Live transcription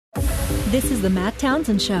This is the Matt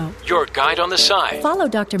Townsend Show. Your guide on the side. Follow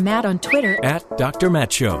Dr. Matt on Twitter At Dr.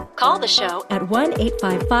 Matt Show. Call the show at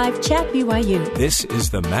 1-855-CHAT-BYU. This is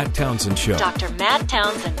the Matt Townsend Show. Dr. Matt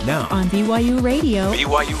Townsend. Now on BYU Radio.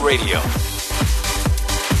 BYU Radio.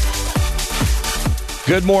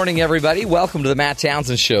 Good morning, everybody. Welcome to the Matt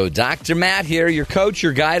Townsend Show. Dr. Matt here, your coach,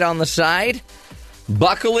 your guide on the side.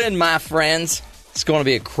 Buckle in, my friends. It's going to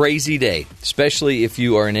be a crazy day, especially if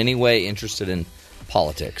you are in any way interested in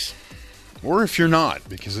politics. Or if you're not,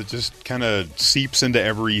 because it just kind of seeps into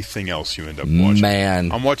everything else you end up watching.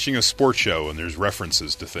 Man. I'm watching a sports show, and there's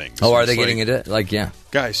references to things. Oh, are It's they getting it? Like, yeah.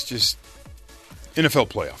 Guys, just NFL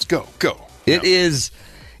playoffs. Go.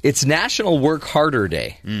 It's National Work Harder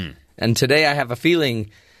Day. And today I have a feeling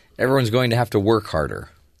everyone's going to have to work harder.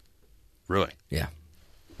 Really? Yeah.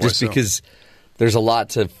 Why Just so? because there's a lot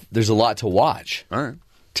to watch. All right.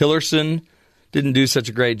 Tillerson didn't do such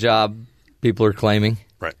a great job, people are claiming.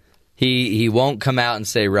 Right. He won't come out and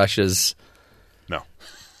say Russia's No.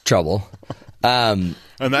 trouble. And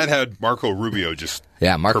that had Marco Rubio just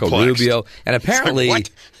Marco perplexed. Rubio. And apparently, It's like,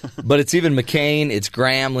 but it's even McCain, it's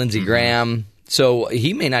Graham, Lindsey Graham. So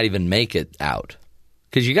he may not even make it out.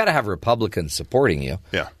 Because you got to have Republicans supporting you.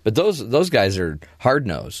 Yeah. But those guys are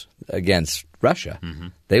hard-nosed against Russia.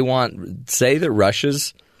 They say that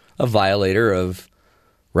Russia's a violator of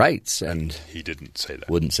rights. And he didn't say that.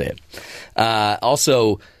 Wouldn't say it.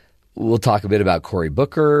 Also, we'll talk a bit about Cory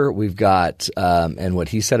Booker. We've got, and what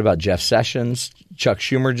he said about Jeff Sessions. Chuck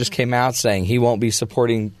Schumer just came out saying he won't be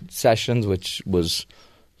supporting Sessions, which was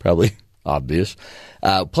probably obvious.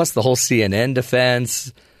 Plus the whole CNN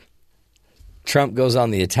defense. Trump goes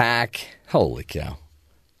on the attack. Holy cow.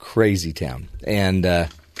 Crazy town. And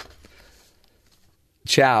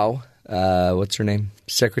Chow, what's her name?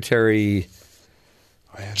 Secretary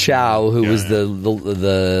Chow, who was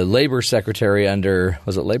the labor secretary under,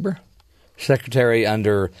 was it labor? Secretary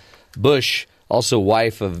under Bush, also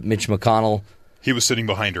wife of Mitch McConnell. He was sitting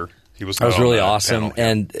behind her. That was really awesome,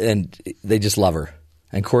 panel. and they just love her.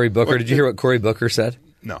 And Cory Booker, did you hear what Cory Booker said?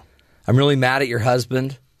 No. I'm really mad at your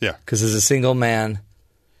husband. Yeah. Because as a single man,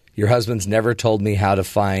 your husband's never told me how to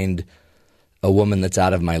find a woman that's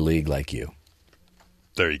out of my league like you.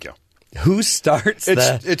 There you go. Who starts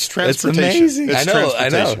that? It's transportation. It's amazing. It's I know.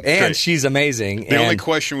 transportation. And Great. she's amazing. The only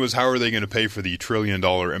question was, how are they going to pay for the $1 trillion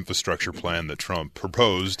infrastructure plan that Trump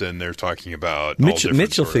proposed? And they're talking about Mitch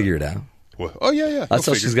will figure it out. Well, oh, yeah. That's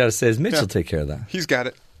all she's got to say is Mitch will take care of that. He's got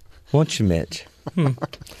it. Won't you, Mitch?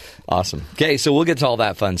 Awesome. Okay, so we'll get to all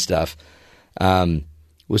that fun stuff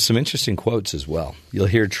with some interesting quotes as well. You'll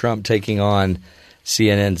hear Trump taking on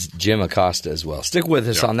CNN's Jim Acosta as well. Stick with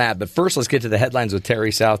us on that. But first, let's get to the headlines with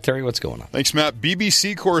Terry South. Terry, what's going on? Thanks, Matt.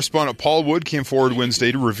 BBC correspondent Paul Wood came forward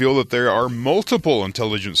Wednesday to reveal that there are multiple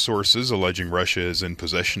intelligence sources alleging Russia is in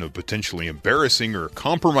possession of potentially embarrassing or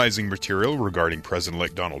compromising material regarding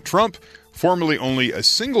President-elect Donald Trump. Formerly, only a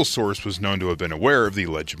single source was known to have been aware of the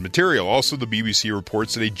alleged material. Also, the BBC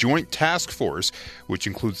reports that a joint task force, which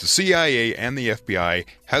includes the CIA and the FBI,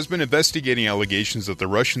 has been investigating allegations that the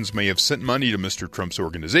Russians may have sent money to Mr. Trump's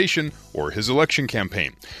organization or his election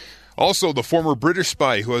campaign. Also, the former British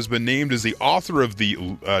spy who has been named as the author of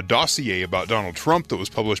the dossier about Donald Trump that was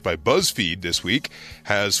published by BuzzFeed this week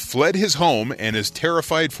has fled his home and is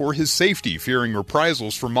terrified for his safety, fearing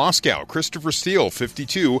reprisals from Moscow. Christopher Steele,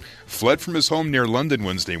 52, fled from his home near London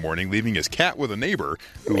Wednesday morning, leaving his cat with a neighbor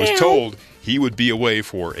who was told he would be away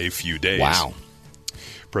for a few days. Wow.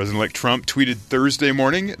 President-elect Trump tweeted Thursday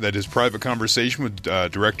morning that his private conversation with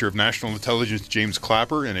Director of National Intelligence James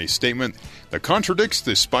Clapper in a statement that contradicts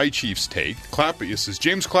the spy chief's take. Clapper says,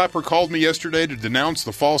 James Clapper called me yesterday to denounce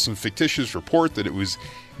the false and fictitious report that it was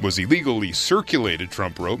illegally circulated,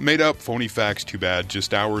 Trump wrote. Made up, phony facts, too bad.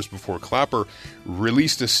 Just hours before Clapper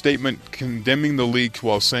released a statement condemning the leak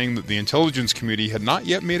while saying that the intelligence community had not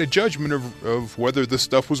yet made a judgment of whether this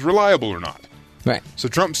stuff was reliable or not. Right. So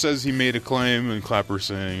Trump says he made a claim, and Clapper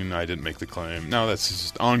saying, I didn't make the claim. No, that's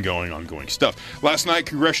just ongoing stuff. Last night,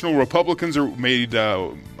 congressional Republicans made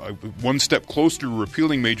one step closer to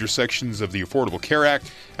repealing major sections of the Affordable Care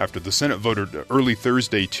Act after the Senate voted early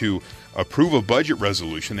Thursday to approve a budget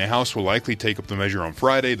resolution. The House will likely take up the measure on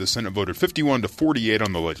Friday. The Senate voted 51-48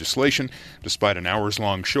 on the legislation, despite an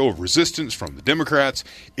hours-long show of resistance from the Democrats.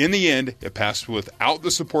 In the end, it passed without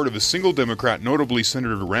the support of a single Democrat. Notably,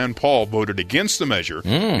 Senator Rand Paul voted against the measure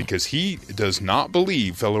because he does not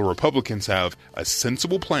believe fellow Republicans have a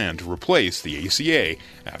sensible plan to replace the ACA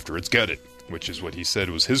after it's gutted, which is what he said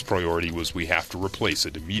was his priority, was we have to replace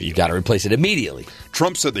it immediately. You got to replace it immediately.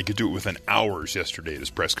 Trump said they could do it within hours yesterday at his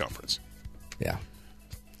press conference. Yeah.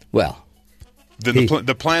 Well,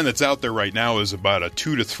 the plan that's out there right now is about a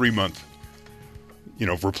 2 to 3 month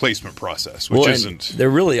replacement process, which isn't. There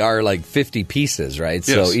really are like 50 pieces, right?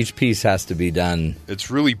 Yes. So each piece has to be done. It's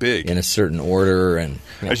really big in a certain order. And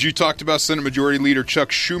as you talked about, Senate Majority Leader Chuck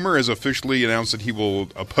Schumer has officially announced that he will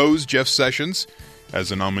oppose Jeff Sessions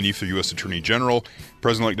as a nominee for U.S. Attorney General.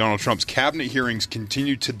 President-elect Donald Trump's cabinet hearings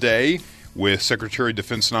continue today with Secretary of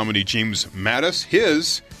Defense nominee James Mattis.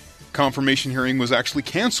 His confirmation hearing was actually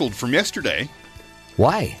canceled from yesterday.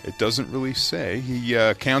 Why? It doesn't really say. He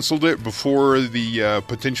canceled it before the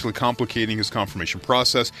potentially complicating his confirmation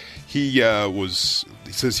process. He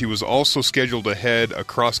says he was also scheduled to head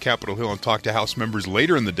across Capitol Hill and talk to House members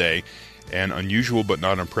later in the day, and unusual but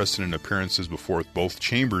not unprecedented appearances before both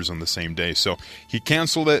chambers on the same day. So he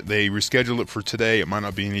canceled it. They rescheduled it for today. It might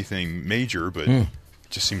not be anything major, but it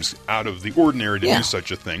just seems out of the ordinary to do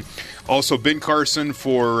such a thing. Also, Ben Carson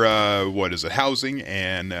for, housing,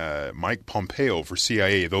 and Mike Pompeo for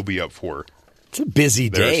CIA. They'll be up for It's a busy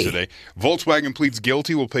day today. Volkswagen pleads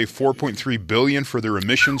guilty, will pay $4.3 billion for their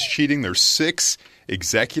emissions cheating. There's 6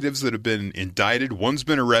 executives that have been indicted. One's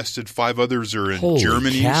been arrested. 5 others are in Holy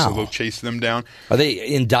Germany, cow. so they'll chase them down. Are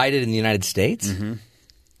they indicted in the United States? Mm-hmm.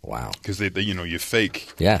 Wow. Because they you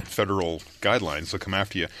fake Yeah. federal guidelines, they'll come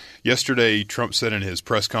after you. Yesterday, Trump said in his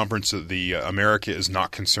press conference that America is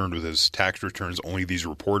not concerned with his tax returns. Only these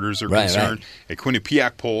reporters are concerned. Right. A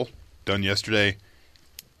Quinnipiac poll done yesterday,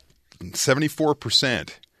 74%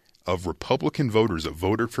 of Republican voters that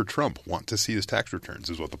voted for Trump want to see his tax returns,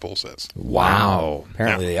 is what the poll says. Wow.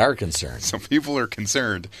 Apparently they are concerned. Some people are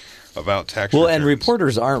concerned about tax returns. Well, and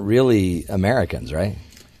reporters aren't really Americans, right?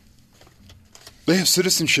 They have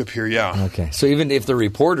citizenship here, yeah. Okay. So even if the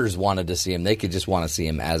reporters wanted to see him, they could just want to see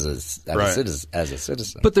him as a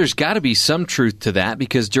citizen. But there's got to be some truth to that,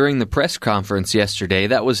 because during the press conference yesterday,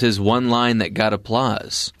 that was his one line that got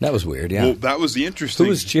applause. That was weird, yeah. Well, that was the interesting. Who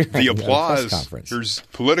was cheering the at the applause. press conference? There's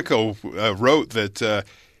Politico wrote that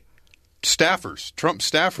Trump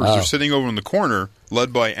staffers are sitting over in the corner,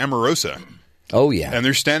 led by Omarosa. Oh, yeah. And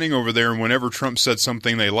they're standing over there, and whenever Trump said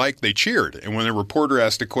something they liked, they cheered. And when a reporter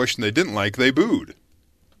asked a question they didn't like, they booed.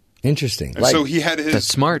 Interesting. And so he had his... That's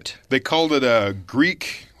smart. They called it a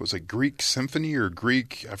Greek... Was it Greek symphony or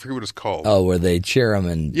Greek... I forget what it's called. Oh, where they cheer him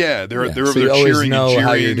and... Yeah, they're over so there you always cheering know and cheering.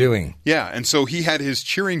 how you're doing. Yeah, and so he had his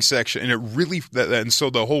cheering section, and it really... And so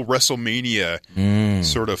the whole WrestleMania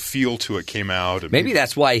sort of feel to it came out. And Maybe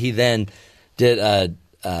that's why he then did a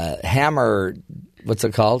hammer... What's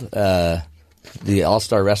it called? The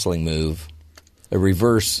All-Star Wrestling move. A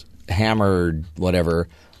reverse hammered whatever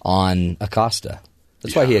on Acosta.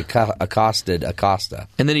 That's why he accosted Acosta.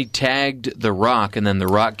 And then he tagged The Rock, and then The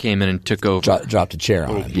Rock came in and took over. Dropped a chair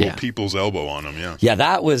on him. little people's elbow on him, yeah. Yeah,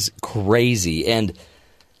 that was crazy. And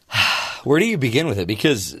where do you begin with it?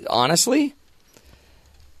 Because honestly,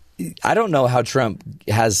 I don't know how Trump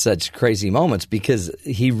has such crazy moments, because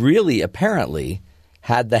he really apparently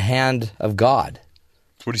had the hand of God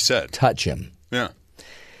That's what he said. touch him. Yeah.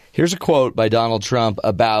 Here's a quote by Donald Trump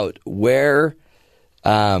about where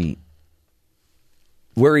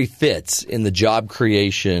he fits in the job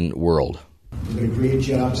creation world. We're going to create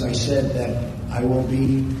jobs. I said that I will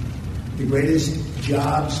be the greatest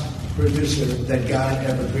jobs producer that God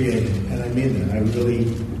ever created. And I mean that. I'm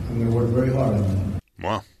going to work very hard on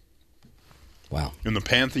that. Wow. In the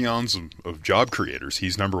pantheons of job creators,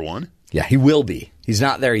 he's number one. Yeah, he will be. He's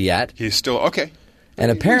not there yet. He's still, okay. And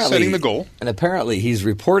apparently, setting the goal. And apparently he's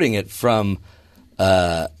reporting it from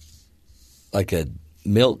like a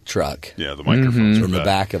milk truck. Yeah, the microphones from the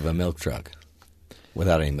back of a milk truck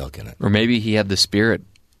without any milk in it. Or maybe he had the spirit.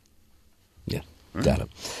 Yeah, doubt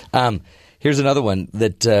it. Here's another one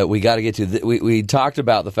that we got to get to. We talked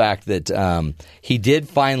about the fact that he did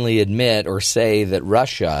finally admit or say that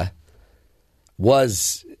Russia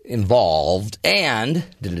was involved, and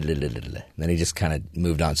then he just kind of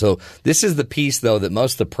moved on. So this is the piece, though, that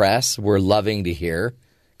most of the press were loving to hear,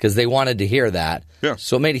 because they wanted to hear that. Yeah.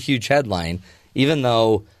 So it made a huge headline, even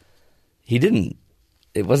though he didn't.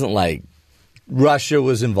 It wasn't like Russia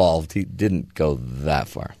was involved. He didn't go that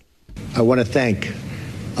far. I want to thank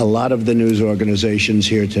a lot of the news organizations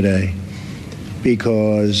here today,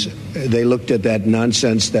 because they looked at that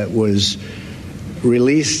nonsense that was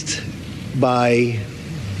released by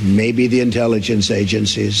maybe the intelligence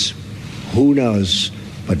agencies. Who knows?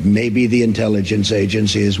 But maybe the intelligence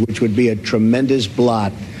agencies, which would be a tremendous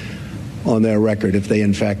blot on their record if they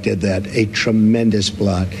in fact did that. A tremendous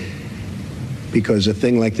blot. Because a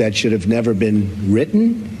thing like that should have never been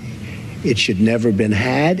written, it should never have been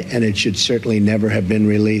had, and it should certainly never have been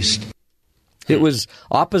released. It was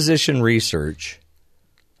opposition research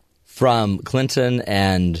from Clinton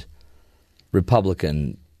and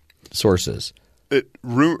Republican sources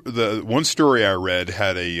The one story I read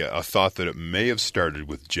had a thought that it may have started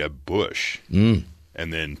with Jeb Bush and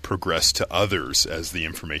then progressed to others as the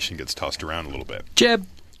information gets tossed around a little bit. Jeb.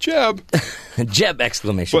 Jeb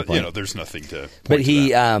exclamation But, point. there's nothing to point But to he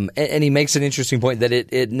that. and he makes an interesting point that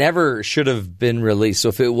it never should have been released. So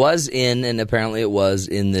if it was in, and apparently it was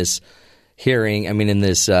in this hearing, in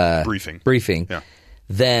this briefing, Yeah.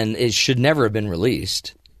 then it should never have been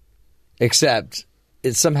released, except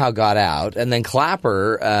it somehow got out. And then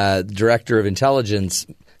Clapper, director of intelligence,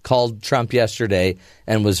 called Trump yesterday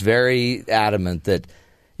and was very adamant that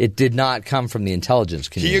it did not come from the intelligence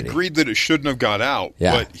community. He agreed that it shouldn't have got out,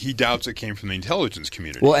 Yeah. but he doubts it came from the intelligence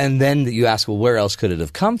community. Well, and then you ask, well, where else could it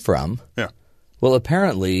have come from? Yeah. Well,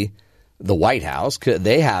 apparently the White House,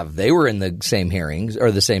 they were in the same hearings or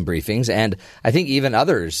the same briefings, and I think even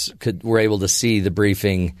others were able to see the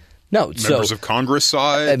briefing notes. Members of Congress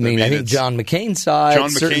saw it. I think John McCain saw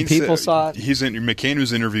it. Certain people saw it. McCain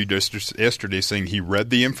was interviewed yesterday saying he read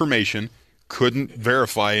the information, couldn't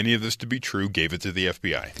verify any of this to be true, gave it to the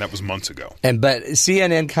FBI. That was months ago. But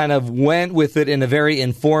CNN kind of went with it in a very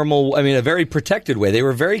informal, a very protected way. They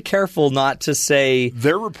were very careful not to say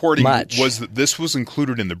their reporting much. was that this was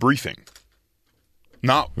included in the briefing.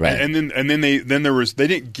 Not right. And then they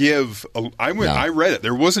didn't give I read it.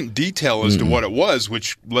 There wasn't detail as to what it was,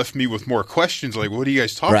 which left me with more questions like, what are you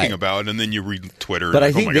guys talking about? And then you read Twitter. But I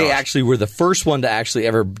like, think they actually were the first one to actually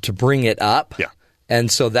ever to bring it up. Yeah. And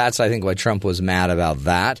so that's, I think, why Trump was mad about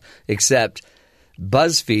that, except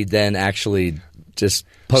BuzzFeed then actually just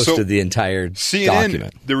posted the entire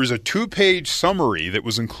document. There was a 2-page summary that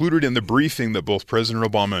was included in the briefing that both President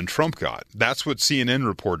Obama and Trump got. That's what CNN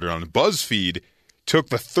reported on. BuzzFeed took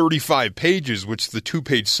the 35 pages, which the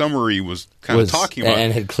 2-page summary was kind of talking about.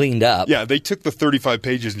 And had cleaned up. Yeah, they took the 35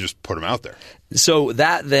 pages and just put them out there. So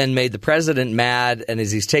that then made the president mad, and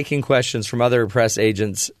as he's taking questions from other press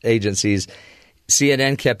agencies,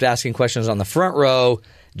 CNN kept asking questions on the front row.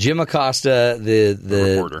 Jim Acosta,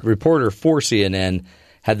 the reporter for CNN,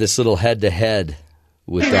 had this little head-to-head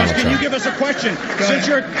with Donald Trump. Can you give us a question?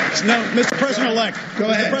 Mr. President-elect. Go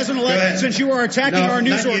ahead. Mr. President-elect, since you are attacking our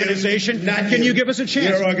news organization, can you give us a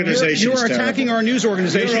chance? Your organization You are attacking our news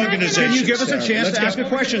organization. Your organization Can you give us a is chance terrible. to ask a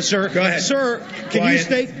question, sir? Go ahead. Sir, can you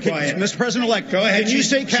state, Mr. President-elect, Go ahead. can you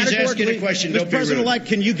state She's categorically, asking a question. Mr. Don't be rude. President-elect,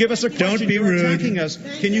 can you give us a question? Don't be You're rude. attacking us.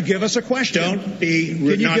 Can you give us a question? Don't be rude.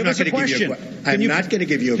 Can you No, give I'm us not a going to give you a question? question. I'm not going to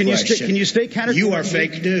give you a question. Can you state categorically? You are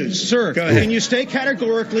fake news. Sir, Go ahead. can you state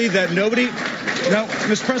categorically that nobody... No,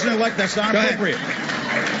 Mr. President-elect, that's not Go ahead. appropriate.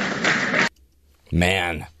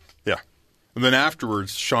 Man. Yeah. And then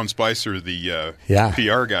afterwards, Sean Spicer, the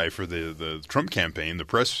PR guy for the Trump campaign, the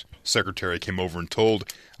press secretary, came over and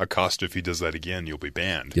told Acosta, if he does that again, you'll be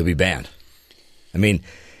banned. You'll be banned.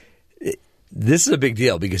 This is a big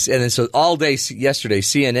deal because, and then so all day yesterday,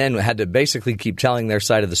 CNN had to basically keep telling their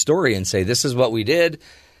side of the story and say, this is what we did.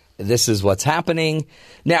 This is what's happening.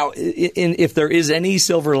 Now, if there is any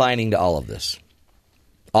silver lining to all of this,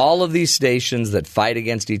 all of these stations that fight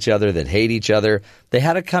against each other, that hate each other, they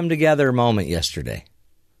had a come together moment yesterday.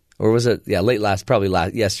 Or was it? Yeah,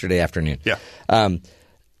 yesterday afternoon. Yeah.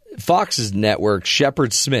 Fox's network,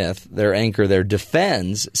 Shepard Smith, their anchor there,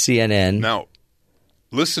 defends CNN. Now,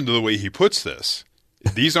 listen to the way he puts this.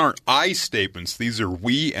 These aren't I statements. These are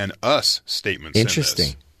we and us statements.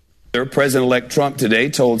 Interesting. President-elect Trump today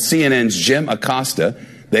told CNN's Jim Acosta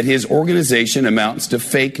that his organization amounts to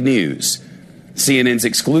fake news. CNN's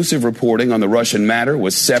exclusive reporting on the Russian matter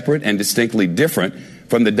was separate and distinctly different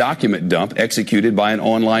from the document dump executed by an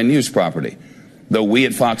online news property. Though we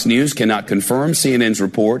at Fox News cannot confirm CNN's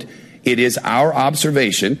report, it is our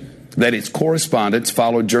observation that its correspondents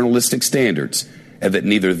followed journalistic standards and that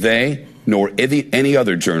neither they nor any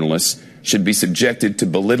other journalists should be subjected to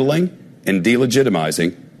belittling and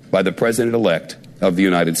delegitimizing by the President-elect of the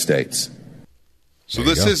United States. So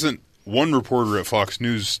this isn't one reporter at Fox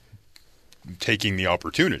News taking the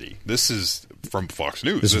opportunity. This is from Fox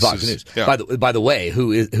News. This is Fox News. Yeah. By the way,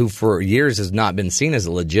 who for years has not been seen as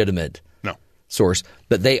a legitimate source,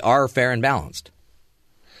 but they are fair and balanced.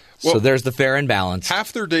 Well, so there's the fair and balanced.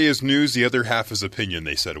 Half their day is news, the other half is opinion,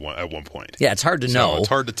 they said at one point. Yeah, it's hard to know. It's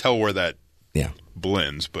hard to tell where that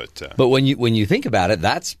blends. But when you think about it,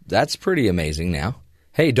 that's pretty amazing now.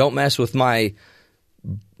 Hey, don't mess with my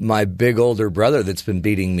big older brother that's been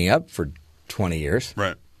beating me up for 20 years.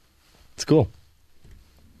 Right. It's cool.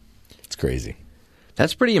 It's crazy.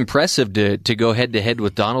 That's pretty impressive to go head-to-head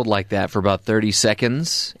with Donald like that for about 30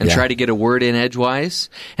 seconds and try to get a word in edgewise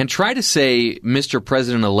and try to say Mr.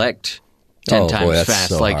 President-elect 10 times fast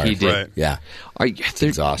so like hard. he did. Right. Yeah. It's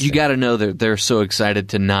exhausting. You got to know that they're so excited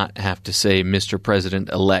to not have to say Mr.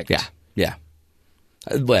 President-elect. Yeah.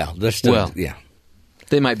 Well, they're still, yeah.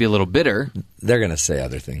 They might be a little bitter. They're going to say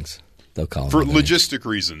other things. They'll call them for logistic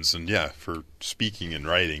reasons, and for speaking and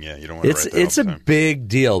writing. Yeah, you don't want to write that It's all the a time. big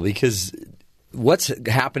deal because what's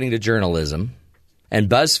happening to journalism, and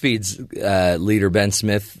BuzzFeed's leader Ben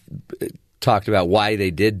Smith talked about why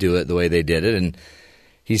they did do it the way they did it, and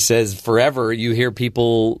he says forever you hear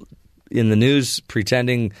people in the news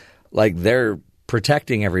pretending like they're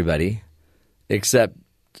protecting everybody, except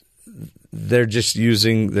they're just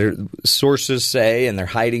using their sources say, and they're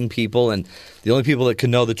hiding people, and the only people that can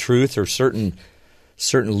know the truth are certain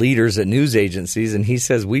leaders at news agencies. And he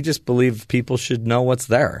says we just believe people should know what's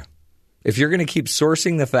there. If you're going to keep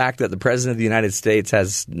sourcing the fact that the president of the United States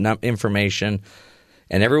has information,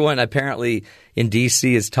 and everyone apparently in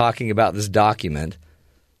D.C. is talking about this document,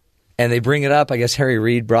 and they bring it up. I guess Harry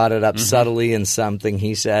Reid brought it up subtly in something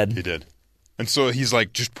he said. He did. And so he's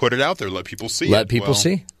like, just put it out there. Let people see Let it. people Well,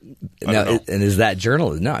 see. I don't know. And is that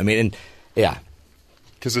journalism? No. I mean, yeah.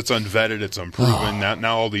 Because it's unvetted, it's unproven.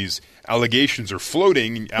 Now all these allegations are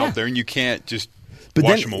floating out there, and you can't just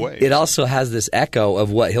wash them away. It also has this echo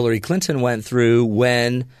of what Hillary Clinton went through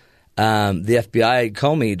when the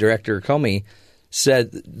FBI Director Comey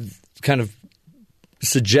said, kind of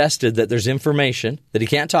suggested that there's information that he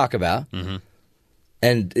can't talk about,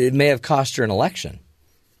 and it may have cost her an election.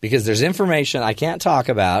 Because there's information I can't talk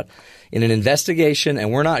about in an investigation,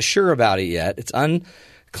 and we're not sure about it yet. It's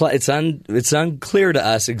unclear to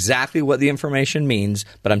us exactly what the information means,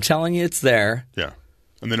 but I'm telling you it's there. Yeah.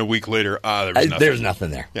 And then a week later, nothing. There's nothing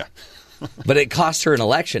there. Yeah. But it cost her an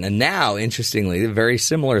election. And now, interestingly, a very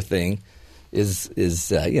similar thing is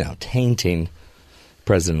tainting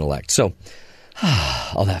President-elect. So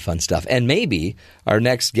all that fun stuff. And maybe our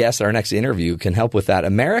next guest, our next interview can help with that.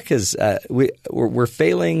 America's we're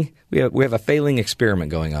failing. We have a failing experiment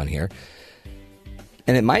going on here.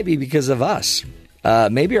 And it might be because of us.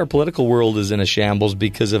 Maybe our political world is in a shambles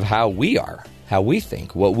because of how we are, how we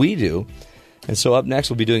think, what we do. And so up next,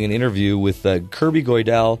 we'll be doing an interview with Kirby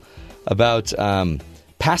Goidel about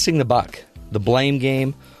passing the buck, the blame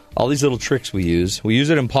game, all these little tricks we use. We use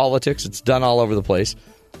it in politics. It's done all over the place.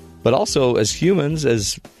 But also, as humans,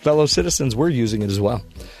 as fellow citizens, we're using it as well.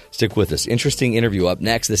 Stick with us. Interesting interview up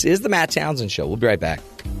next. This is the Matt Townsend Show. We'll be right back.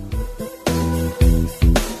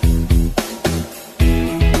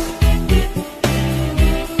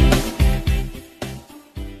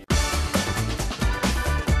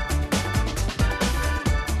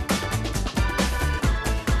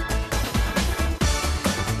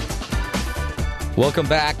 Welcome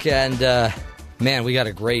back, and man, we got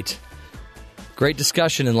a great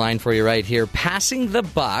discussion in line for you right here. Passing the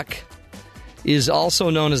buck is also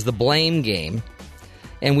known as the blame game,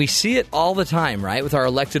 and we see it all the time, right, with our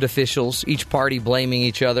elected officials, each party blaming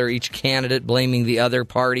each other, each candidate blaming the other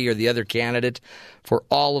party or the other candidate for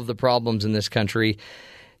all of the problems in this country.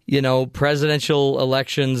 You know, presidential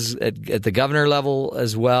elections at the governor level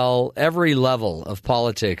as well, every level of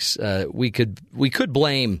politics, we could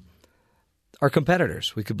blame our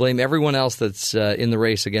competitors. We could blame everyone else that's in the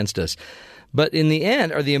race against us. But in the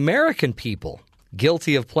end, are the American people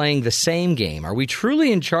guilty of playing the same game? Are we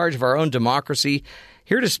truly in charge of our own democracy?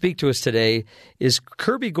 Here to speak to us today is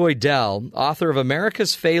Kirby Goidel, author of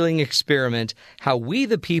America's Failing Experiment, How We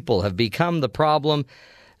the People Have Become the Problem.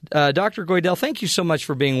 Dr. Goidel, thank you so much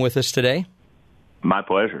for being with us today. My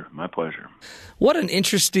pleasure. My pleasure. What an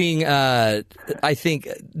interesting, I think,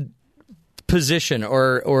 position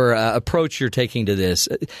or approach you're taking to this.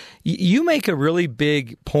 You make a really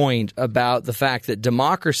big point about the fact that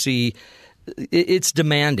democracy, it's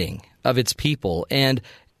demanding of its people. And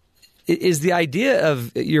is the idea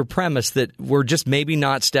of your premise that we're just maybe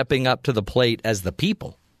not stepping up to the plate as the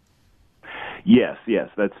people? Yes,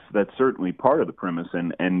 that's certainly part of the premise,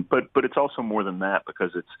 but it's also more than that,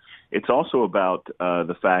 because it's also about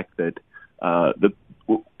the fact that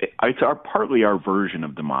it's partly our version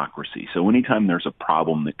of democracy. So anytime there's a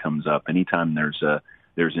problem that comes up, anytime there's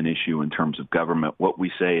an issue in terms of government, what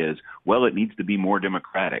we say is, well, it needs to be more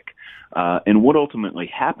democratic. And what ultimately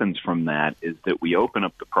happens from that is that we open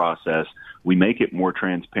up the process, we make it more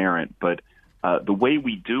transparent, but the way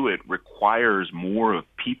we do it requires more of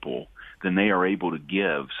people than they are able to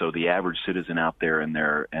give. So the average citizen out there in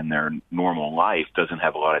their normal life doesn't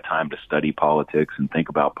have a lot of time to study politics and think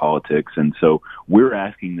about politics. And so we're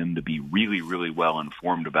asking them to be really, really well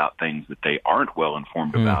informed about things that they aren't well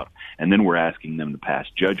informed about. And then we're asking them to pass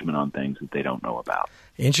judgment on things that they don't know about.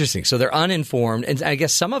 Interesting. So they're uninformed. And I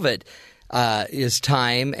guess some of it, is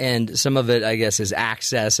time, and some of it, I guess, is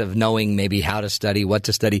access of knowing maybe how to study, what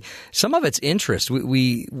to study. Some of it's interest.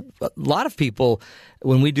 We a lot of people,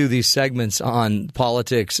 when we do these segments on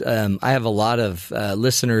politics, I have a lot of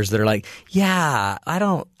listeners that are like, "Yeah,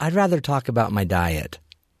 I'd rather talk about my diet."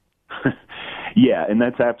 Yeah, and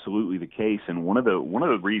that's absolutely the case. And one of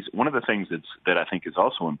the things that I think is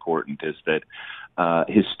also important is that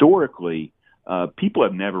historically, people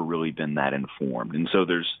have never really been that informed. And so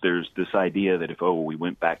there's this idea that if we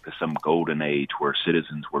went back to some golden age where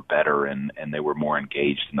citizens were better and they were more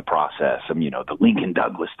engaged in the process, the Lincoln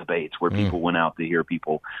Douglas debates where people went out to hear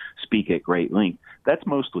people speak at great length, that's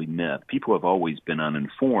mostly myth. People have always been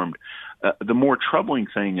uninformed. The more troubling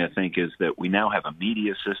thing, I think, is that we now have a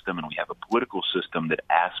media system and we have a political system that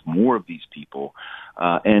asks more of these people.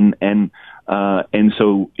 And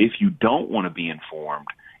so if you don't want to be informed,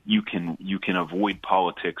 you can avoid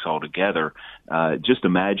politics altogether. Just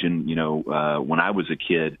imagine, when I was a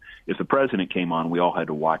kid, if the president came on, we all had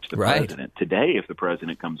to watch the president. Today, if the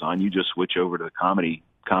president comes on, you just switch over to the Comedy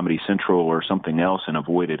Central or something else and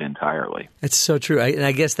avoid it entirely. It's so true, and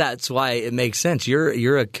I guess that's why it makes sense.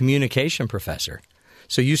 You're a communication professor,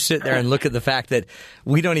 so you sit there and look at the fact that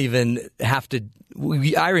we don't even have to.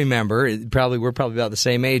 I remember we're probably about the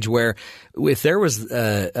same age where if there was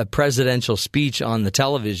a presidential speech on the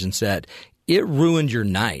television set, it ruined your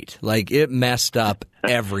night. Like it messed up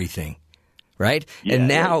everything, right? Yeah, and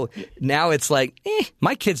now it's like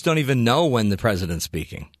my kids don't even know when the president's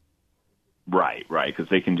speaking. Right, because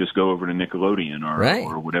they can just go over to Nickelodeon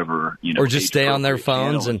or whatever, or just stay on their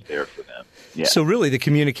phones and there for them. Yeah. So really, the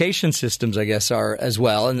communication systems, I guess, are as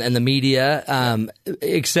well, and the media.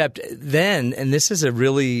 Except then, and this is a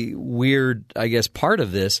really weird, I guess, part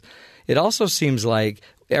of this. It also seems like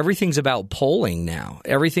everything's about polling now.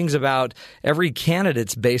 Everything's about every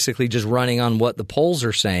candidate's basically just running on what the polls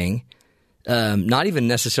are saying, not even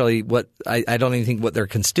necessarily what I don't even think what their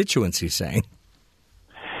constituency's saying.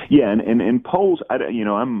 Yeah, and polls,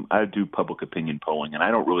 I do public opinion polling, and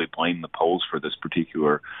I don't really blame the polls for this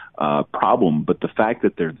particular problem, but the fact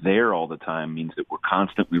that they're there all the time means that we're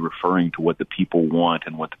constantly referring to what the people want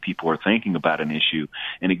and what the people are thinking about an issue.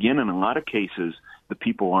 And again, in a lot of cases, the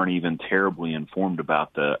people aren't even terribly informed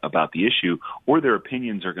about the issue, or their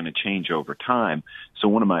opinions are going to change over time. So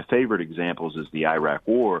one of my favorite examples is the Iraq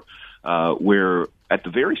War, where at the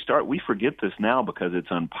very start, we forget this now because it's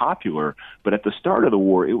unpopular, but at the start of the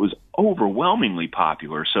war, it was overwhelmingly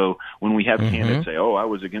popular. So when we have candidates say, I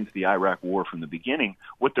was against the Iraq War from the beginning,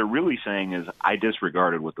 what they're really saying is, I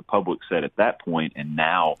disregarded what the public said at that point, and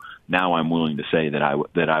now I'm willing to say that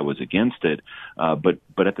I was against it.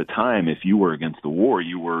 But at the time, if you were against the war,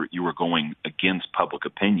 you were going against public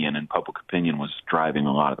opinion, and public opinion was driving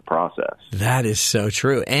a lot of the process. That is so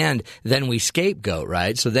true. And then we scapegoat,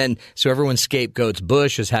 right? So everyone scapegoats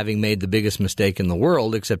Bush as having made the biggest mistake in the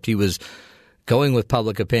world, except he was going with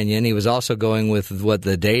public opinion. He was also going with what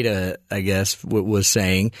the data, I guess, was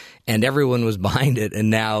saying, and everyone was behind it.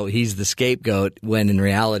 And now he's the scapegoat when in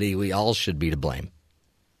reality we all should be to blame.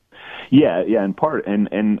 Yeah,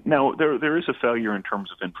 and now there is a failure in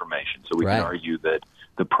terms of information. So we can argue that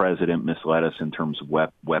the president misled us in terms of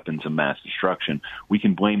weapons of mass destruction. We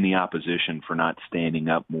can blame the opposition for not standing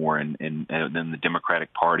up more, and then the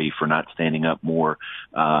Democratic Party for not standing up more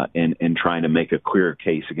and trying to make a clearer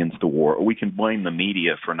case against the war. Or we can blame the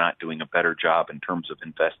media for not doing a better job in terms of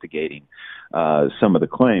investigating some of the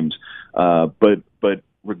claims. But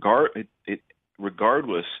regardless.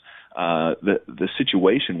 The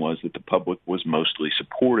situation was that the public was mostly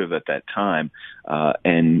supportive at that time,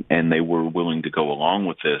 and they were willing to go along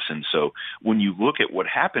with this. And so when you look at what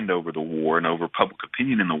happened over the war and over public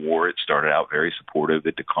opinion in the war, it started out very supportive.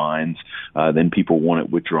 It declines. Then people want it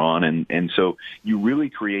withdrawn. And so you really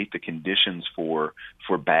create the conditions for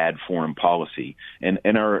bad foreign policy.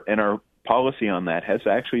 And our policy on that has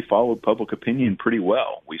actually followed public opinion pretty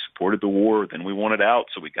well. We supported the war, then we wanted out,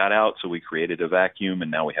 so we got out, so we created a vacuum,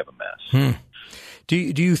 and now we have a mess. Do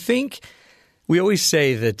you think we always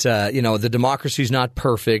say that the democracy is not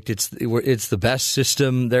perfect? It's the best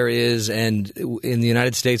system there is, and in the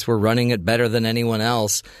United States we're running it better than anyone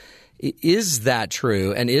else. Is that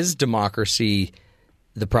true? And is democracy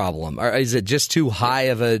the problem, or is it just too high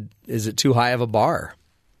of a bar?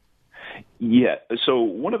 Yeah. So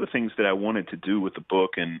one of the things that I wanted to do with the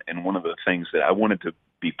book, and one of the things that I wanted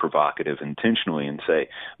be provocative intentionally and say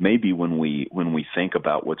maybe when we think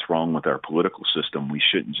about what's wrong with our political system, we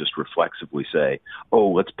shouldn't just reflexively say, oh,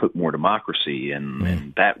 let's put more democracy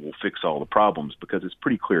and that will fix all the problems, because it's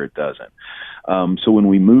pretty clear it doesn't. So when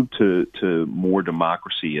we move to more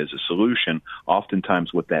democracy as a solution,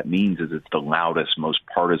 oftentimes what that means is it's the loudest, most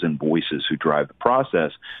partisan voices who drive the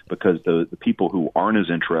process, because the people who aren't as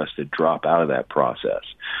interested drop out of that process.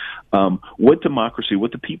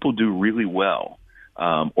 What the people do really well,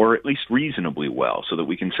 or at least reasonably well, so that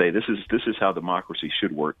we can say this is how democracy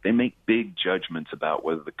should work. They make big judgments about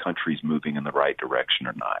whether the country's moving in the right direction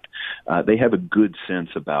or not. They have a good sense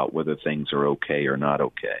about whether things are okay or not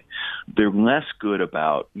okay. They're less good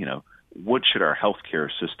about, what should our healthcare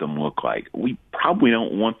system look like? We probably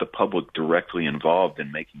don't want the public directly involved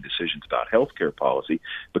in making decisions about healthcare policy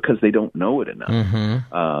because they don't know it enough.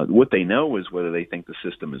 Mm-hmm. What they know is whether they think the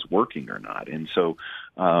system is working or not. And so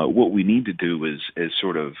what we need to do is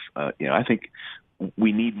sort of, I think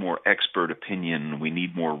we need more expert opinion. We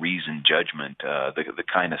need more reasoned judgment, the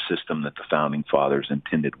kind of system that the Founding Fathers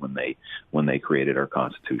intended when they created our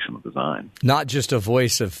constitutional design. Not just a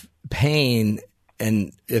voice of pain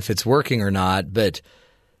and if it's working or not, but,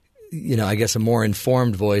 I guess a more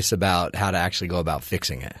informed voice about how to actually go about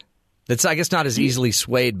fixing it. That's, I guess, not as easily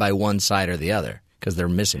swayed by one side or the other because they're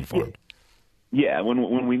misinformed. Yeah,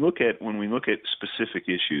 when we look at specific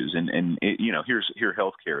issues, and here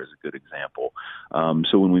healthcare is a good example.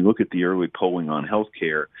 So when we look at the early polling on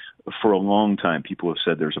healthcare, for a long time people have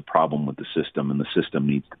said there's a problem with the system and the system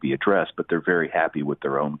needs to be addressed, but they're very happy with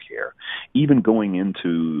their own care. Even going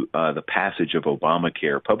into the passage of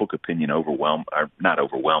Obamacare, public opinion not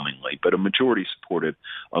overwhelmingly, but a majority supported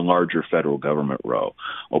a larger federal government role.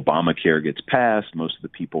 Obamacare gets passed, most of the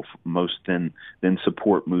people then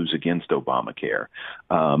support moves against Obamacare.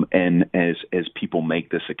 And as people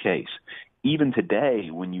make this a case, even today,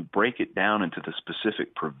 when you break it down into the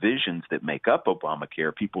specific provisions that make up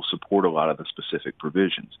Obamacare, people support a lot of the specific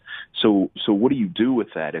provisions. So what do you do with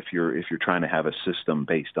that if you're trying to have a system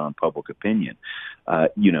based on public opinion?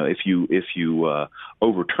 If you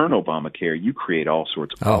overturn Obamacare, you create all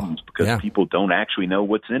sorts of problems because people don't actually know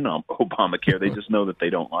what's in Obamacare. They just know that they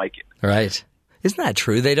don't like it. Right. Isn't that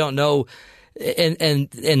true? They don't know.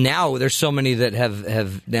 And now there's so many that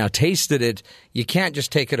have now tasted it. You can't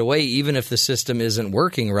just take it away, even if the system isn't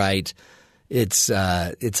working right. It's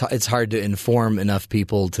hard to inform enough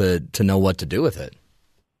people to know what to do with it.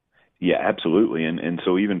 Yeah, absolutely. And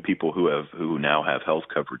so even people who now have health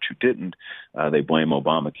coverage who didn't, they blame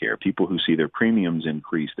Obamacare. People who see their premiums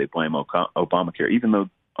increase, they blame Obamacare, even though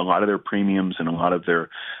a lot of their premiums and a lot of their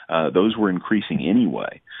those were increasing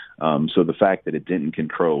anyway. So the fact that it didn't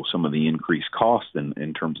control some of the increased costs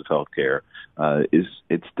in terms of health care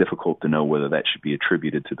it's difficult to know whether that should be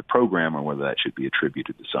attributed to the program or whether that should be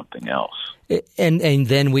attributed to something else. And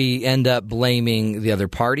then we end up blaming the other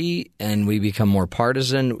party, and we become more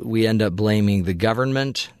partisan. We end up blaming the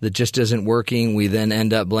government that just isn't working. We then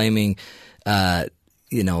end up blaming the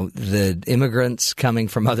immigrants coming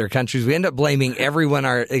from other countries. We end up blaming everyone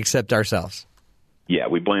except ourselves. Yeah,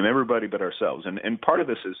 we blame everybody but ourselves. And part of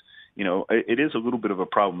this is, it is a little bit of a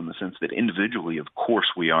problem in the sense that individually, of course,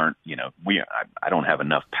 we aren't, I don't have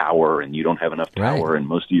enough power and you don't have enough power, right, and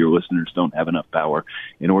most of your listeners don't have enough power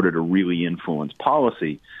in order to really influence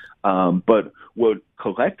policy. But what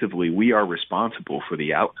collectively we are responsible for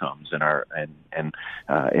the outcomes in our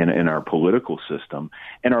in our political system,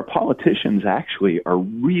 and our politicians actually are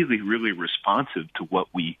really, really responsive to what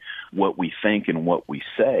we think and what we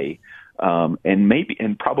say.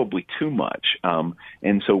 And probably too much.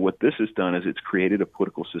 And so what this has done is it's created a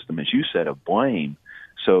political system, as you said, of blame.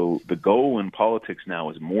 So the goal in politics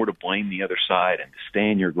now is more to blame the other side and to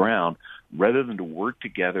stand your ground rather than to work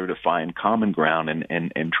together to find common ground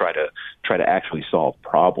and try to actually solve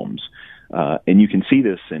problems. And you can see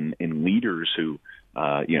this in leaders who,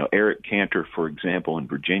 Eric Cantor, for example, in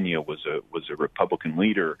Virginia was a Republican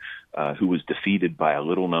leader who was defeated by a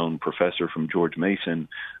little-known professor from George Mason,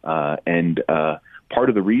 and part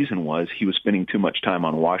of the reason was he was spending too much time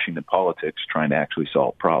on Washington politics trying to actually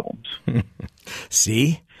solve problems.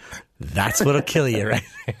 See, that's what'll kill you, right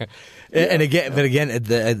there. And again,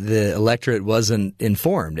 the electorate wasn't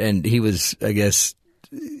informed, and he was, I guess,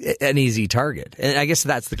 an easy target. And I guess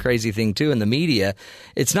that's the crazy thing too in the media.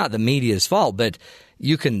 It's not the media's fault, but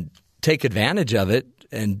you can take advantage of it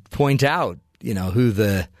and point out, who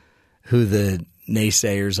the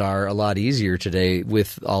naysayers are a lot easier today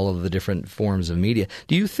with all of the different forms of media.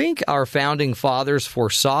 Do you think our founding fathers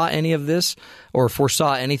foresaw any of this or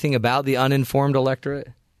foresaw anything about the uninformed electorate?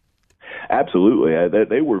 Absolutely.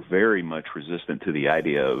 They were very much resistant to the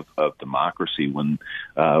idea of democracy when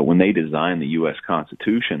they designed the U.S.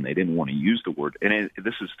 Constitution. They didn't want to use the word, and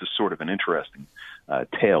this is just sort of an interesting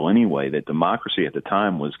tale anyway, that democracy at the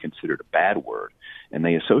time was considered a bad word, and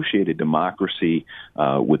they associated democracy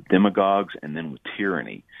with demagogues and then with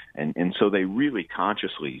tyranny. And so they really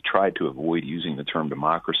consciously tried to avoid using the term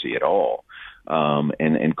democracy at all.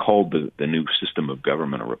 And called the new system of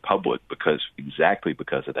government a republic exactly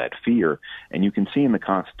because of that fear. And you can see in the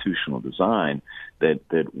constitutional design that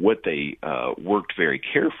what they worked very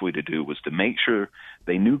carefully to do was to make sure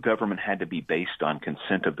they knew government had to be based on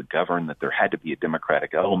consent of the governed, that there had to be a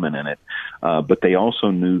democratic element in it. But they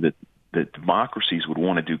also knew that democracies would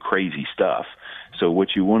want to do crazy stuff. So what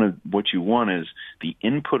you want is the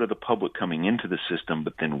input of the public coming into the system,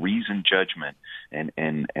 but then reasoned judgment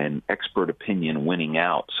and expert opinion winning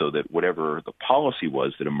out, so that whatever the policy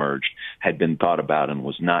was that emerged had been thought about and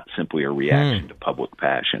was not simply a reaction to public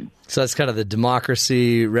passion. So that's kind of the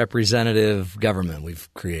democracy representative government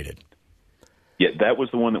we've created. Yeah, that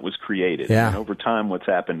was the one that was created. Yeah. And over time, what's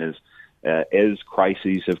happened is, as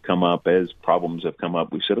crises have come up, as problems have come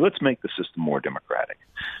up, we said, let's make the system more democratic.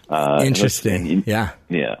 Interesting. Yeah.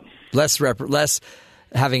 Less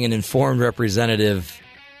having an informed representative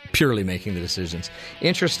purely making the decisions.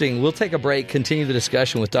 Interesting. We'll take a break, continue the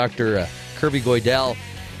discussion with Dr. Kirby Goidel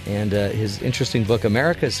and his interesting book,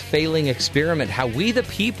 America's Failing Experiment, How We the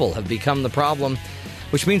People Have Become the Problem,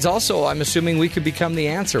 which means also, I'm assuming, we could become the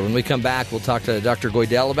answer. When we come back, we'll talk to Dr.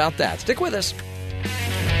 Goidel about that. Stick with us.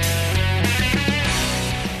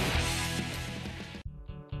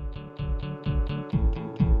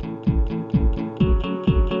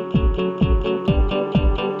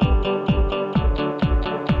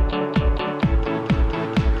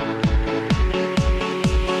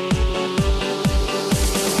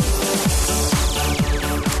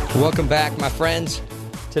 Welcome back, my friends.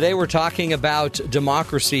 Today we're talking about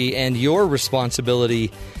democracy and your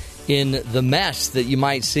responsibility in the mess that you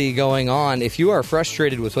might see going on. If you are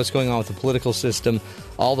frustrated with what's going on with the political system,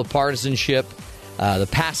 all the partisanship, the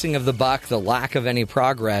passing of the buck, the lack of any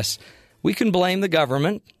progress, we can blame the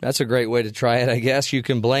government. That's a great way to try it, I guess. You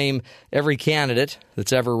can blame every candidate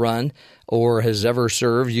that's ever run or has ever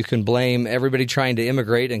served. You can blame everybody trying to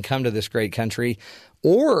immigrate and come to this great country.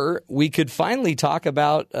 Or we could finally talk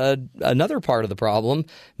about another part of the problem,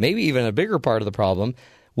 maybe even a bigger part of the problem,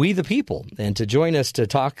 we the people. And to join us to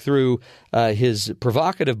talk through his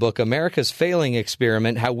provocative book, America's Failing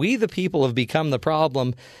Experiment, How We the People Have Become the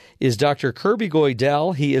Problem, is Dr. Kirby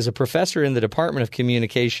Goidel. He is a professor in the Department of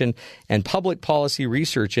Communication and Public Policy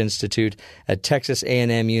Research Institute at Texas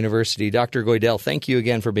A&M University. Dr. Goidel, thank you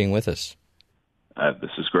again for being with us.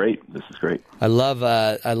 This is great. I love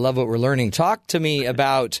what we're learning. Talk to me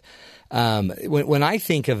about when I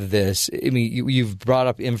think of this. I mean, you've brought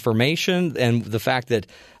up information and the fact that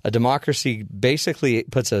a democracy basically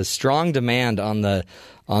puts a strong demand on the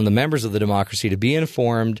members of the democracy to be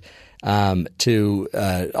informed, to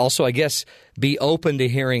also, I guess, be open to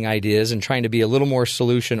hearing ideas and trying to be a little more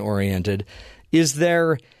solution oriented.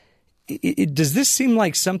 Does this seem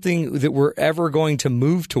like something that we're ever going to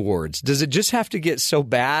move towards? Does it just have to get so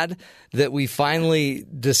bad that we finally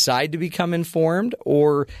decide to become informed?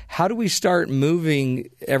 Or how do we start moving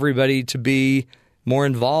everybody to be more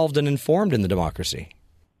involved and informed in the democracy?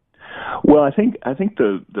 Well, I think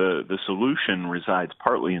the solution resides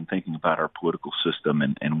partly in thinking about our political system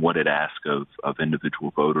and what it asks of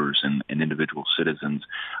individual voters and individual citizens,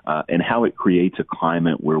 and how it creates a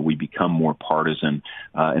climate where we become more partisan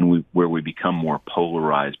where we become more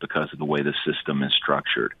polarized because of the way the system is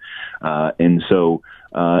structured. And so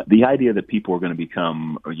the idea that people are going to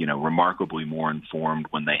become, remarkably more informed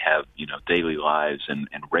when they have, daily lives and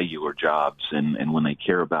regular jobs and when they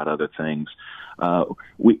care about other things,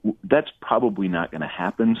 that's probably not going to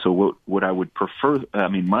happen. So what I would prefer,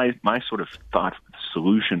 my sort of thought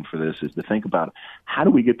solution for this is to think about how do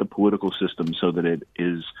we get the political system so that it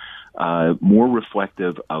is more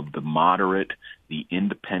reflective of the moderate, the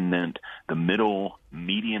independent, the middle,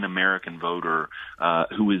 median American voter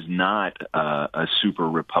who is not a super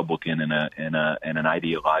Republican and an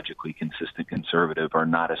ideologically consistent conservative, or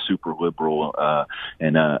not a super liberal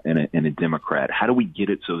and a Democrat. How do we get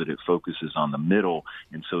it so that it focuses on the middle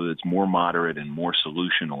and so that it's more moderate and more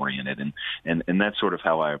solution oriented? And that's sort of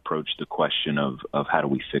how I approach the question of how do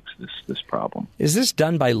we fix this problem. Is this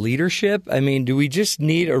done by leadership? I mean, do we just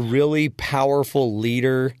need a really powerful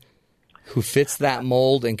leader who fits that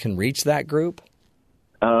mold and can reach that group?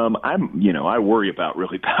 I worry about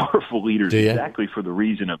really powerful leaders exactly for the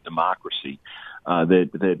reason of democracy.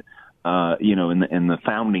 That in the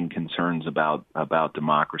founding concerns about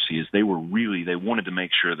democracy is they wanted to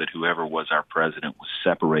make sure that whoever was our president was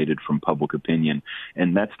separated from public opinion,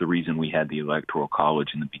 and that's the reason we had the Electoral College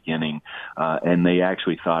in the beginning. And they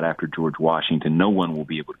actually thought after George Washington, no one will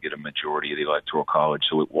be able to get a majority of the Electoral College,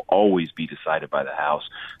 so it will always be decided by the House.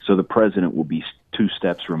 So the president will be two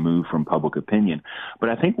steps removed from public opinion. But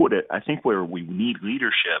I think where we need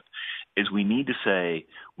leadership is we need to say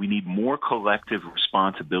we need more collective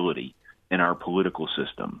responsibility in our political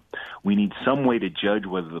system. We need some way to judge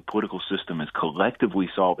whether the political system is collectively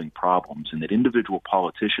solving problems, and that individual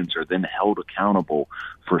politicians are then held accountable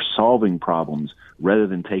for solving problems rather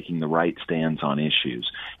than taking the right stands on issues.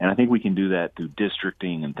 And I think we can do that through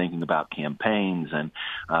districting and thinking about campaigns and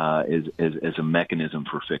as a mechanism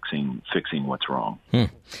for fixing what's wrong.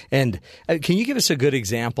 And can you give us a good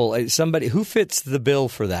example? Somebody who fits the bill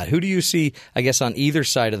for that? Who do you see, I guess, on either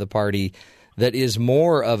side of the party that is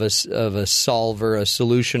more of a solver, a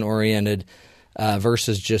solution-oriented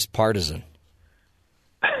versus just partisan?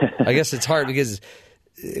 I guess it's hard because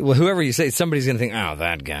whoever you say, somebody's going to think, "Oh,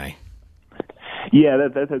 that guy." Yeah,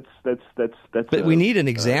 that's. But we need an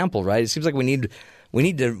example, right? It seems like we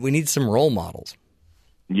need some role models.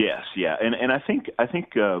 Yes, yeah, and I think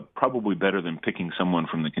probably better than picking someone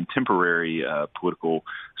from the contemporary political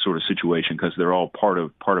sort of situation, because they're all part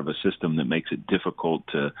of a system that makes it difficult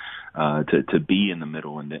to be in the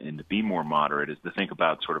middle and to be more moderate, is to think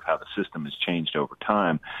about sort of how the system has changed over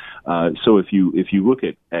time. So if you look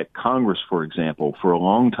at Congress, for example, for a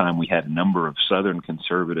long time we had a number of Southern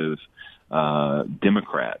conservative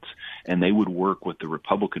Democrats, and they would work with the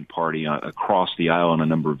Republican Party across the aisle on a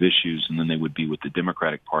number of issues, and then they would be with the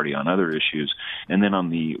Democratic Party on other issues. And then on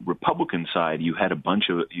the Republican side, you had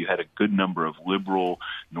a good number of liberal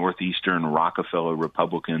Northeastern Rockefeller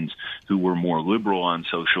Republicans who were more liberal on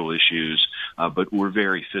social issues, but were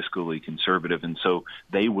very fiscally conservative, and so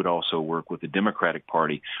they would also work with the Democratic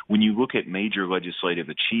Party. When you look at major legislative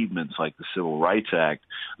achievements like the Civil Rights Act,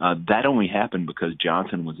 that only happened because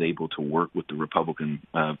Johnson was able to work with the Republican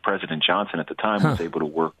President Johnson at the time was able to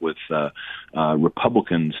work with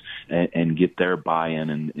Republicans and get their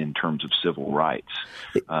buy-in in terms of civil rights.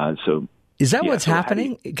 So is that what's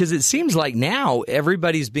happening? Because it seems like now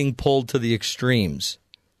everybody's being pulled to the extremes.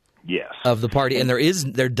 Yes. Of the party, and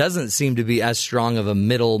there doesn't seem to be as strong of a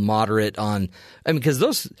middle moderate on. I mean, because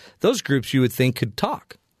those groups you would think could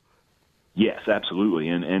talk. Yes, absolutely,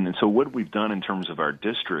 and so what we've done in terms of our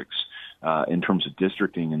districts. In terms of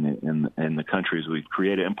districting in the countries we've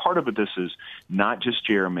created. And part of this is not just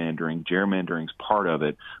gerrymandering. Gerrymandering's part of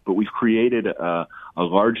it, but we've created a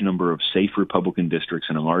large number of safe Republican districts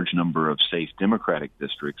and a large number of safe Democratic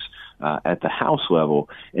districts at the House level.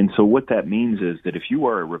 And so what that means is that if you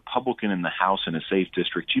are a Republican in the House in a safe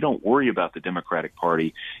district, you don't worry about the Democratic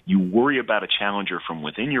Party. You worry about a challenger from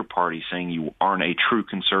within your party saying you aren't a true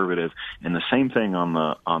conservative, and the same thing on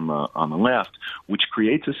the left, which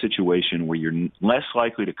creates a situation where you're less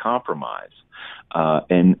likely to compromise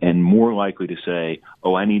and more likely to say,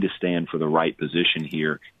 "Oh, I need to stand for the right position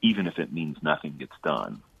here, even if it means nothing gets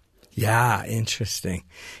done." Yeah, interesting.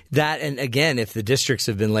 That, and again, if the districts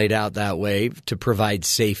have been laid out that way to provide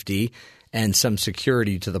safety and some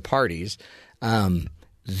security to the parties,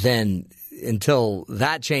 then until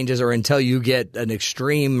that changes or until you get an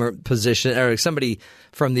extreme position or somebody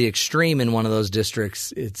from the extreme in one of those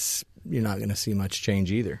districts, you're not going to see much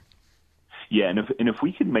change either. Yeah, and if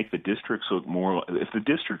we could make the districts look more, if the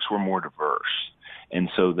districts were more diverse, and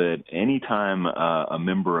so that any time a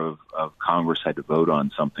member of Congress had to vote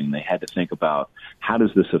on something, they had to think about, how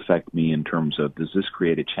does this affect me in terms of, does this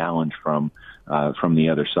create a challenge from the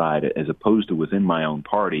other side, as opposed to within my own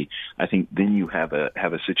party? I think then you have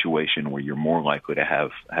a situation where you're more likely to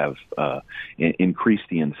have increase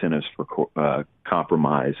the incentives for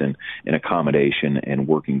compromise and accommodation and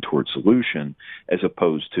working towards solution, as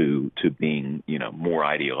opposed to being more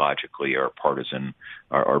ideologically or partisan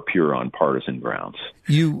or pure on partisan grounds.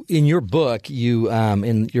 In your book,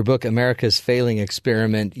 America's Failing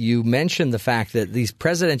Experiment, you mentioned the fact that these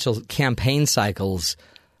presidential campaign cycles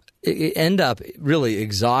end up really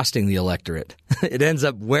exhausting the electorate. It ends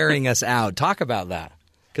up wearing us out. Talk about that,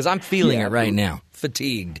 because I'm feeling it right now,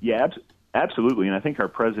 fatigued. Yeah, absolutely. And I think our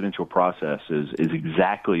presidential process is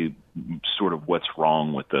exactly sort of what's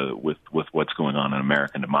wrong with what's going on in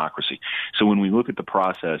American democracy. So when we look at the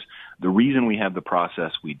process, the reason we have the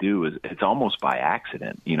process we do is it's almost by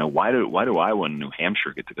accident. Why do Iowa and New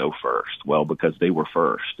Hampshire get to go first? Well, because they were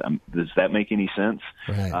first. Does that make any sense?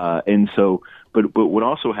 Right. And so, but what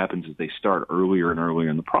also happens is they start earlier and earlier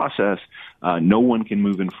in the process. No one can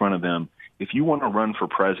move in front of them. if you want to run for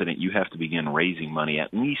president, you have to begin raising money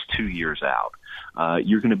at least 2 years out.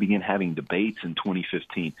 You're going to begin having debates in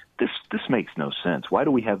 2015. This makes no sense. Why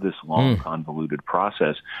do we have this long, convoluted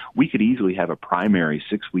process? We could easily have a primary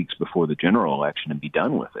 6 weeks before the general election and be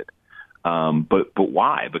done with it. But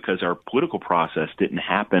why? Because our political process didn't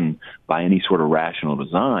happen by any sort of rational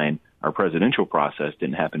design. Our presidential process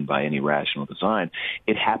didn't happen by any rational design.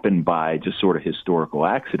 It happened by just sort of historical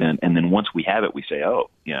accident. And then once we have it, we say, oh,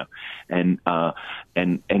 and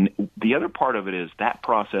the other part of it is that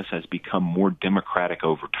process has become more democratic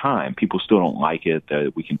over time. People still don't like it.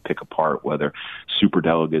 We can pick apart whether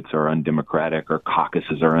superdelegates are undemocratic or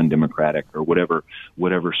caucuses are undemocratic or whatever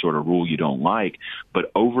sort of rule you don't like. But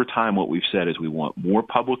over time, what we've said is we want more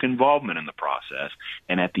public involvement in the process.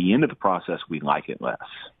 And at the end of the process, we like it less.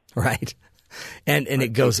 Right. And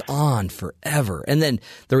it goes on forever. And then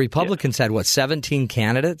the Republicans had, 17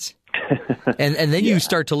 candidates? and then you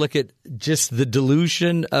start to look at just the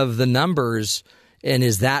dilution of the numbers, and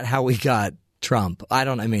is that how we got Trump?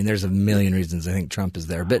 There's a million reasons I think Trump is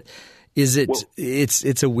there, but is it? Well,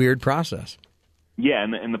 it's a weird process. Yeah,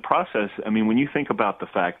 and the process, when you think about the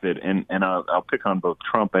fact that, and I'll pick on both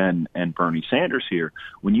Trump and Bernie Sanders here,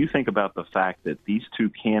 when you think about the fact that these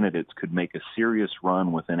two candidates could make a serious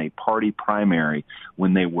run within a party primary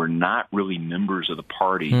when they were not really members of the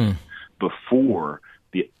party before,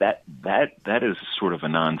 that is sort of a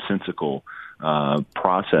nonsensical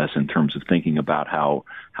process in terms of thinking about how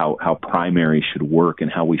primaries should work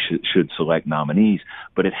and how we should select nominees.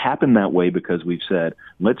 But it happened that way because we've said,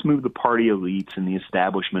 let's move the party elites and the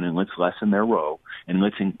establishment and let's lessen their role and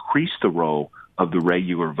let's increase the role of the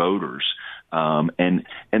regular voters. Then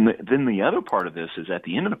the other part of this is at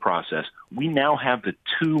the end of the process, we now have the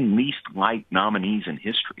two least liked nominees in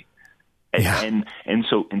history. And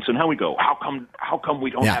so now we go, how come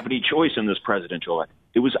we don't have any choice in this presidential election?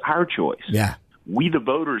 It was our choice. Yeah. We, the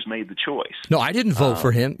voters, made the choice. No, I didn't vote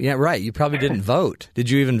for him. Yeah, right. You probably didn't vote. Did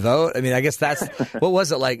you even vote? I guess that's, what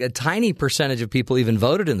was it, like a tiny percentage of people even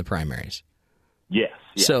voted in the primaries? Yes.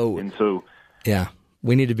 So, yeah,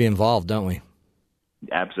 we need to be involved, don't we?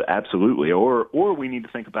 Absolutely, or we need to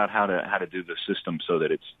think about how to do the system so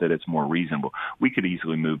that it's more reasonable. We could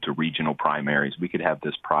easily move to regional primaries. We could have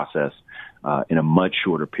this process in a much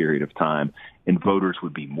shorter period of time, and voters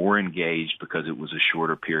would be more engaged because it was a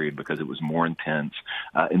shorter period, because it was more intense,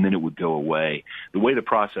 and then it would go away. The way the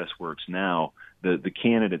process works now, the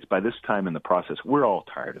candidates, by this time in the process, we're all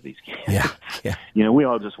tired of these candidates. Yeah. We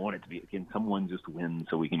all just want it to be, can someone just win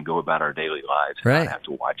so we can go about our daily lives and right. not have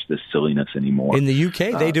to watch this silliness anymore. In the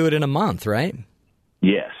UK, they do it in a month, right?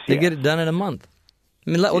 Yes. They get it done in a month.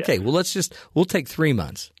 Okay, well, we'll take 3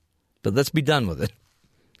 months, but let's be done with it.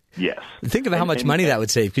 Yes. Think of how much money that would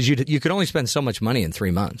save, because you could only spend so much money in 3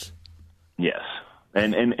 months. Yes.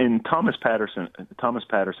 And Thomas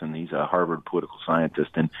Patterson, he's a Harvard political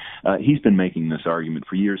scientist, and he's been making this argument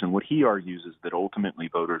for years. And what he argues is that ultimately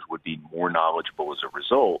voters would be more knowledgeable as a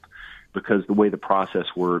result, because the way the process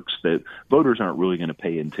works, that voters aren't really going to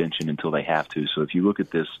pay attention until they have to. So if you look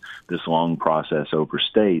at this long process over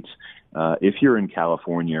states, if you're in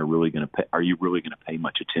California, are you really going to pay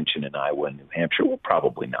much attention in Iowa and New Hampshire? Well,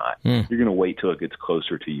 probably not. You're going to wait till it gets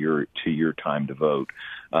closer to your time to vote.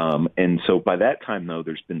 And so by that time, though,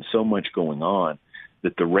 there's been so much going on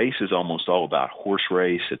that the race is almost all about horse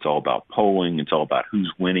race. It's all about polling. It's all about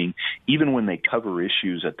who's winning. Even when they cover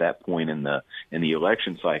issues at that point in the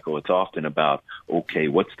election cycle, it's often about, okay,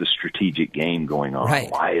 what's the strategic game going on? Right.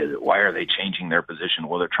 Why are they changing their position?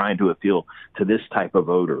 Well, they're trying to appeal to this type of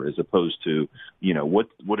voter, as opposed to,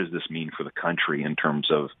 what does this mean for the country in terms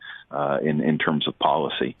of in terms of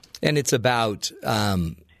policy? And it's about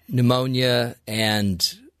pneumonia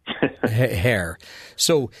and hair.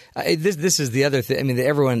 So this is the other thing.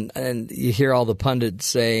 Everyone, and you hear all the pundits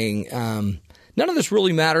saying, none of this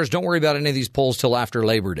really matters. Don't worry about any of these polls till after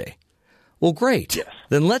Labor Day. Well, great. Yes.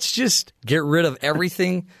 Then let's just get rid of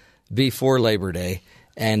everything before Labor Day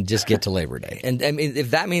and just get to Labor Day. And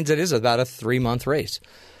if that means it is about a 3-month race,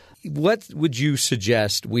 what would you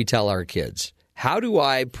suggest we tell our kids? How do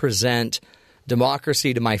I present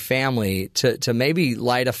democracy to my family to maybe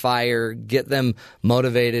light a fire, get them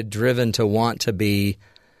motivated, driven to want to be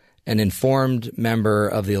an informed member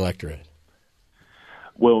of the electorate?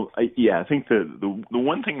 Well, I think the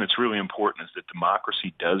one thing that's really important is that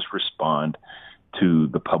democracy does respond to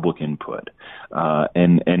the public input.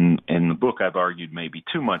 And in the book, I've argued maybe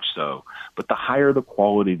too much so, but the higher the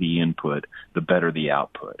quality of the input, the better the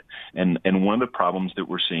output. And one of the problems that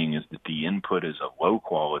we're seeing is that the input is of low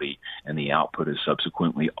quality and the output is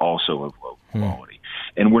subsequently also of low quality.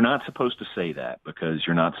 And we're not supposed to say that, because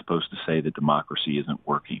you're not supposed to say that democracy isn't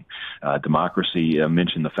working. Democracy, I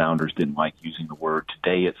mentioned the founders didn't like using the word.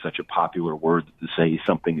 Today it's such a popular word that to say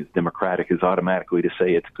something is democratic is automatically to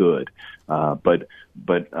say it's good. But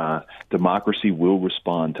democracy will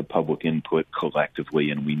respond to public input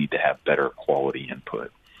collectively, and we need to have better quality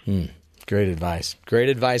input. Great advice. Great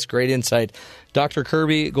advice. Great insight. Dr.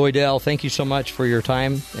 Kirby Goidel, thank you so much for your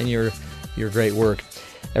time and your great work.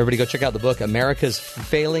 Everybody go check out the book, America's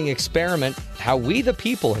Failing Experiment, How We the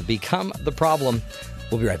People Have Become the Problem.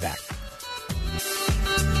 We'll be right back.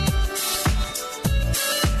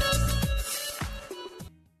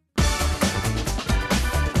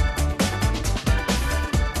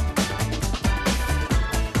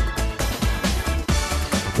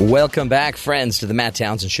 Welcome back, friends, to the Matt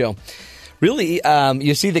Townsend Show. Really,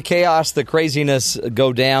 you see the chaos, the craziness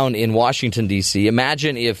go down in Washington, D.C.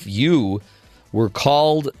 Imagine if you were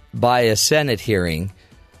called by a Senate hearing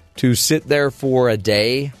to sit there for a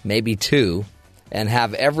day, maybe two, and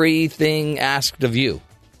have everything asked of you.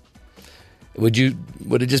 Would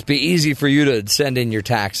it just be easy for you to send in your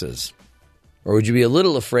taxes? Or would you be a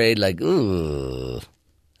little afraid, like, ooh,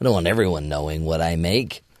 I don't want everyone knowing what I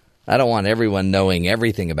make. I don't want everyone knowing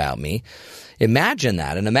everything about me. Imagine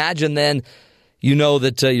that. And imagine then you know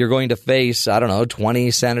that you're going to face,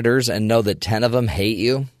 20 senators and know that 10 of them hate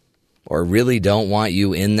you or really don't want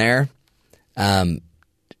you in there.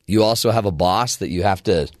 You also have a boss that you have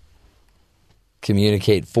to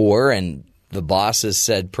communicate for, and the boss has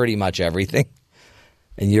said pretty much everything.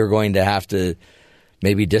 And you're going to have to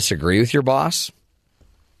maybe disagree with your boss.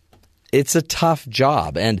 It's a tough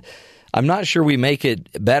job. And I'm not sure we make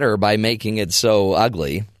it better by making it so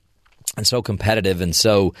ugly and so competitive and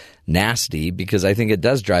so nasty, because I think it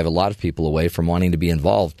does drive a lot of people away from wanting to be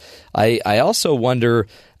involved. I also wonder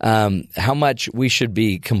how much we should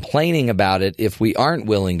be complaining about it if we aren't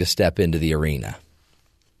willing to step into the arena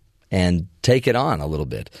and take it on a little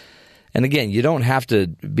bit. And again, you don't have to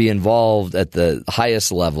be involved at the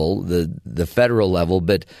highest level, the federal level,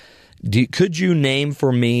 but could you name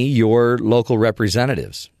for me your local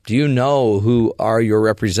representatives? Do you know who are your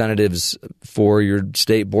representatives for your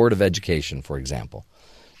state board of education, for example?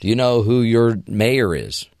 Do you know who your mayor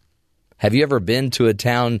is? Have you ever been to a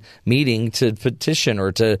town meeting to petition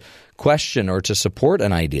or to question or to support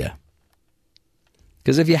an idea?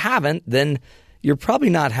 Because if you haven't, then you're probably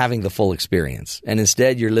not having the full experience. And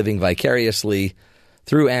instead, you're living vicariously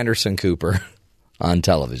through Anderson Cooper on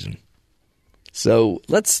television. So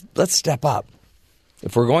let's step up.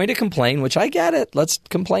 If we're going to complain, which I get it, let's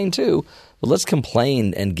complain too. But let's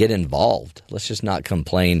complain and get involved. Let's just not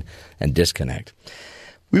complain and disconnect.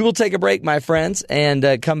 We will take a break, my friends,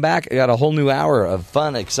 and come back. I got a whole new hour of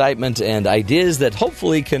fun, excitement, and ideas that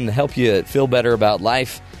hopefully can help you feel better about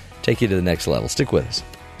life, take you to the next level. Stick with us.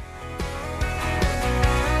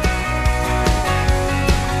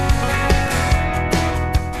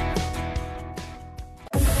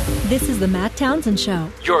 This is the Matt Townsend Show.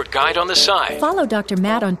 Your guide on the side. Follow Dr.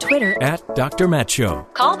 Matt on Twitter At Dr. Matt Show.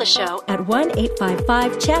 Call the show at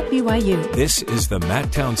 1-855-CHAT-BYU. This is the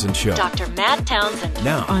Matt Townsend Show. Dr. Matt Townsend.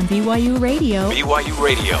 Now On BYU Radio. BYU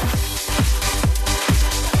Radio.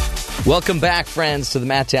 Welcome back, friends, to the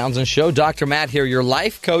Matt Townsend Show. Dr. Matt here, your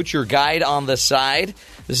life coach, your guide on the side.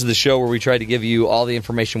 This is the show where we try to give you all the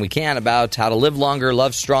information we can about how to live longer,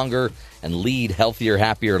 love stronger, and lead healthier,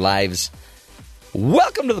 happier lives.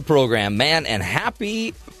 Welcome to the program, man, and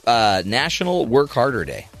happy National Work Harder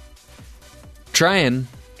Day. Trying.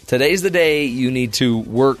 Today's the day you need to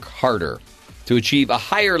work harder to achieve a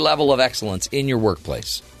higher level of excellence in your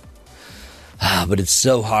workplace. But it's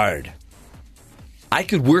so hard. I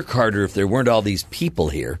could work harder if there weren't all these people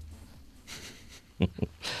here.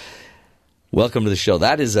 Welcome to the show.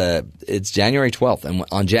 It's January 12th, and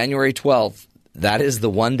on January 12th, that is the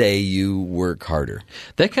one day you work harder.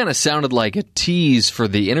 That kind of sounded like a tease for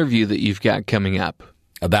the interview that you've got coming up.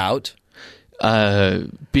 About?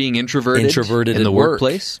 Being introverted in the work.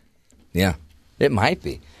 workplace. Yeah, it might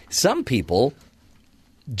be. Some people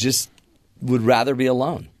just would rather be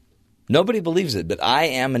alone. Nobody believes it, but I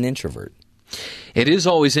am an introvert. It is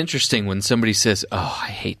always interesting when somebody says, "Oh, I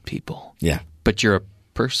hate people." Yeah. But you're a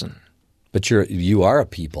person. But you are a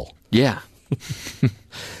people. Yeah.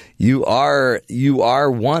 You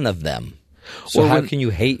are one of them. So how can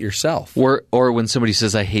you hate yourself? Or when somebody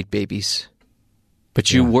says, "I hate babies,"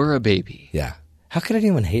 but you were a baby. Yeah. How could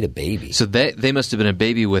anyone hate a baby? So they must have been a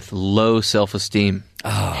baby with low self-esteem.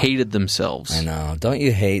 Hated themselves. I know. Don't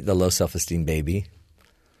you hate the low self-esteem baby?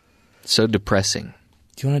 So depressing.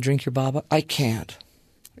 Do you want to drink your baba? I can't.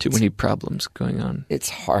 Too many problems going on. It's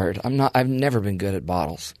hard. I've never been good at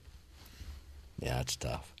bottles. Yeah, it's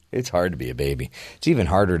tough. It's hard to be a baby. It's even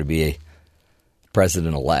harder to be a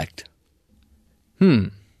president-elect.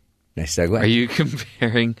 Nice segue. Are you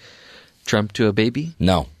comparing Trump to a baby?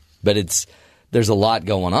 No, but there's a lot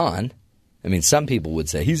going on. I mean, some people would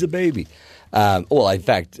say he's a baby. In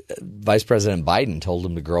fact, Vice President Biden told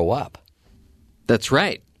him to grow up. That's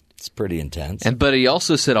right. It's pretty intense. But he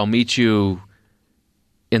also said, "I'll meet you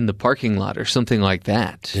in the parking lot," or something like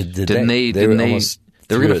that. Didn't they? They were going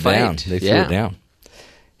to fight. Down. They threw it down.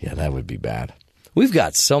 Yeah, that would be bad. We've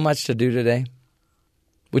got so much to do today,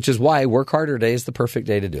 which is why Work Harder Day is the perfect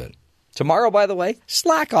day to do it. Tomorrow, by the way,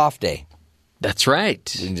 slack off day. That's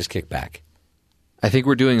right. You can just kick back. I think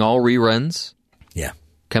we're doing all reruns. Yeah.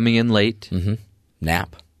 Coming in late. Mm-hmm.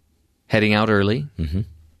 Nap. Heading out early. Mm-hmm.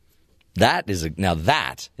 That is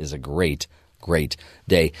a great, great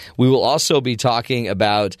day. We will also be talking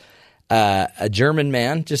about a German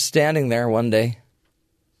man just standing there one day,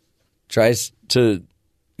 tries to,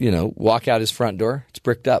 walk out his front door. It's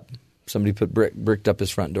bricked up. Somebody bricked up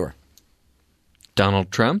his front door.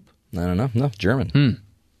 Donald Trump? I don't know. No, German.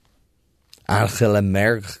 Angela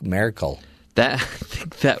Merkel. I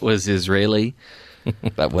think that was Israeli.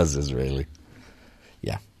 That was Israeli.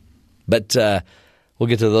 Yeah. But we'll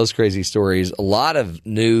get to those crazy stories. A lot of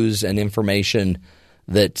news and information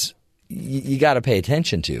that you got to pay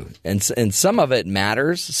attention to. And some of it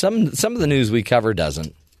matters. Some of the news we cover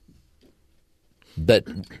doesn't. But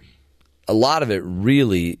a lot of it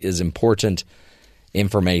really is important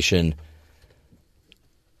information.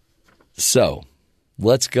 So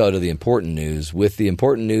let's go to the important news with the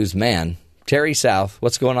important news man, Terry South.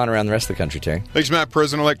 What's going on around the rest of the country, Terry? Thanks, Matt.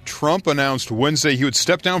 President-elect Trump announced Wednesday he would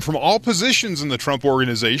step down from all positions in the Trump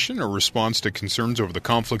Organization, a response to concerns over the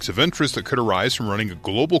conflicts of interest that could arise from running a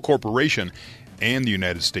global corporation and the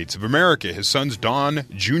United States of America. His sons, Don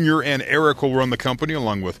Jr. and Eric, will run the company,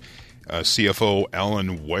 along with CFO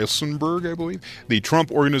Alan Weissenberg, I believe. The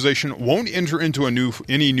Trump Organization won't enter into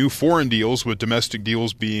any new foreign deals, with domestic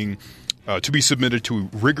deals being to be submitted to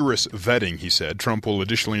rigorous vetting, he said. Trump will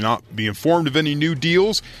additionally not be informed of any new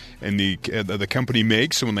deals and the company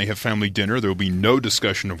makes. So when they have family dinner, there will be no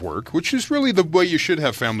discussion of work, which is really the way you should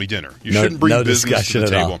have family dinner. You shouldn't bring business to the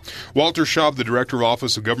table. Walter Schaub, the Director of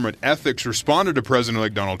Office of Government Ethics, responded to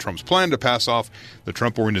President-elect Donald Trump's plan to pass off the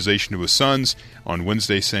Trump Organization to his sons on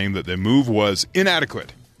Wednesday, saying that the move was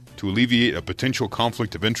inadequate to alleviate a potential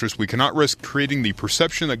conflict of interest. We cannot risk creating the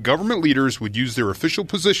perception that government leaders would use their official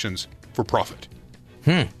positions for profit.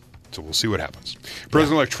 So we'll see what happens.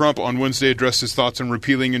 President-elect Trump on Wednesday addressed his thoughts on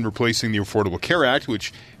repealing and replacing the Affordable Care Act,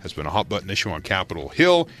 which has been a hot-button issue on Capitol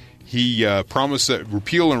Hill. He promised that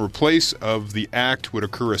repeal and replace of the act would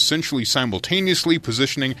occur essentially simultaneously,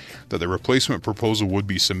 positioning that the replacement proposal would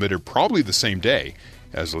be submitted probably the same day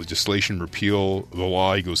as legislation repeal the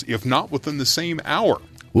law. He goes, if not within the same hour.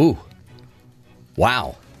 Ooh.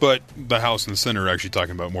 Wow. But the House and the Senate are actually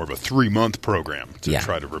talking about more of a 3-month program to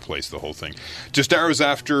try to replace the whole thing. Just hours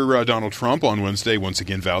after Donald Trump on Wednesday once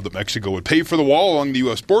again vowed that Mexico would pay for the wall along the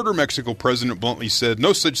U.S. border, Mexico President bluntly said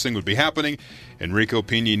no such thing would be happening. Enrique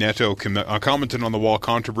Peña Nieto commented on the wall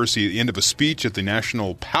controversy at the end of a speech at the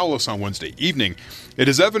National Palace on Wednesday evening. It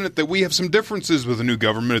is evident that we have some differences with the new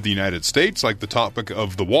government of the United States, like the topic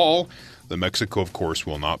of the wall, that Mexico, of course,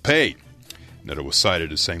 will not pay. Neto was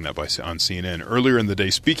cited as saying that on CNN. Earlier in the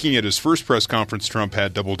day, speaking at his first press conference, Trump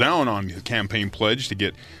had doubled down on the campaign pledge to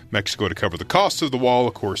get Mexico to cover the costs of the wall,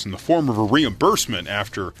 of course, in the form of a reimbursement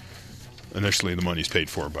after initially the money's paid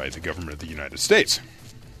for by the government of the United States.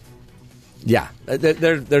 Yeah,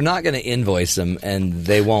 they're not going to invoice them, and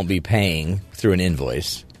they won't be paying through an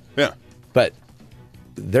invoice. Yeah. But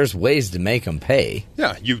there's ways to make them pay.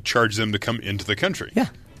 Yeah, you charge them to come into the country. Yeah.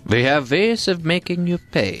 They have ways of making you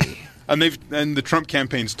pay. And the Trump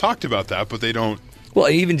campaign's talked about that, but they don't. Well,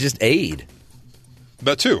 even just aid.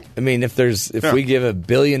 That too. I mean, if we give $1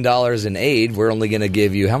 billion in aid, we're only going to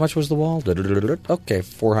give you, how much was the wall? Okay,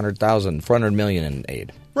 $400 million in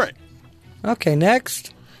aid. Right. Okay,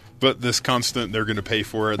 next. But this constant, they're going to pay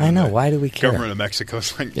for it. I know. Why do we care? Government of Mexico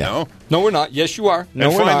is like, no. No, we're not. Yes, you are. No,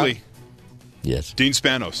 and we're finally, not. Yes. Dean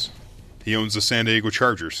Spanos. He owns the San Diego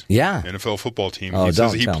Chargers. Yeah. NFL football team. Oh, he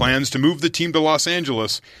says he plans to move the team to Los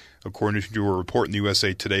Angeles. According to a report in the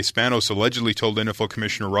USA Today, Spanos allegedly told NFL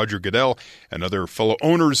Commissioner Roger Goodell and other fellow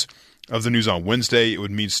owners of the News on Wednesday it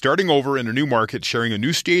would mean starting over in a new market, sharing a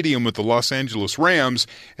new stadium with the Los Angeles Rams,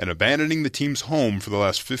 and abandoning the team's home for the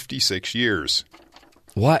last 56 years.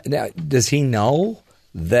 What? Now, does he know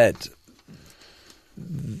that?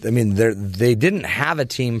 I mean, they didn't have a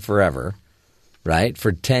team forever, right?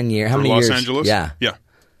 For 10 years. How many years? Los Angeles? Yeah.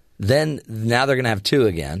 Then now they're going to have two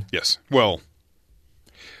again. Yes. Well,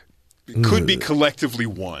 It could be collectively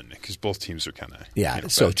one because both teams are kind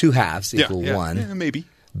of So bad. 2 halves equal 1. Yeah, maybe.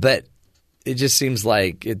 But it just seems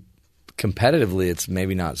like competitively, it's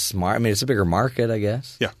maybe not smart. I mean, it's a bigger market, I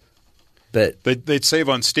guess. Yeah. But They'd save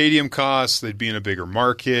on stadium costs. They'd be in a bigger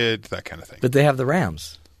market, that kind of thing. But they have the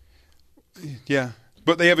Rams. Yeah.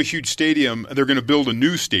 But they have a huge stadium. They're going to build a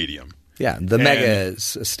new stadium. Yeah, the mega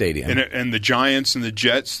stadium. And the Giants and the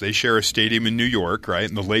Jets, they share a stadium in New York, right?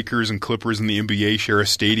 And the Lakers and Clippers and the NBA share a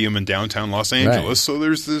stadium in downtown Los Angeles.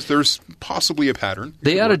 Right. So there's possibly a pattern.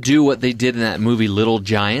 They ought to do what they did in that movie Little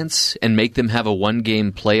Giants and make them have a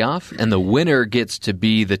one-game playoff, and the winner gets to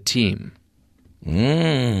be the team.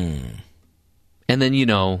 And then,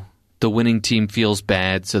 the winning team feels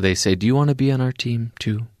bad, so they say, do you want to be on our team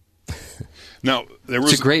too? Now,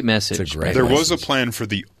 it's a great message. There was a plan for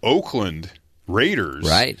the Oakland Raiders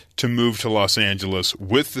to move to Los Angeles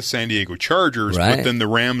with the San Diego Chargers, but then the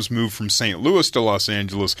Rams moved from St. Louis to Los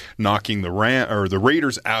Angeles, knocking the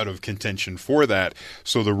Raiders out of contention for that.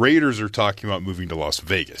 So the Raiders are talking about moving to Las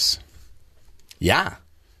Vegas. Yeah.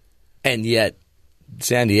 And yet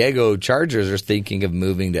San Diego Chargers are thinking of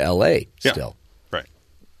moving to L.A. still. Yeah, right.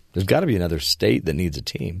 There's got to be another state that needs a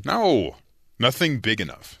team. No. Nothing big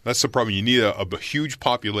enough. That's the problem. You need a huge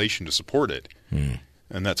population to support it. And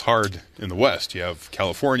that's hard in the West. You have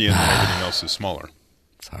California and everything else is smaller.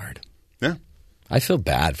 It's hard. Yeah. I feel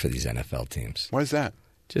bad for these NFL teams. Why is that?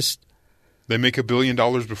 Just they make $1 billion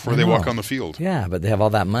before they walk on the field. Yeah, but they have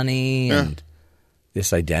all that money and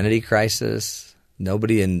this identity crisis.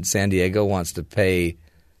 Nobody in San Diego wants to pay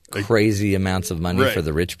crazy amounts of money for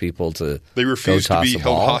the rich people to They refuse go to be toss a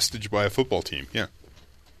held ball. hostage by a football team. Yeah.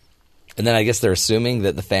 And then I guess they're assuming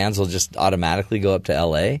that the fans will just automatically go up to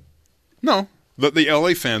L.A.? No. The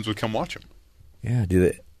L.A. fans would come watch them. Yeah, do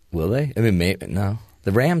they? Will they? I mean, maybe, no.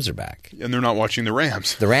 The Rams are back. And they're not watching the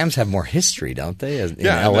Rams. The Rams have more history, don't they, in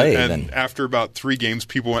yeah, L.A.? And after about 3 games,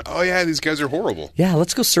 people went, oh, yeah, these guys are horrible. Yeah,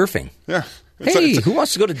 let's go surfing. Yeah. Who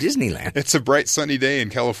wants to go to Disneyland? It's a bright, sunny day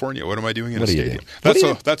in California. What am I doing in a stadium?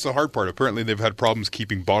 That's the hard part. Apparently, they've had problems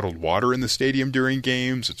keeping bottled water in the stadium during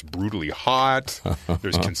games. It's brutally hot.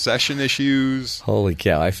 There's concession issues. Holy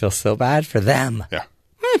cow. I feel so bad for them. Yeah.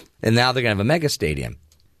 And now they're going to have a mega stadium.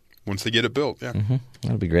 Once they get it built, yeah.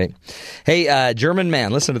 That'll be great. Hey, German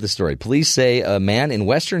man, listen to the story. Police say a man in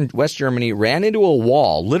West Germany ran into a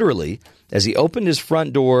wall, literally, as he opened his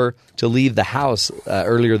front door to leave the house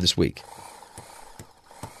earlier this week.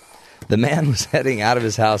 The man was heading out of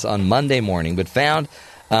his house on Monday morning, but found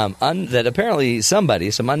that apparently some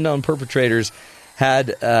unknown perpetrators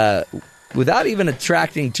had, without even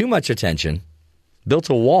attracting too much attention, built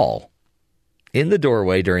a wall in the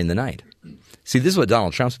doorway during the night. See, this is what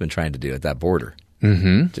Donald Trump's been trying to do at that border.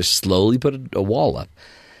 Just slowly put a wall up.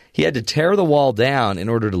 He had to tear the wall down in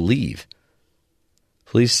order to leave.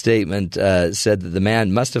 Police statement said that the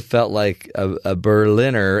man must have felt like a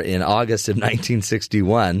Berliner in August of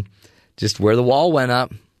 1961, just where the wall went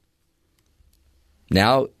up.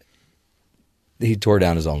 Now he tore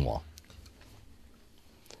down his own wall.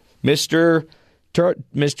 Mr.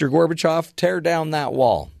 Gorbachev, tear down that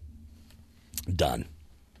wall. Done.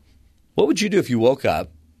 What would you do if you woke up,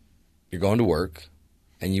 you're going to work,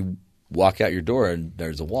 and you walk out your door and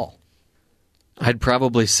there's a wall? I'd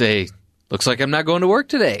probably say, looks like I'm not going to work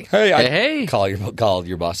today. Hey. Call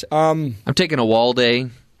your boss. I'm taking a wall day.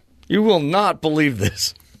 You will not believe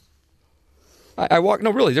this. I walk.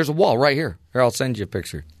 No, really. There's a wall right here. Here, I'll send you a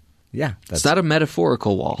picture. Yeah, it's not a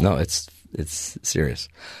metaphorical wall. No, it's serious.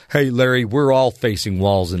 Hey, Larry, we're all facing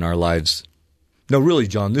walls in our lives. No, really,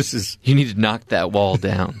 John. You need to knock that wall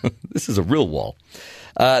down. This is a real wall.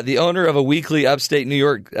 The owner of a weekly upstate New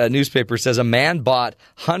York newspaper says a man bought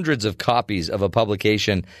hundreds of copies of a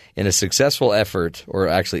publication in a successful effort, or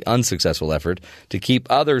actually unsuccessful effort, to keep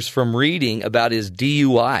others from reading about his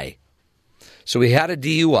DUI. So he had a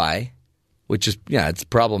DUI, which is, it's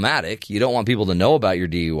problematic. You don't want people to know about your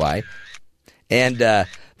DUI. And the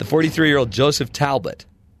 43-year-old Joseph Talbot,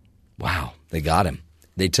 wow, they got him.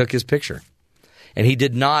 They took his picture. And he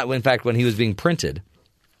did not, in fact, when he was being printed,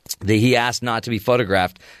 he asked not to be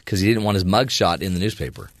photographed because he didn't want his mugshot in the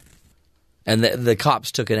newspaper. And the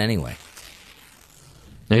cops took it anyway.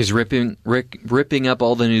 Now he's ripping up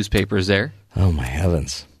all the newspapers there. Oh, my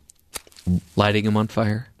heavens. Lighting them on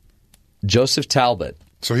fire. Joseph Talbot.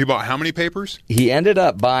 So he bought how many papers? He ended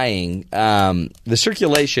up buying, the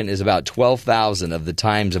circulation is about 12,000 of the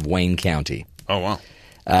Times of Wayne County. Oh, wow.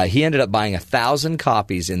 He ended up buying 1,000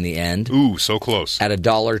 copies in the end. Ooh, so close. At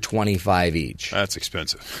 $1.25 each. That's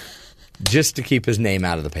expensive. Just to keep his name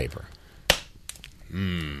out of the paper.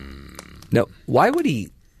 No, why would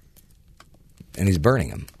he? And he's burning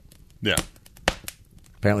them. Yeah.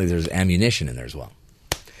 Apparently there's ammunition in there as well.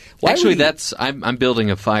 Why Actually, would he- I'm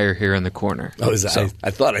building a fire here in the corner. Oh, is that? So-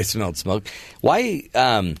 I thought I smelled smoke. Why?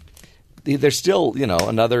 There's still,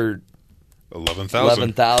 another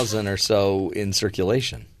 11,000 or so in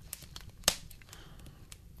circulation.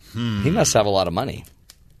 He must have a lot of money.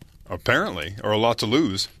 Apparently, or a lot to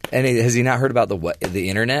lose. And has he not heard about the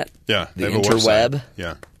internet? Yeah. The they have a interweb? website.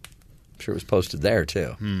 Yeah. I'm sure it was posted there,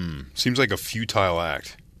 too. Seems like a futile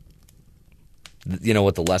act. You know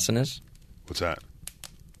what the lesson is? What's that?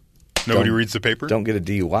 Nobody Don't- reads the paper? Don't get a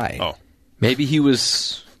DUI. Oh. Maybe he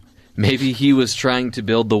was trying to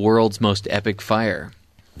build the world's most epic fire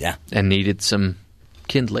Yeah. and needed some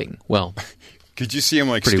kindling. Well, Could you see him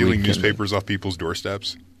Pretty stealing weak, newspapers off people's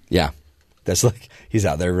doorsteps? Yeah. That's like he's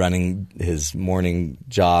out there running his morning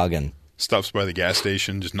jog and Stops by the gas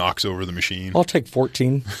station, just knocks over the machine. I'll take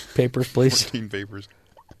 14 papers, please. 14 papers.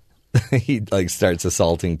 He starts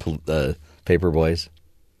assaulting paper boys,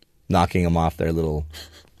 knocking them off their little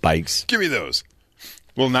bikes. Give me those.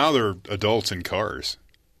 Well, now they're adults in cars.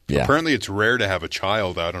 Yeah. Apparently it's rare to have a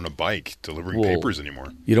child out on a bike delivering Well, papers anymore.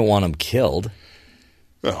 You don't want them killed.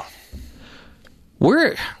 Oh,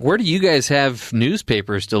 where do you guys have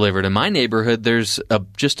newspapers delivered? In my neighborhood, there's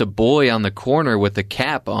just a boy on the corner with a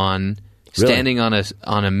cap on, Really? standing on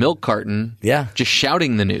a milk carton, Yeah. just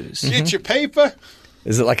shouting the news. Get your paper.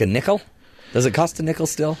 Is it like a nickel? Does it cost a nickel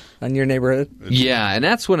still in your neighborhood? Yeah, and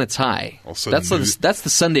that's when it's high. All of a sudden That's the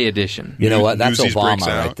Sunday edition. You know what? That's Newsies breaks Obama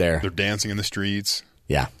out. right there. They're dancing in the streets.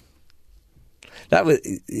 Yeah. That was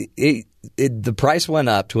the price went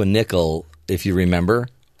up to a nickel, if you remember,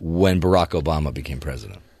 when Barack Obama became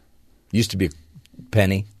president. Used to be a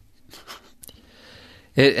penny.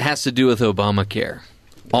 It has to do with Obamacare.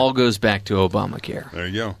 All goes back to Obamacare. There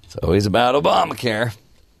you go. It's always about Obamacare,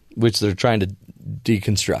 which they're trying to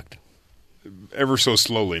deconstruct. Ever so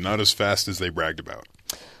slowly, not as fast as they bragged about.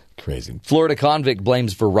 Crazy. Florida convict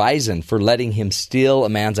blames Verizon for letting him steal a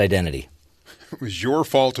man's identity. It was your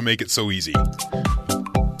fault to make it so easy.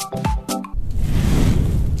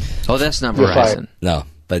 Oh, that's not Verizon. No,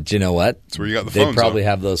 but you know what? That's where you got the They phones. probably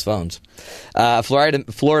have those phones.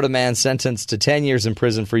 Florida man sentenced to 10 years in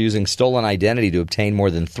prison for using stolen identity to obtain more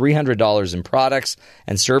than $300 in products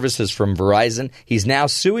and services from Verizon. He's now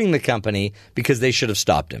suing the company because they should have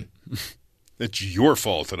stopped him. It's your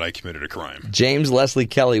fault that I committed a crime. James Leslie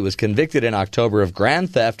Kelly was convicted in October of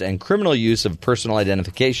grand theft and criminal use of personal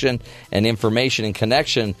identification and information in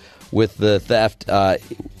connection with the theft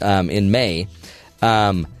in May.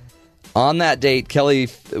 On that date, Kelly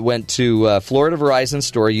went to Florida Verizon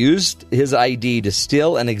store, used his ID to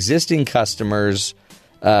steal an existing customer's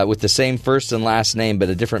with the same first and last name but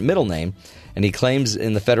a different middle name. And he claims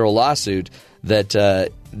in the federal lawsuit that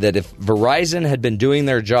if Verizon had been doing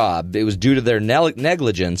their job, it was due to their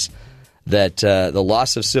negligence that the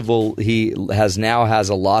loss of now has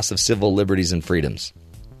a loss of civil liberties and freedoms.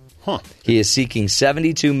 Huh. He is seeking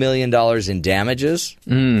 $72 million in damages.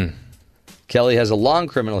 Kelly has a long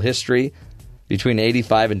criminal history. Between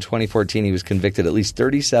 1985 and 2014, he was convicted at least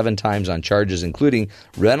 37 times on charges including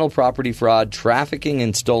rental property fraud, trafficking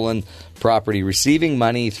in stolen property, receiving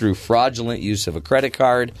money through fraudulent use of a credit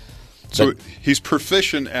card. So he's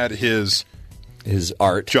proficient at his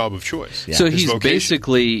art job of choice. So His he's vocation.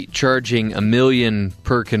 basically charging $1 million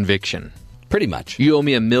per conviction. Pretty much. You owe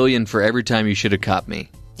me $1 million for every time you should have caught me.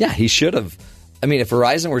 Yeah, he should have. I mean, if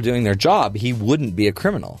Verizon were doing their job, he wouldn't be a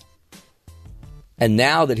criminal. And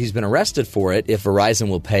now that he's been arrested for it, if Verizon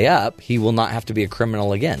will pay up, he will not have to be a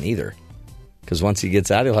criminal again either. Because once he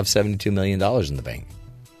gets out, he'll have $72 million in the bank.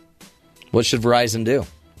 What should Verizon do?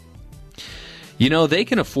 You know, they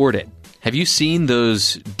can afford it. Have you seen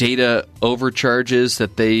those data overcharges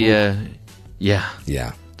that they... yeah.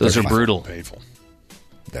 Yeah. Those they're are fine. brutal. Painful.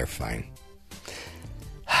 They're fine.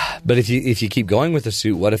 But if you keep going with the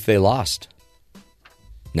suit, what if they lost?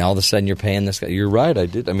 Now all of a sudden you're paying this guy. You're right, I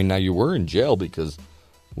did. I mean, now you were in jail because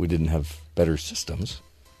we didn't have better systems.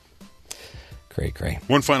 Cray.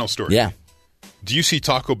 One final story. Yeah. Do you see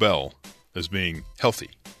Taco Bell as being healthy?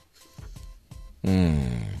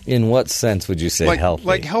 In what sense would you say healthy?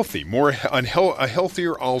 Like healthy. A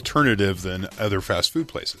healthier alternative than other fast food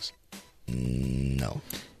places. No.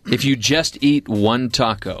 If you just eat one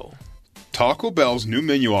taco... Taco Bell's new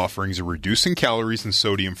menu offerings are reducing calories and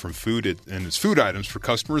sodium from food and its food items for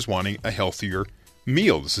customers wanting a healthier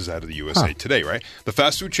meal. This is out of the USA Today, right? The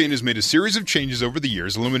fast food chain has made a series of changes over the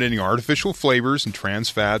years, eliminating artificial flavors and trans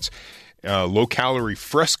fats, low-calorie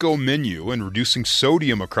fresco menu, and reducing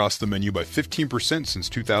sodium across the menu by 15% since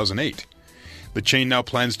 2008. The chain now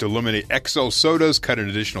plans to eliminate XO sodas, cut an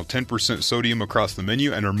additional 10% sodium across the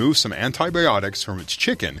menu, and remove some antibiotics from its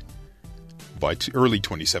chicken, by early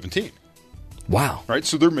 2017. Wow. Right,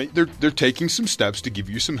 so they're taking some steps to give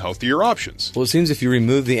you some healthier options. Well, it seems if you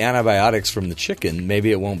remove the antibiotics from the chicken,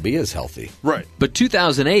 maybe it won't be as healthy. Right. But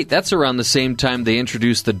 2008, that's around the same time they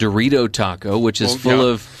introduced the Dorito taco, which is full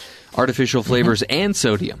of artificial flavors and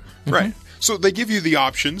sodium. Right. So they give you the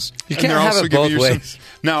options. You and can't they're have also it giving both you ways.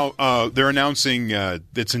 Now, they're announcing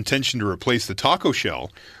its intention to replace the taco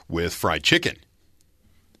shell with fried chicken.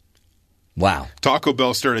 Wow. Taco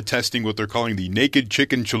Bell started testing what they're calling the naked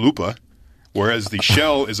chicken chalupa, whereas the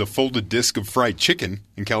shell is a folded disc of fried chicken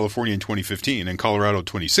in California in 2015 and Colorado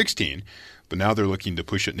 2016. But now they're looking to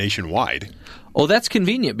push it nationwide. Oh, that's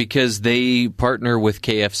convenient because they partner with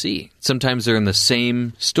KFC. Sometimes they're in the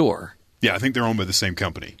same store. Yeah, I think they're owned by the same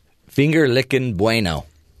company. Finger licking bueno.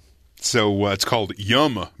 So it's called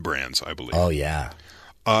Yum Brands, I believe. Oh, yeah.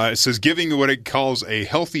 It says giving what it calls a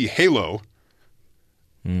healthy halo,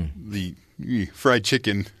 the fried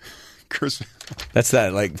chicken crisp. That's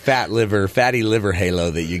that like fatty liver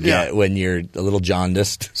halo that you get when you're a little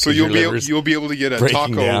jaundiced. So you'll be able to get a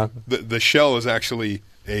breaking taco. down. The shell is actually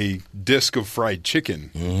a disc of fried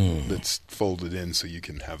chicken that's folded in, so you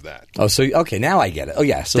can have that. Oh, so okay, now I get it. Oh,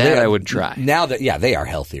 yeah. So that I would try. Now that they are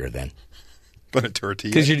healthier then. But a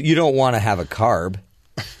tortilla, because you don't want to have a carb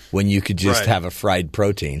when you could just have a fried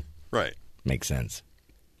protein. Right. Makes sense.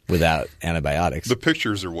 Without antibiotics. The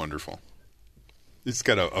pictures are wonderful. It's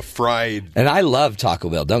got a fried... And I love Taco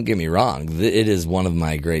Bell. Don't get me wrong. It is one of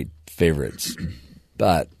my great favorites.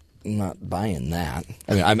 But I'm not buying that.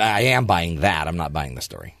 I mean, I am buying that. I'm not buying the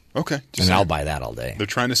story. Okay. And I'll buy that all day. They're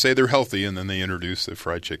trying to say they're healthy, and then they introduce the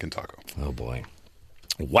fried chicken taco. Oh, boy.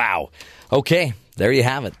 Wow. Okay. There you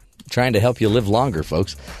have it. Trying to help you live longer,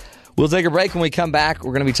 folks. We'll take a break. When we come back,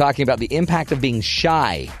 we're going to be talking about the impact of being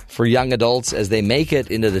shy for young adults as they make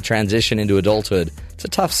it into the transition into adulthood. It's a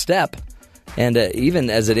tough step. And even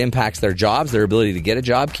as it impacts their jobs, their ability to get a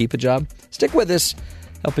job, keep a job. Stick with us,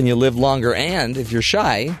 helping you live longer. And if you're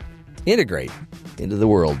shy, integrate into the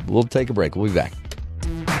world. We'll take a break. We'll be back.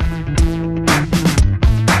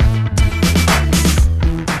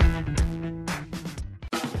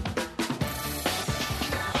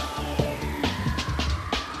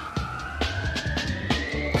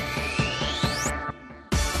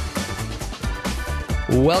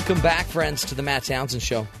 Welcome back, friends, to the Matt Townsend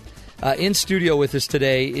Show. In studio with us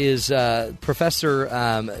today is Professor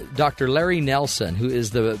Dr. Larry Nelson,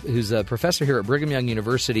 who's a professor here at Brigham Young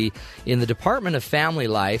University in the Department of Family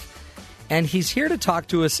Life, and he's here to talk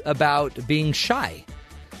to us about being shy.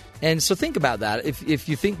 And so think about that. If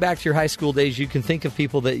you think back to your high school days, you can think of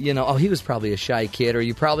people that, he was probably a shy kid, or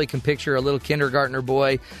you probably can picture a little kindergartner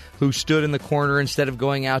boy who stood in the corner instead of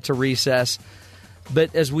going out to recess.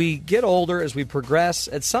 But as we get older, as we progress,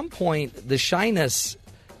 at some point, the shyness,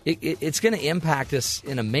 it's going to impact us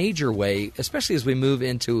in a major way, especially as we move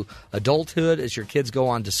into adulthood, as your kids go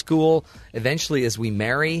on to school, eventually as we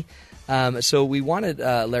marry. So we wanted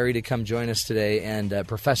Larry to come join us today, and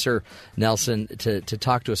Professor Nelson to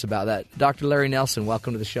talk to us about that. Dr. Larry Nelson,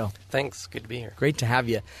 welcome to the show. Thanks. Good to be here. Great to have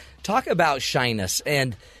you. Talk about shyness.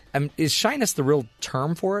 And is shyness the real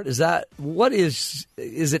term for it? Is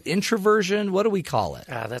it introversion? What do we call it?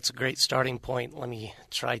 That's a great starting point. Let me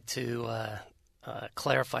try to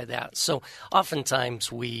clarify that. So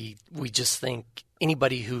oftentimes we just think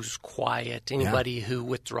anybody who's quiet, anybody who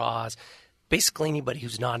withdraws, basically anybody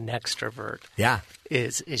who's not an extrovert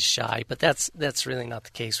is shy. But that's really not the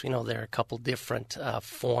case. We know there are a couple different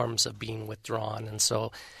forms of being withdrawn. And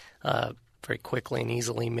so very quickly and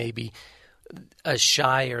easily maybe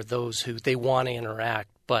shy are those who they want to interact,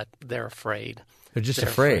 but they're afraid. They're just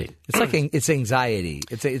afraid. It's like it's anxiety.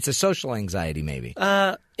 It's a social anxiety, maybe.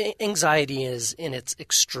 Anxiety is in its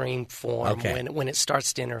extreme form when it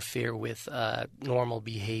starts to interfere with normal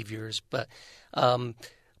behaviors. But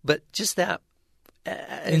just that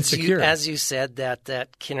insecure, as you said,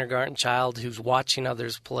 that kindergarten child who's watching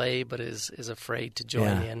others play but is afraid to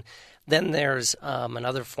join in. Then there's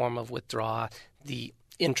another form of withdrawal, the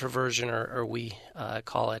introversion, or we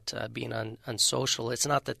call it being unsocial. It's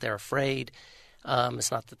not that they're afraid.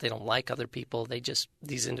 It's not that they don't like other people.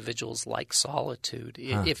 These individuals like solitude.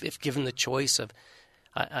 If given the choice of,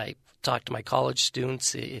 I talk to my college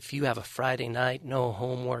students, if you have a Friday night, no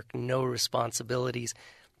homework, no responsibilities,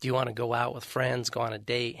 do you want to go out with friends, go on a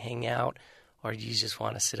date, hang out, or do you just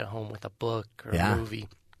want to sit at home with a book or a movie?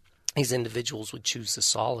 These individuals would choose the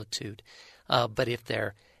solitude. But if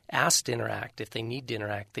they're asked to interact, if they need to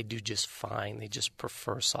interact, they do just fine. They just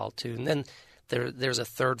prefer solitude. And then there's a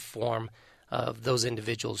third form of those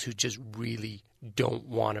individuals who just really don't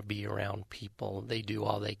want to be around people. They do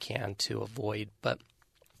all they can to avoid. But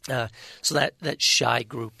So that shy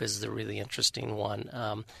group is the really interesting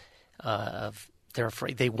one. They're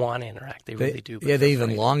afraid. They want to interact. They really do. Yeah, they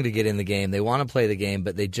even long to get in the game. They want to play the game,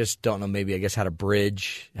 but they just don't know maybe, I guess, how to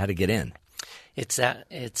bridge, how to get in. It's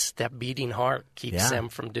that beating heart keeps them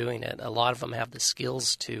from doing it. A lot of them have the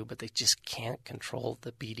skills to, but they just can't control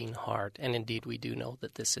the beating heart. And indeed, we do know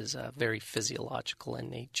that this is very physiological in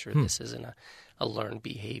nature. This isn't a learned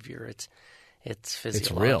behavior. It's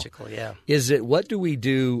physiological. It's real. Yeah. Is it? What do we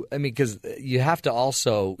do? I mean, because you have to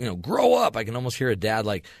also, grow up. I can almost hear a dad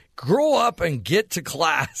like, grow up and get to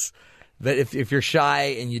class. But if you're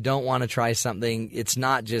shy and you don't want to try something, it's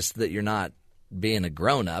not just that you're not being a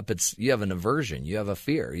grown-up. It's you have an aversion. You have a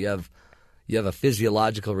fear. You have a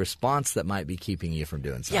physiological response that might be keeping you from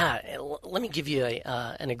doing something. Yeah. Let me give you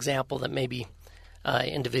an example that maybe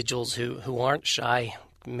individuals who aren't shy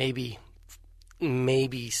maybe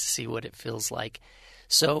see what it feels like.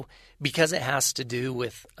 So because it has to do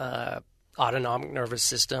with autonomic nervous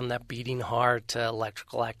system, that beating heart,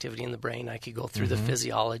 electrical activity in the brain, I could go through the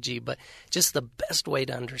physiology, but just the best way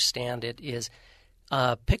to understand it is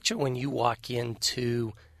picture when you walk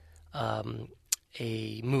into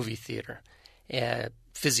a movie theater.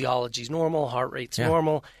 Physiology's normal, heart rate's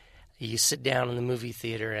normal. You sit down in the movie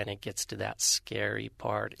theater and it gets to that scary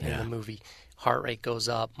part in the movie. Heart rate goes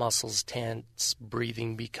up, muscles tense,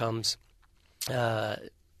 breathing becomes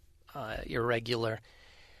irregular.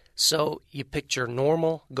 So you picture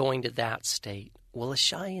normal going to that state. Well, a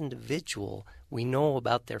shy individual, we know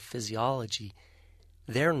about their physiology.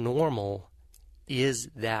 Their normal is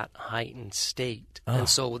that heightened state. And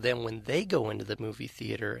so then when they go into the movie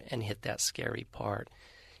theater and hit that scary part,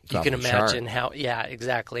 you can imagine how – yeah,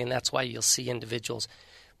 exactly. And that's why you'll see individuals,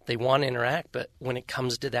 they want to interact, but when it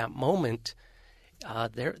comes to that moment –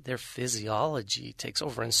 their physiology takes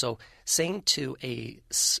over. And so saying to a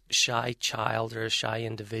shy child or a shy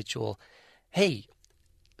individual, hey,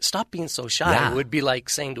 stop being so shy, would be like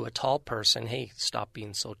saying to a tall person, hey, stop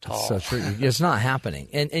being so tall. So true. It's not happening.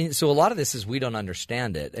 And so a lot of this is we don't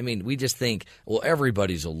understand it. I mean, we just think, well,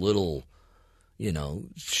 everybody's a little –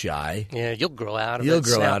 shy. Yeah, you'll grow out of it.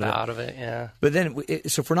 Snap out of it, yeah. But then,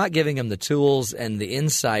 so if we're not giving them the tools and the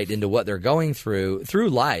insight into what they're going through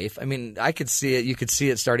life, I mean, I could see it. You could see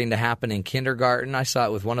it starting to happen in kindergarten. I saw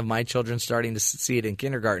it with one of my children starting to see it in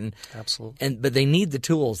kindergarten. Absolutely. But they need the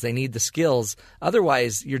tools. They need the skills.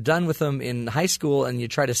 Otherwise, you're done with them in high school and you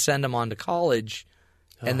try to send them on to college.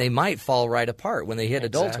 And they might fall right apart when they hit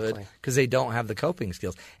adulthood because they don't have the coping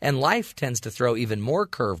skills. And life tends to throw even more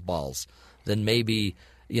curveballs than maybe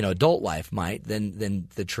adult life might than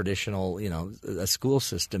the traditional a school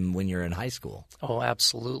system when you're in high school. Oh,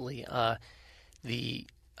 absolutely. The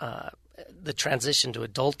transition to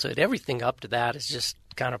adulthood, everything up to that is just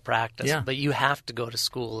kind of practice. Yeah. But you have to go to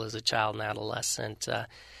school as a child and adolescent.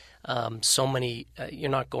 You're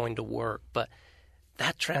not going to work, but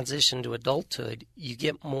that transition to adulthood, you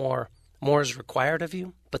get more is required of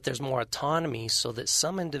you, but there's more autonomy so that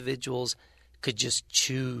some individuals could just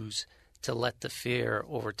choose to let the fear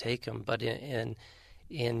overtake them. But in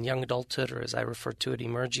young adulthood, or as I refer to it,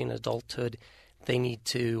 emerging adulthood, they need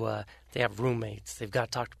to they have roommates. They've got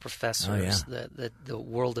to talk to professors, the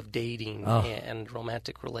world of dating and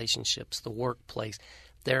romantic relationships, the workplace.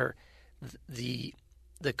 The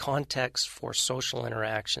context for social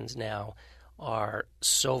interactions now are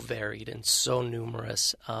so varied and so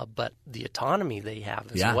numerous, but the autonomy they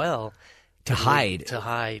have as well. To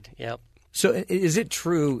hide. Yep. So is it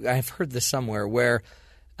true, I've heard this somewhere, where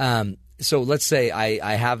so let's say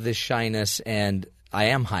I have this shyness and I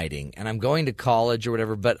am hiding and I'm going to college or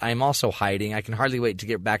whatever, but I'm also hiding. I can hardly wait to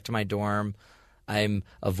get back to my dorm. I'm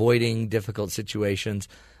avoiding difficult situations.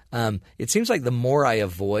 It seems like the more I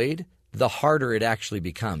avoid, the harder it actually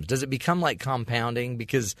becomes. Does it become like compounding?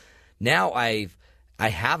 Because now I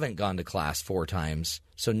haven't gone to class 4 times.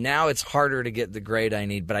 So now it's harder to get the grade I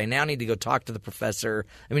need, but I now need to go talk to the professor.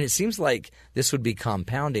 I mean, it seems like this would be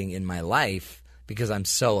compounding in my life because I'm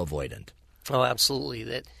so avoidant. Oh,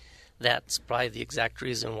 absolutely. That's probably the exact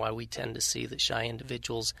reason why we tend to see that shy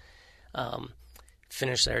individuals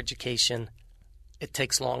finish their education. It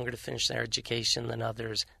takes longer to finish their education than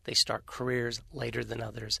others. They start careers later than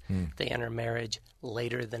others. They enter marriage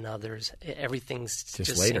later than others. Everything just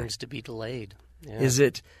seems to be delayed. Yeah. Is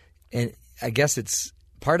it – and I guess it's –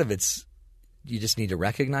 part of it's you just need to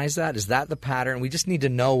recognize that. Is that the pattern? We just need to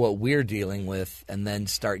know what we're dealing with and then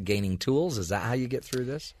start gaining tools. Is that how you get through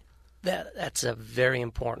this? That's a very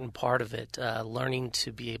important part of it, learning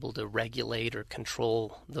to be able to regulate or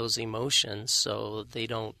control those emotions so they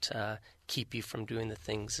don't keep you from doing the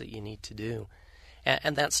things that you need to do.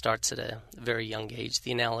 And that starts at a very young age.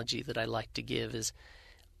 The analogy that I like to give is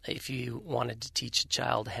if you wanted to teach a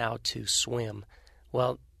child how to swim,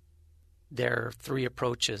 well, there are 3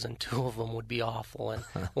 approaches, and 2 of them would be awful. And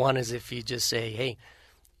one is if you just say, hey,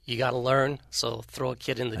 you got to learn, so throw a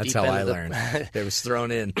kid in the That's deep how end I of the learned. It was thrown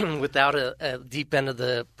in. without a deep end of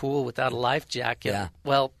the pool, without a life jacket. Yeah.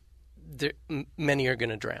 Well, many are going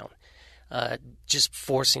to drown. Just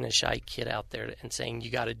forcing a shy kid out there and saying you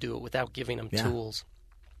got to do it without giving them tools,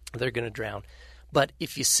 they're going to drown. But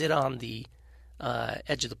if you sit on the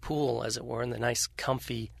edge of the pool, as it were, in the nice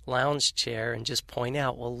comfy lounge chair and just point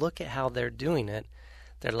out, well, look at how they're doing it,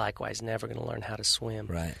 they're likewise never going to learn how to swim.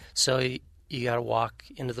 Right. So you got to walk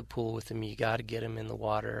into the pool with them. You got to get them in the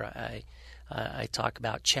water. I talk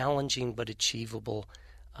about challenging but achievable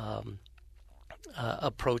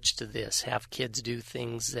approach to this. Have kids do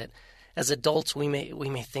things that, as adults, we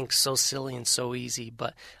may think so silly and so easy.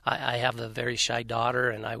 But I have a very shy daughter,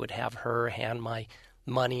 and I would have her hand my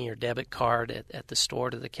money or debit card at the store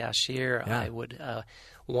to the cashier. Yeah. I would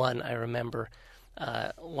I remember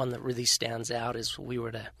one that really stands out is we were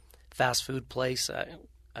at a fast food place.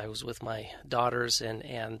 I was with my daughters,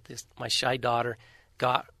 and my shy daughter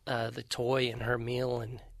got the toy in her meal,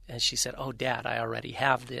 and she said, "Oh, Dad, I already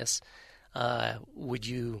have this. Would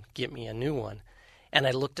you get me a new one?" And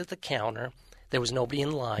I looked at the counter. There was nobody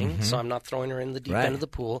in line, so I'm not throwing her in the deep end of the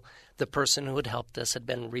pool. The person who had helped us had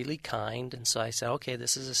been really kind, and so I said, okay,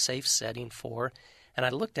 this is a safe setting for her. And I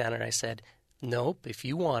looked at her and I said, nope, if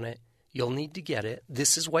you want it, you'll need to get it.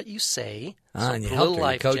 This is what you say. So and you put a helped little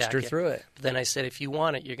her. You life coached jacket. her through it. Then I said, if you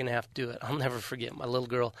want it, you're going to have to do it. I'll never forget. My little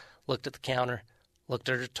girl looked at the counter, looked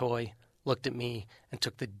at her toy, looked at me, and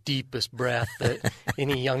took the deepest breath that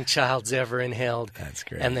any young child's ever inhaled. That's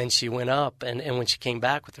great. And then she went up, and when she came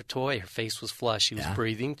back with her toy, her face was flushed. She was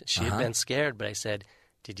breathing. She had been scared, but I said,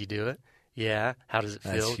 did you do it? Yeah. How does it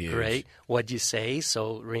feel? That's huge. Great. What'd you say?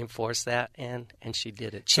 So reinforce that, and she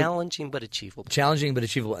did it. Challenging but achievable. Challenging but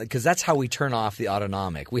achievable, because that's how we turn off the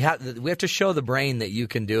autonomic. We have to show the brain that you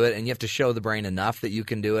can do it, and you have to show the brain enough that you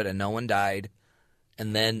can do it and no one died.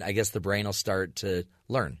 And then I guess the brain will start to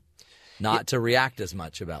learn. Not to react as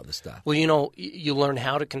much about the stuff. Well, you learn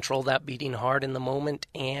how to control that beating heart in the moment,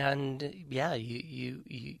 and you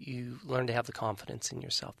learn to have the confidence in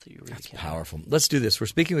yourself that you really can. Powerful. Let's do this. We're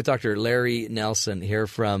speaking with Dr. Larry Nelson here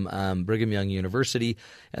from Brigham Young University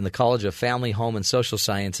and the College of Family, Home, and Social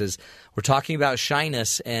Sciences. We're talking about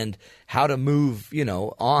shyness and how to move,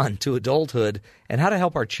 on to adulthood and how to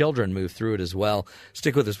help our children move through it as well.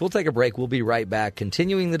 Stick with us. We'll take a break. We'll be right back,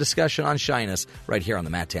 continuing the discussion on shyness right here on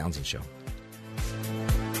The Matt Townsend Show.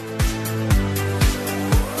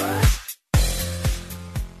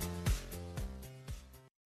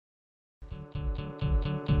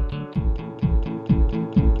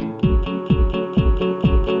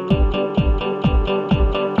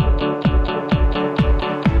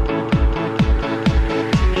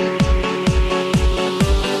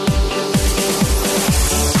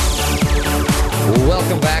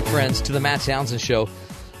 To the Matt Townsend Show.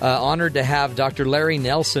 Honored to have Dr. Larry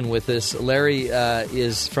Nelson with us. Larry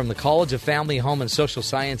is from the College of Family, Home, and Social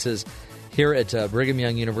Sciences here at Brigham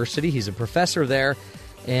Young University. He's a professor there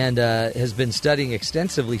and has been studying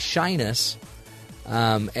extensively shyness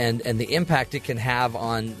and the impact it can have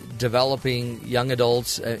on developing young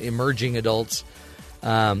adults, emerging adults.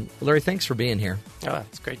 Larry, thanks for being here. Oh,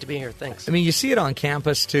 it's great to be here. Thanks. I mean, you see it on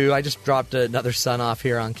campus, too. I just dropped another son off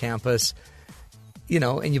here on campus.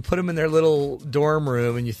 And you put them in their little dorm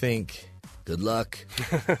room and you think, good luck.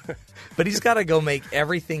 But he's got to go make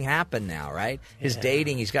everything happen now, right? His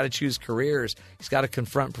dating, he's got to choose careers. He's got to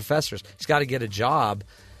confront professors. He's got to get a job.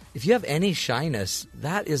 If you have any shyness,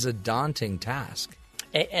 that is a daunting task.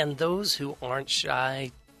 And those who aren't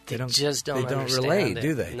shy, they just don't understand. They don't relate,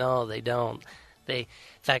 do they? No, they don't. In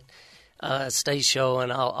fact, studies show,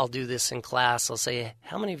 and I'll do this in class, I'll say,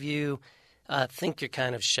 how many of you think you're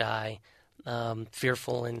kind of shy?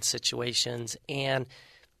 Fearful in situations, and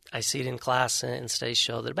I see it in class and studies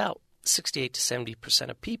show that about 68 to 70%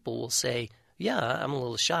 of people will say, yeah, I'm a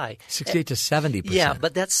little shy. 68 to 70%? Yeah,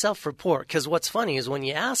 but that's self-report, because what's funny is when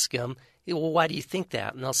you ask them, well, why do you think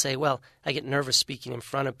that? And they'll say, well, I get nervous speaking in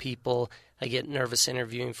front of people, I get nervous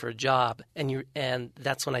interviewing for a job, and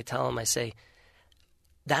that's when I tell them, I say,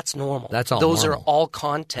 that's normal. That's all Those normal. are all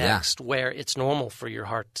contexts where it's normal for your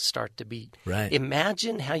heart to start to beat. Right.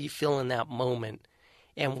 Imagine how you feel in that moment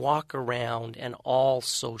and walk around, and all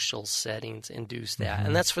social settings induce that.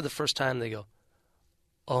 And that's for the first time they go,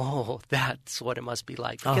 oh, that's what it must be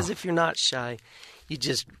like. Because if you're not shy, you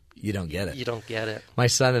don't get it. You don't get it. My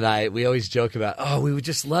son and I, we always joke about, we would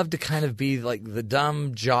just love to kind of be like the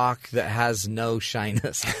dumb jock that has no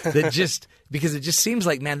shyness. That just because it just seems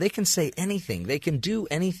like, man, they can say anything, they can do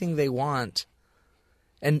anything they want,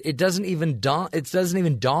 and it doesn't even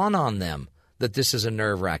dawn on them that this is a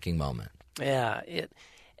nerve-wracking moment. Yeah,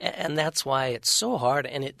 and that's why it's so hard,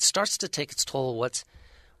 and it starts to take its toll. What's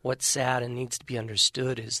sad and needs to be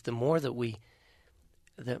understood is the more that we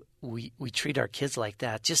treat our kids like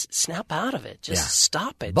that, just snap out of it. Just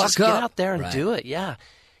stop it. Just get out there and do it. Yeah.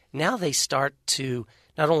 Now they start to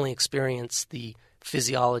not only experience the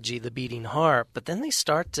physiology, the beating heart, but then they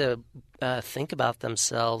start to think about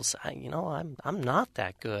themselves. I'm not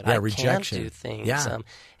that good. I rejection. Can't do things. Yeah.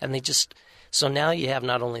 And they just so now you have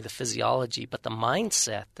not only the physiology but the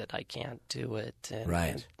mindset that I can't do it.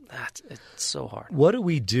 And it's so hard. What do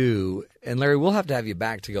we do? And Larry, we'll have to have you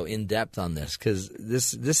back to go in depth on this because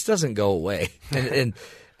this doesn't go away. And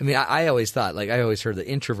I mean, I always thought, I always heard that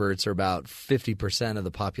introverts are about 50% of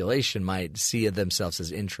the population might see themselves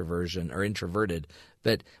as introversion or introverted.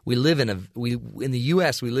 But we live in the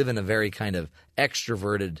U.S. we live in a very kind of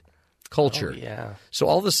extroverted culture. Oh, yeah. So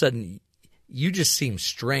all of a sudden, you just seem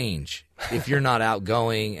strange if you're not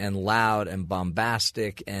outgoing and loud and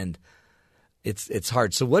bombastic, and it's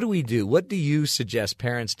hard. So what do we do? What do you suggest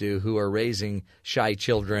parents do who are raising shy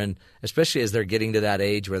children, especially as they're getting to that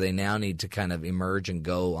age where they now need to kind of emerge and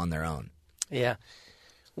go on their own? Yeah.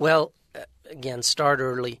 Well, again, start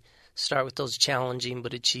early. Start with those challenging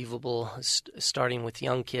but achievable. Starting with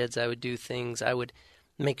young kids, I would do things. I would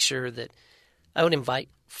make sure that I would invite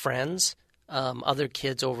friends, other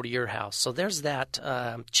kids over to your house. So there's that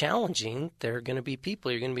challenging. There are going to be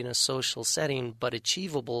people. You're going to be in a social setting, but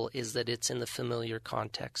achievable is that it's in the familiar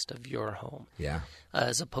context of your home. Yeah.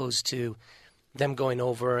 As opposed to them going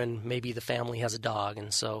over and maybe the family has a dog,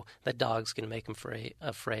 and so that dog's going to make them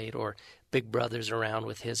afraid, or Big Brother's around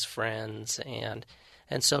with his friends. And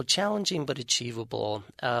so challenging but achievable.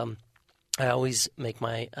 I always make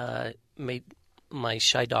made my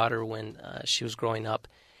shy daughter when she was growing up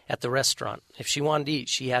at the restaurant. If she wanted to eat,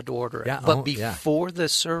 she had to order it. Yeah. But before the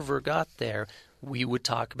server got there, we would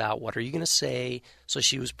talk about what are you going to say, so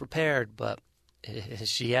she was prepared, but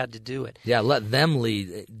she had to do it. Yeah, let them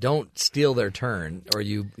lead. Don't steal their turn, or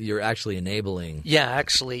you're actually enabling. Yeah,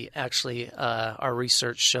 actually, our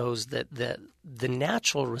research shows that the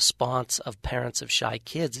natural response of parents of shy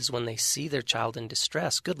kids is when they see their child in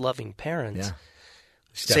distress, good, loving parents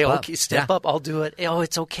Step up. Okay, step up, I'll do it. Oh,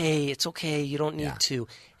 it's okay, you don't need to.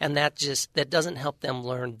 And that doesn't help them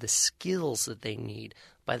learn the skills that they need.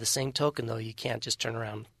 By the same token, though, you can't just turn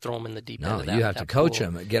around and throw them in the deep end of that. No, you have to coach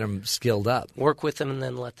them, get them skilled up. Work with them and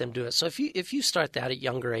then let them do it. So if you start that at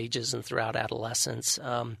younger ages and throughout adolescence,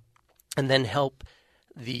 and then help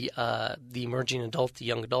the emerging adult, the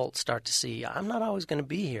young adult, start to see, I'm not always going to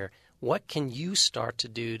be here. What can you start to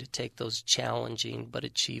do to take those challenging but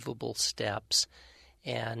achievable steps?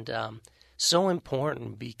 And so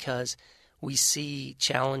important because we see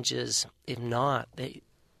challenges, if not, they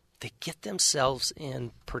get themselves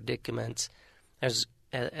in predicaments,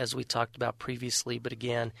 as we talked about previously, but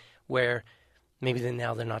again, where maybe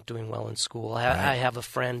now they're not doing well in school. I have a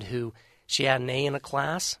friend who, she had an A in a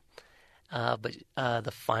class, but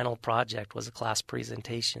the final project was a class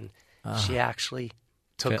presentation. She actually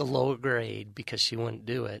took a low grade because she wouldn't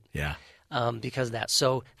do it. Yeah. Because of that.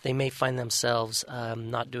 So they may find themselves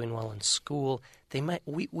not doing well in school.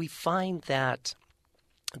 We find that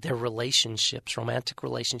their relationships, romantic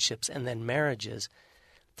relationships, and then marriages,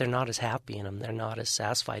 they're not as happy in them. They're not as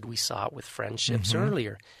satisfied. We saw it with friendships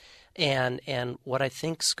earlier. And what I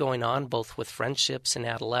think's going on both with friendships and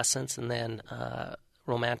adolescence and then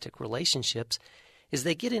romantic relationships is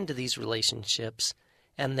they get into these relationships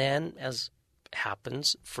and then, as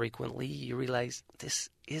happens frequently, you realize this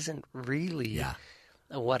isn't really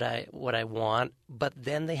what I want, but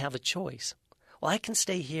then they have a choice. Well, I can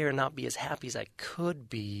stay here and not be as happy as I could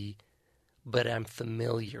be, but I'm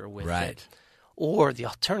familiar with it. Or the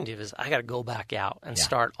alternative is I got to go back out and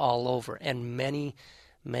start all over. And many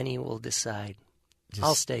will decide,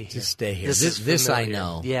 I'll stay here. Just stay here. This I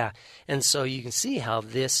know. Yeah. And so you can see how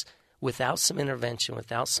this, without some intervention,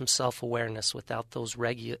 without some self-awareness, without those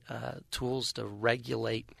tools to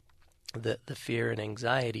regulate the fear and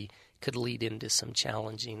anxiety, could lead into some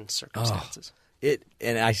challenging circumstances.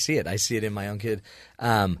 And I see it. I see it in my own kid.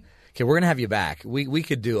 Okay, we're going to have you back. We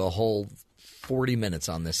could do a whole 40 minutes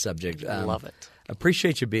on this subject. Love it.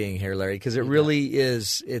 Appreciate you being here, Larry, because it really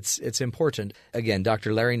is. It's important. Again,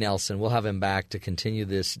 Dr. Larry Nelson. We'll have him back to continue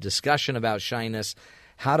this discussion about shyness,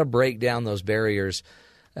 how to break down those barriers.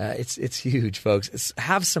 It's huge, folks.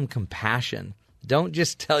 Have some compassion. Don't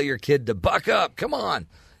just tell your kid to buck up. Come on.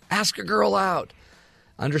 Ask a girl out.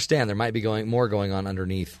 Understand there might be more going on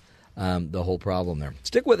underneath the whole problem there.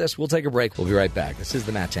 Stick with us. We'll take a break. We'll be right back. This is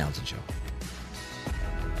the Matt Townsend Show.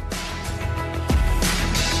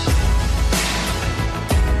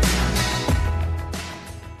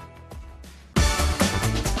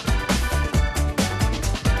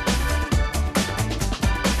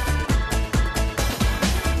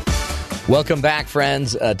 Welcome back,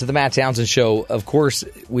 friends, to the Matt Townsend Show. Of course,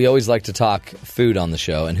 we always like to talk food on the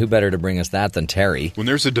show, and who better to bring us that than Terry? When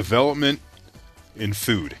there's a development in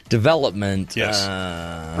food. Development. Yes.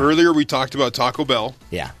 Earlier we talked about Taco Bell.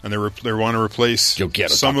 Yeah. And they want to replace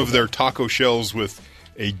some of their taco shells with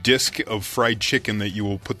a disc of fried chicken that you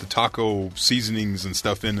will put the taco seasonings and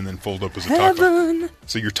stuff in and then fold up as a taco.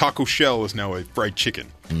 So your taco shell is now a fried chicken.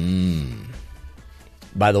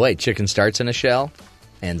 By the way, chicken starts in a shell.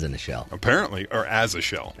 Ends in a shell. Apparently, or as a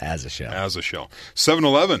shell. As a shell. As a shell.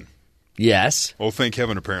 7-Eleven. Yes. Oh, thank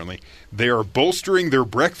heaven, apparently. They are bolstering their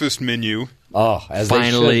breakfast menu. Oh, as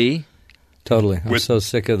finally. They should. Totally. I'm so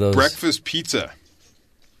sick of those. Breakfast pizza.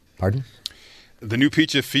 Pardon? The new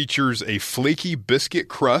pizza features a flaky biscuit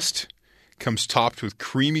crust, comes topped with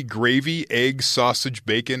creamy gravy, egg, sausage,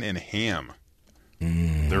 bacon, and ham.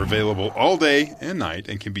 They're available all day and night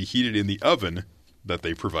and can be heated in the oven that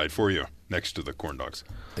they provide for you. Next to the corn dogs.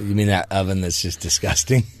 You mean that oven that's just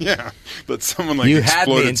disgusting? Yeah, but someone you had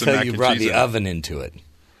me until you brought the oven into it.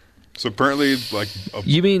 So apparently,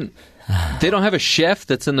 you mean they don't have a chef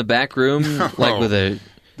that's in the back room, like with a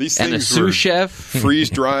sous chef, freeze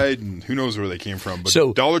dried, and who knows where they came from? But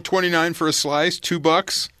so $1.29 for a slice,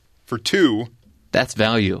 $2 for two. That's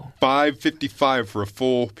value. $5.55 for a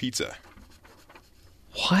full pizza.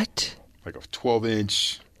 What? Like a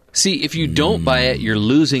 12-inch. See, if you don't buy it, you're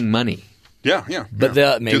losing money. Yeah.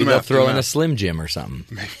 But maybe they'll throw in a Slim Jim or something.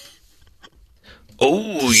 Maybe.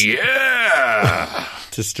 Oh, yeah!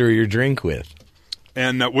 To stir your drink with.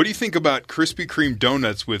 And what do you think about Krispy Kreme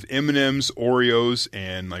donuts with M&M's, Oreos,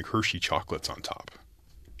 and like Hershey chocolates on top?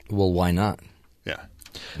 Well, why not? Yeah.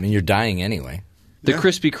 I mean, you're dying anyway. The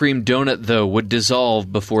Krispy Kreme donut, though, would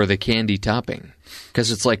dissolve before the candy topping because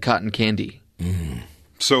it's like cotton candy.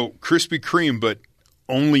 So Krispy Kreme, but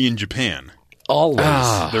only in Japan.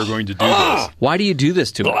 Always. They're going to do this. Why do you do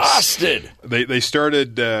this to us? They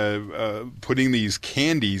started putting these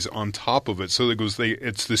candies on top of it. So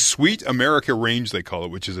it's the Sweet America range, they call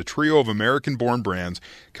it, which is a trio of American-born brands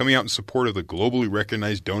coming out in support of the globally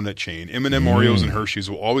recognized donut chain. M&M, Oreos, and Hershey's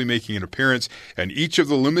will all be making an appearance, and each of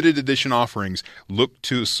the limited edition offerings look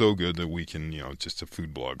so good that we can, it's just a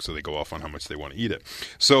food blog, so they go off on how much they want to eat it.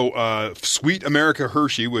 So Sweet America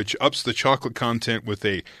Hershey, which ups the chocolate content with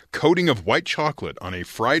a coating of white chocolate on a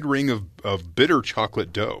fried ring of bitter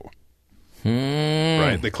chocolate dough.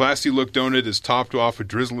 Right. The classy look donut is topped off with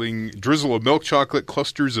drizzle of milk chocolate,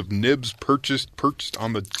 clusters of nibs perched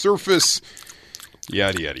on the surface.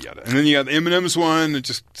 Yada, yada, yada. And then you got the M&M's one.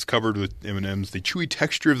 It's covered with M&M's. The chewy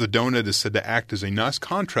texture of the donut is said to act as a nice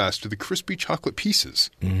contrast to the crispy chocolate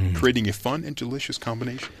pieces, creating a fun and delicious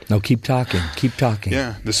combination. No, keep talking. Keep talking.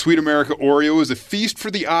 Yeah. The Sweet America Oreo is a feast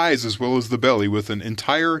for the eyes as well as the belly, with an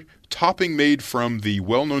entire topping made from the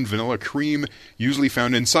well-known vanilla cream usually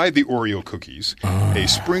found inside the Oreo cookies. A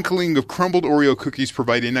sprinkling of crumbled Oreo cookies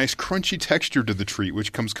provide a nice crunchy texture to the treat,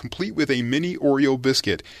 which comes complete with a mini Oreo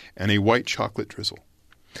biscuit and a white chocolate drizzle.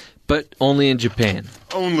 But only in Japan.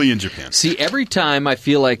 Only in Japan. See, every time I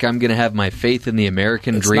feel like I'm going to have my faith in the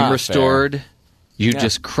American dream restored, you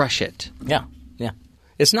just crush it. Yeah.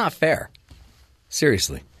 It's not fair.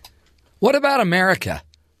 Seriously. What about America?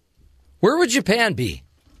 Where would Japan be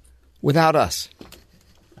without us?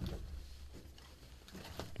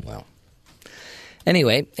 Well,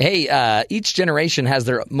 anyway, hey, each generation has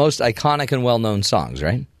their most iconic and well-known songs,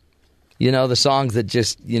 right? The songs that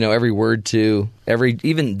just, every word to,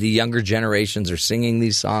 even the younger generations are singing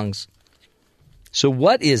these songs. So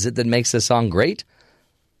what is it that makes a song great?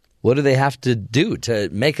 What do they have to do to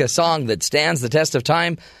make a song that stands the test of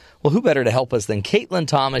time? Well, who better to help us than Caitlin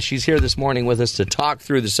Thomas? She's here this morning with us to talk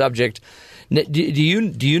through the subject. Do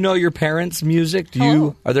you know your parents' music?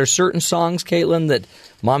 Are there certain songs, Caitlin, that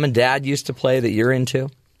mom and dad used to play that you're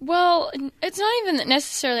into? Well, it's not even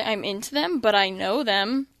necessarily I'm into them, but I know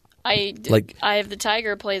them. Eye of the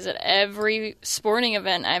Tiger plays at every sporting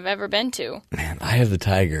event I've ever been to. Man, Eye of the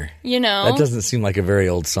Tiger. That doesn't seem like a very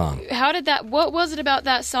old song. What was it about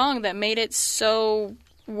that song that made it so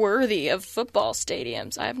worthy of football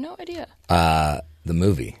stadiums? I have no idea. The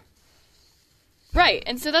movie. Right,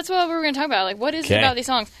 and so that's what we're going to talk about. Like, what is it about these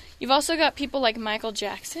songs? You've also got people like Michael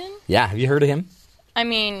Jackson. Yeah, have you heard of him? I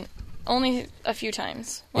mean, only a few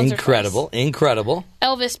times. Once Incredible.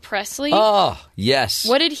 Elvis Presley. Oh, yes.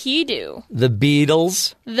 What did he do? The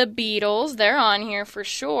Beatles. They're on here for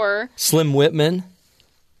sure. Slim Whitman.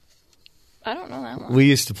 I don't know that one. We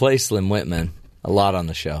used to play Slim Whitman a lot on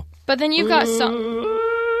the show. But then you've got some...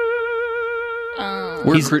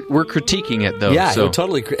 We're critiquing it, though. Yeah, so.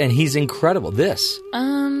 totally. And he's incredible. This.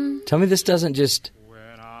 Tell me this doesn't just...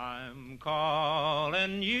 When I'm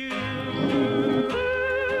calling you.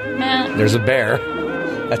 Matt. There's a bear.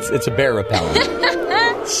 It's a bear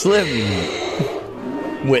repellent. Slim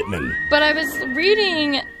Whitman. But I was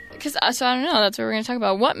reading... So I don't know. That's what we're going to talk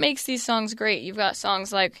about. What makes these songs great? You've got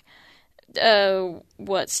songs like...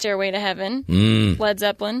 Stairway to Heaven, Led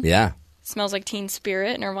Zeppelin, Smells Like Teen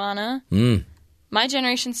Spirit, Nirvana. My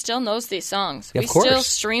generation still knows these songs. Yeah, we still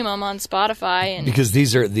stream them on Spotify, and because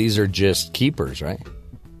these are just keepers, right?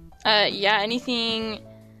 Anything,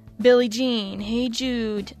 Billie Jean, Hey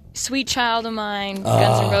Jude, Sweet Child of Mine,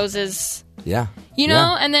 Guns N' Roses. Yeah, you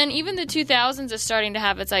know, and then even the 2000s is starting to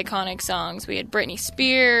have its iconic songs. We had Britney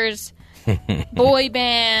Spears, boy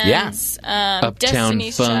bands, Uptown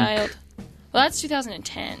Destiny's Funk. Child. Well, that's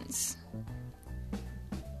 2010s.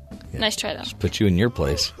 Yeah. Nice try, though. Just put you in your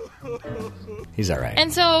place. He's all right.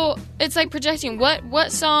 And so it's like projecting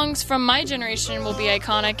what songs from my generation will be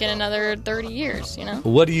iconic in another 30 years, you know?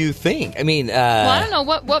 What do you think? I mean... well, I don't know.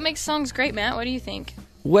 What makes songs great, Matt? What do you think?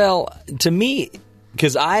 Well, to me,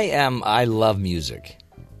 because I love music,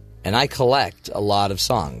 and I collect a lot of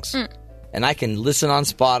songs. And I can listen on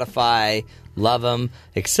Spotify, love them,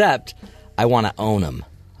 except I want to own them.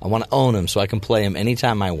 I want to own them so I can play them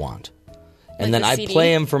anytime I want. And like then I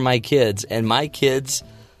play them for my kids, and my kids,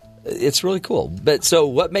 it's really cool. But so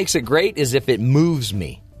what makes it great is if it moves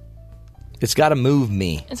me. It's got to move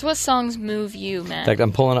me. It's what songs move you, Matt. In fact,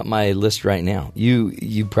 I'm pulling up my list right now.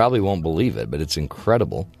 You probably won't believe it, but it's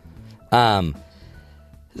incredible.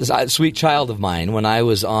 Sweet Child of Mine, when I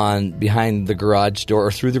was on behind the garage door,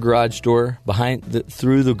 or through the garage door,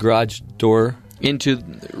 through the garage door.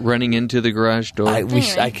 Running into the garage door.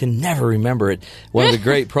 I can never remember it. One of the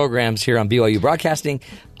great programs here on BYU Broadcasting,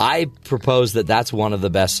 I propose that's one of the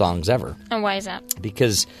best songs ever. And why is that?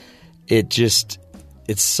 Because it's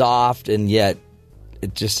soft, and yet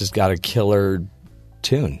it just has got a killer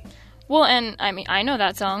tune. Well, and I mean, I know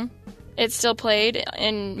that song. It's still played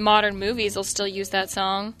in modern movies. They'll still use that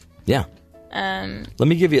song. Yeah. Let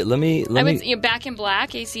me give you. Let me. Back in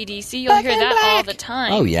Black, AC/DC. You'll hear that all the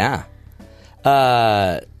time. Oh yeah.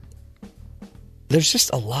 There's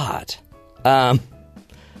just a lot. One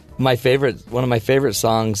of my favorite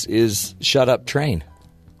songs is "Shut Up Train."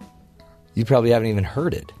 You probably haven't even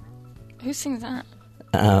heard it. Who sings that?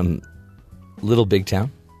 Little Big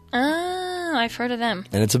Town. Oh, I've heard of them.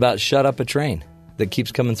 And it's about shut up a train that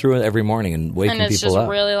keeps coming through every morning and waking people up. And it's just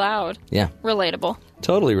really loud. Yeah. Relatable.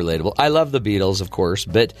 Totally relatable. I love the Beatles, of course,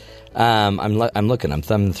 but I'm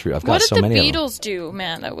thumbing through. I've got so many of them. What did the Beatles do,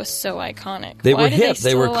 man, that was so iconic? They were hip.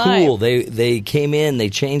 They were alive? cool. They came in. They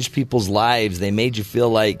changed people's lives. They made you feel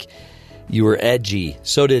like you were edgy.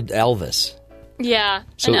 So did Elvis. Yeah.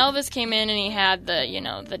 And Elvis came in and he had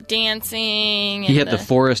the dancing. He had the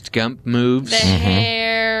Forrest Gump moves. The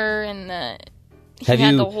hair and he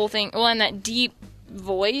had the whole thing. Well, and that deep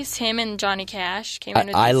voice, him and Johnny Cash came in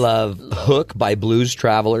with I love Hook by Blues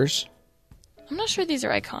Travelers. I'm not sure these are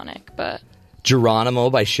iconic, but... Geronimo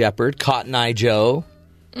by Shepherd. Cotton Eye Joe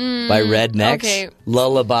by Rednecks. Okay.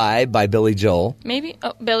 Lullaby by Billy Joel. Maybe.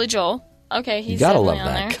 Oh, Billy Joel. Okay, he's you gotta love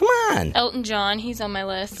definitely on that. there. Come on. Elton John, he's on my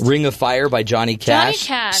list. Ring of Fire by Johnny Cash. Johnny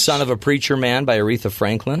Cash. Son of a Preacher Man by Aretha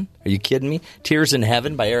Franklin. Are you kidding me? Tears in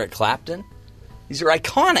Heaven by Eric Clapton. These are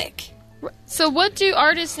iconic. So what do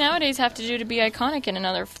artists nowadays have to do to be iconic in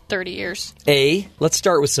another 30 years? Let's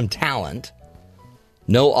start with some talent.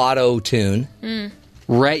 No auto-tune.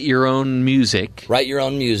 Write your own music. Write your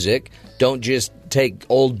own music. Don't just take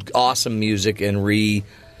old awesome music and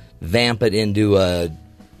revamp it into a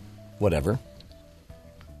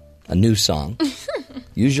new song.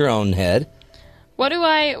 Use your own head. What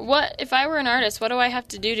if I were an artist, what do I have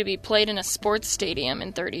to do to be played in a sports stadium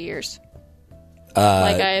in 30 years?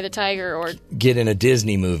 Like Eye of the Tiger or... Get in a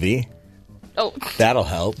Disney movie. Oh. That'll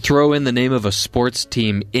help. Throw in the name of a sports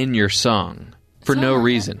team in your song for no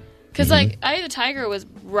reason. Because, Eye of the Tiger was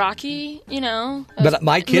Rocky, But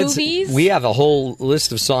my kids, movies. We have a whole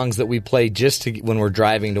list of songs that we play just when we're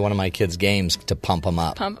driving to one of my kids' games to pump them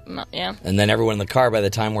up. Yeah. And then everyone in the car, by the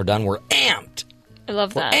time we're done, we're amped. I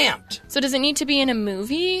love that. We're amped. So does it need to be in a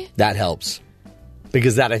movie? That helps.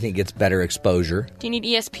 Because that, I think, gets better exposure. Do you need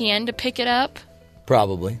ESPN to pick it up?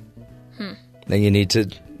 Probably. Then you need to,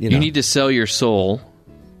 You need to sell your soul.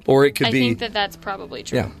 Or it could I be... think that's probably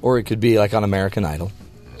true. Yeah, or it could be like on American Idol.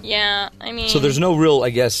 Yeah, I mean... So there's no real, I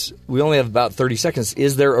guess, we only have about 30 seconds.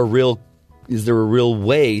 Is there a real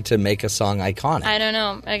way to make a song iconic? I don't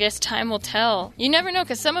know. I guess time will tell. You never know,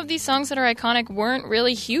 because some of these songs that are iconic weren't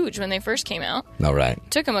really huge when they first came out. No, right.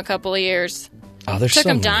 Took them a couple of years. Oh, there's Took so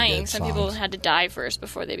them many dying. good Some songs. people had to die first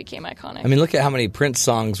before they became iconic. I mean, look at how many Prince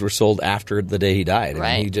songs were sold after the day he died. I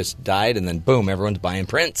Right. mean, he just died, and then boom, everyone's buying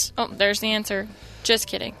Prince. Oh, there's the answer. Just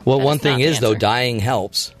kidding. Well, That one not thing the is, though, answer. dying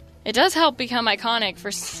helps. It does help become iconic for...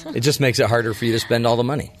 It just makes it harder for you to spend all the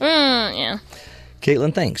money. Yeah.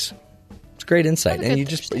 Caitlin, thanks. It's great insight, Have a and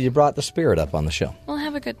good you brought the spirit up on the show. Well,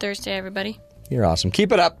 have a good Thursday, everybody. You're awesome.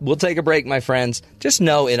 Keep it up. We'll take a break, my friends. Just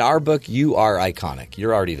know, in our book, you are iconic.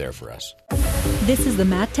 You're already there for us. This is the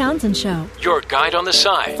Matt Townsend Show. Your guide on the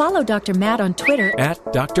side. Follow Dr. Matt on Twitter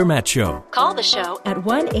At Dr. Matt Show. Call the show at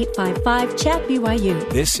 1-855-CHAT-BYU.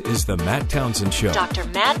 This is the Matt Townsend Show. Dr.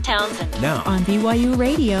 Matt Townsend Now on BYU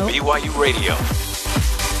Radio. BYU Radio.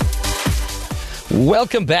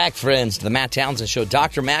 Welcome back, friends, to the Matt Townsend Show.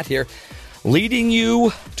 Dr. Matt here, leading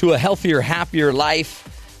you to a healthier, happier life.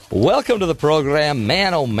 Welcome to the program.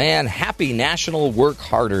 Man, oh man, happy National Work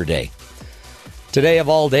Harder Day. Today of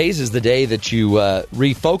all days is the day that you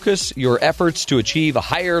refocus your efforts to achieve a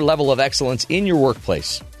higher level of excellence in your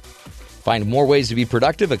workplace. Find more ways to be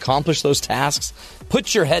productive, accomplish those tasks,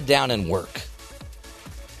 put your head down and work.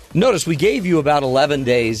 Notice we gave you about 11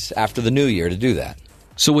 days after the new year to do that.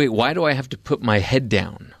 So wait, why do I have to put my head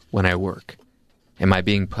down when I work? Am I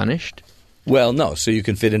being punished? Well, no, so you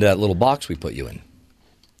can fit into that little box we put you in.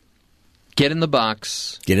 Get in the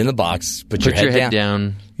box. Get in the box. Put Your head head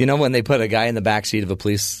down. You know, when they put a guy in the back seat of a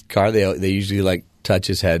police car, they usually like touch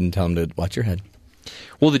his head and tell him to watch your head.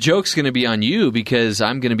 Well, the joke's going to be on you because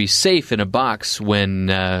I'm going to be safe in a box when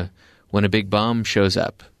a big bomb shows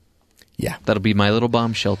up. Yeah. That'll be my little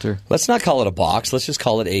bomb shelter. Let's not call it a box. Let's just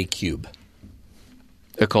call it a cube.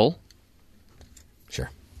 A coal? Sure.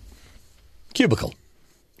 Cubicle.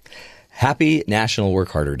 Happy National Work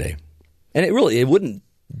Harder Day. And it wouldn't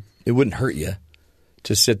hurt you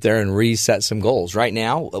to sit there and reset some goals. Right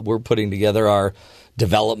now, we're putting together our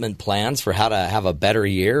development plans for how to have a better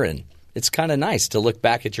year, and it's kind of nice to look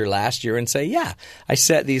back at your last year and say, yeah, I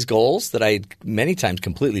set these goals that I many times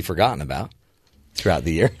completely forgotten about throughout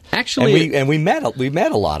the year. Actually, and we met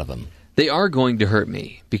a lot of them. They are going to hurt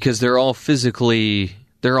me because they're all physical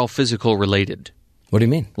related. What do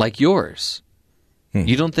you mean? Like yours.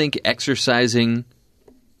 You don't think exercising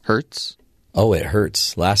hurts? Oh, it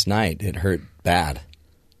hurts. Last night, it hurt bad.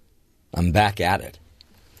 I'm back at it.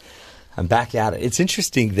 It's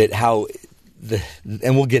interesting that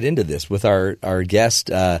and we'll get into this with our guest,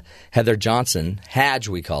 Heather Johnson, Hadge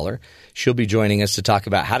we call her. She'll be joining us to talk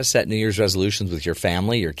about how to set New Year's resolutions with your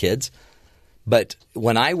family, your kids. But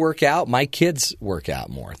when I work out, my kids work out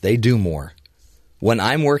more. They do more. When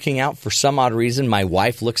I'm working out, for some odd reason, my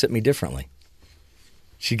wife looks at me differently.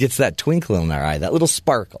 She gets that twinkle in her eye, that little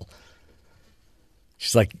sparkle.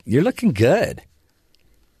 She's like, "You're looking good."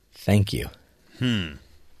 Thank you.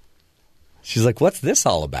 She's like, "What's this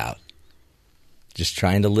all about?" Just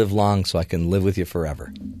trying to live long so I can live with you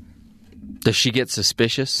forever. Does she get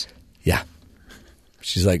suspicious? Yeah.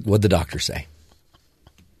 She's like, "What'd the doctor say?"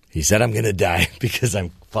 He said I'm going to die because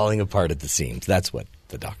I'm falling apart at the seams. That's what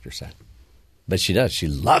the doctor said. But she does. She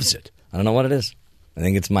loves it. I don't know what it is. I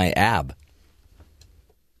think it's my ab.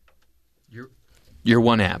 Your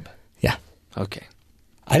one ab? Yeah. Okay.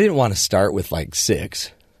 I didn't want to start with like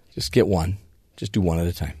 6. Just get one. Just do one at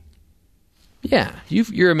a time. Yeah.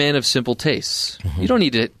 You're a man of simple tastes. You don't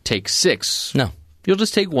need to take 6. No. You'll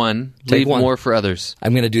just take one. Leave more for others.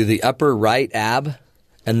 I'm going to do the upper right ab,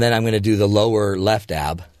 and then I'm going to do the lower left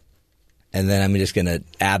ab, and then I'm just going to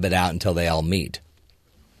ab it out until they all meet.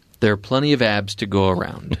 There are plenty of abs to go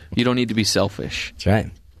around. You don't need to be selfish. That's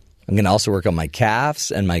right. I'm going to also work on my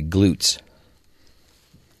calves and my glutes.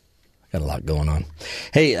 Got a lot going on.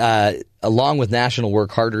 Hey, along with National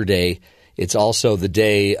Work Harder Day, it's also the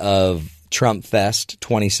day of Trump Fest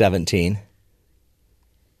 2017.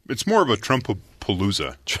 It's more of a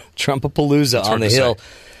Trumpapalooza. Trumpapalooza on the Hill.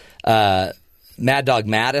 Mad Dog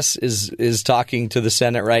Mattis is talking to the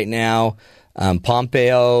Senate right now.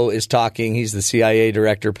 Pompeo is talking. He's the CIA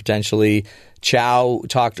director, potentially. Chow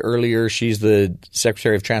talked earlier. She's the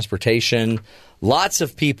Secretary of Transportation. Lots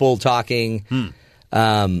of people talking.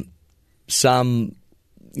 Some,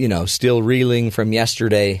 still reeling from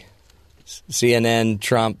yesterday. CNN,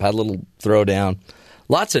 Trump had a little throwdown.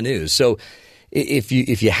 Lots of news. So if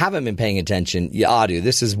you haven't been paying attention, you ought to.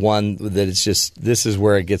 This is one that this is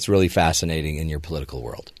where it gets really fascinating in your political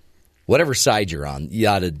world. Whatever side you're on, you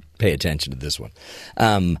ought to pay attention to this one.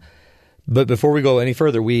 But before we go any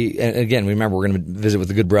further, remember we're going to visit with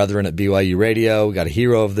the good brethren at BYU Radio. We got a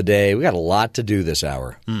hero of the day. We got a lot to do this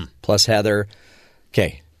hour. Plus Heather.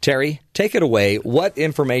 Okay, Terry, take it away. What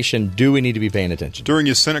information do we need to be paying attention to? During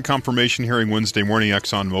his Senate confirmation hearing Wednesday morning,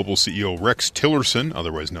 ExxonMobil CEO Rex Tillerson,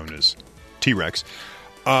 otherwise known as T-Rex,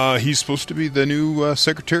 he's supposed to be the new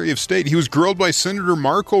Secretary of State. He was grilled by Senator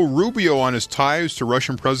Marco Rubio on his ties to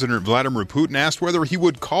Russian President Vladimir Putin, asked whether he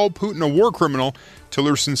would call Putin a war criminal.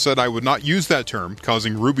 Tillerson said, "I would not use that term,"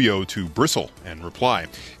 causing Rubio to bristle and reply,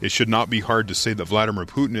 "It should not be hard to say that Vladimir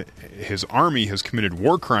Putin, his army, has committed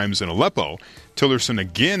war crimes in Aleppo." Tillerson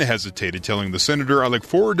again hesitated, telling the senator, "I look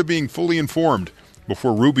forward to being fully informed,"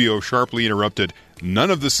 before Rubio sharply interrupted, "None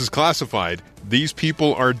of this is classified. These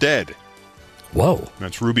people are dead." Whoa.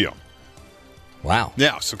 That's Rubio. Wow.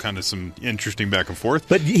 Yeah, so kind of some interesting back and forth.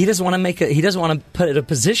 But he doesn't want to he doesn't want to put a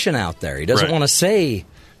position out there. He doesn't want to say.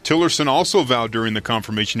 Tillerson also vowed during the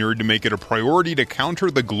confirmation hearing to make it a priority to counter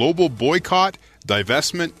the global boycott,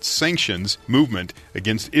 divestment, sanctions movement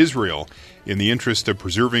against Israel in the interest of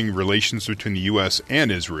preserving relations between the U.S.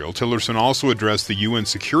 and Israel. Tillerson also addressed the UN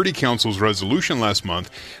Security Council's resolution last month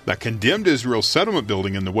that condemned Israel's settlement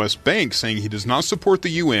building in the West Bank, saying he does not support the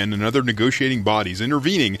UN and other negotiating bodies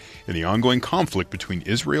intervening in the ongoing conflict between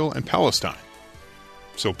Israel and Palestine.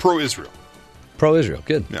 So pro-Israel. Pro-Israel.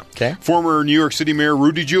 Good. Yeah. Okay. Former New York City Mayor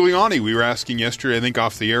Rudy Giuliani. We were asking yesterday, I think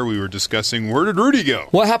off the air, we were discussing, where did Rudy go?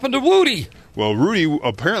 What happened to Rudy? Well, Rudy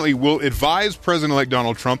apparently will advise President-elect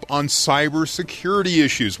Donald Trump on cybersecurity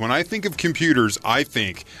issues. When I think of computers, I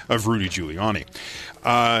think of Rudy Giuliani.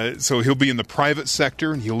 So he'll be in the private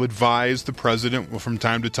sector, and he'll advise the president from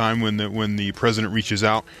time to time when the president reaches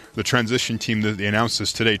out. The transition team that they announced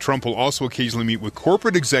this today. Trump will also occasionally meet with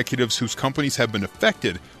corporate executives whose companies have been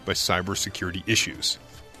affected by cybersecurity issues.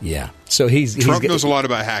 Yeah. So Trump knows a lot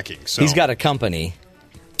about hacking. So he's got a company.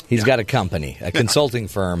 He's got a company, a consulting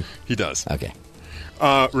firm. He does. Okay.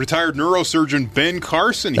 Retired neurosurgeon Ben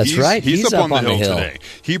Carson. That's right. He's up on the hill today.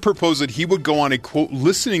 He proposed that he would go on a, quote,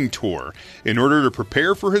 listening tour in order to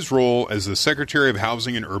prepare for his role as the Secretary of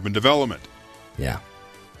Housing and Urban Development. Yeah.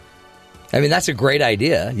 I mean, that's a great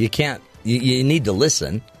idea. You can't, you need to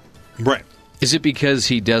listen. Right. Is it because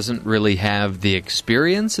he doesn't really have the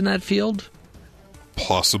experience in that field?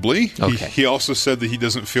 Possibly. Okay. He also said that he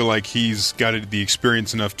doesn't feel like he's got the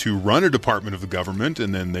experience enough to run a department of the government,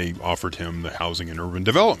 and then they offered him the housing and urban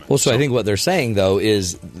development. Well, so I think what they're saying, though,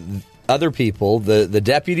 is other people, the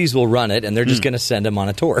deputies will run it, and they're just going to send him on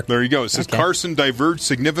a tour. There you go. It says Carson diverged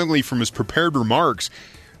significantly from his prepared remarks,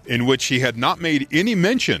 in which he had not made any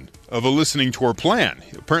mention of a listening tour plan.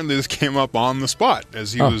 Apparently this came up on the spot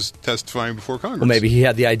as he was testifying before Congress. Well, maybe he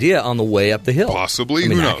had the idea on the way up the hill. Possibly. I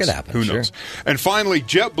mean, Who knows? That could happen. Who knows? And finally,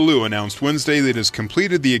 JetBlue announced Wednesday that it has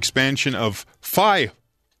completed the expansion of FlyFi.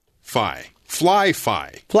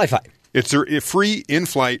 It's their free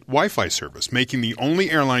in-flight Wi-Fi service, making the only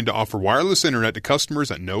airline to offer wireless internet to customers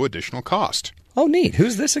at no additional cost. Oh, neat.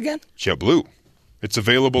 Who's this again? JetBlue. It's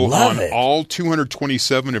available on all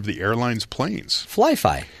 227 of the airline's planes.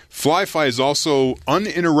 FlyFi. FlyFi is also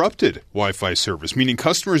uninterrupted Wi-Fi service, meaning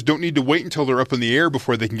customers don't need to wait until they're up in the air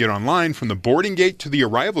before they can get online. From the boarding gate to the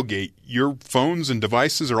arrival gate, your phones and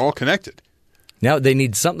devices are all connected. Now they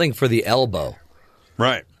need something for the elbow.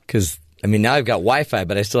 Right. Because, I mean, now I've got Wi-Fi,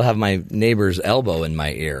 but I still have my neighbor's elbow in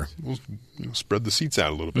my ear. We'll spread the seats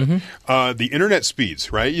out a little bit. The internet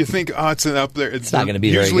speeds, right? You think, it's up there. It's not going to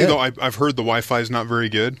be very good. Usually, though, I've heard the Wi-Fi is not very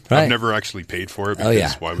good. Right. I've never actually paid for it. Because oh,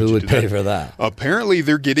 yeah. Why would Who you would do pay that? for that? Apparently,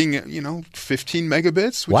 they're getting, 15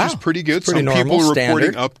 megabits, which is pretty good. Pretty Some normal, people are standard.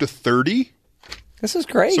 reporting up to 30. This is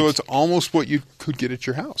great. So it's almost what you could get at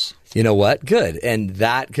your house. You know what? Good. And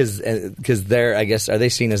that, because they're, I guess, are they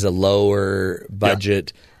seen as a lower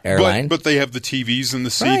budget airline? But they have the TVs and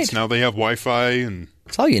the seats. Right. Now they have Wi-Fi and...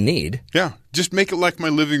 That's all you need. Yeah. Just make it like my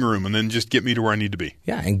living room and then just get me to where I need to be.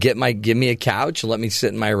 Yeah, and give me a couch and let me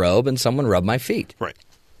sit in my robe and someone rub my feet. Right.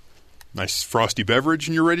 Nice frosty beverage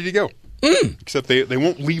and you're ready to go. Except they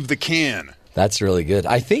won't leave the can. That's really good.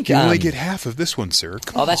 I think you only get half of this one, sir.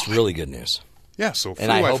 Come on. That's really good news. Yeah, so free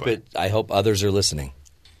and I Wi-Fi. I hope others are listening.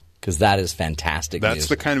 Because that is fantastic news. That's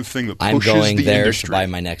the kind of thing that I'm pushes going the there industry. to buy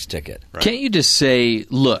my next ticket. Right. Can't you just say,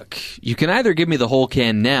 look, you can either give me the whole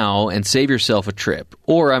can now and save yourself a trip,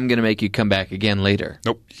 or I'm going to make you come back again later?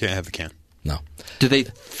 Nope, you can't have the can. No. Do they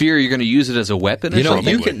fear you're going to use it as a weapon? You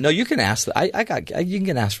can ask. You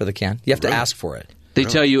can ask for the can. You have to ask for it. They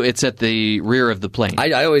tell you it's at the rear of the plane.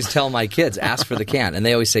 I always tell my kids, ask for the can. And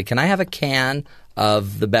they always say, can I have a can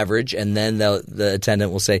of the beverage? And then the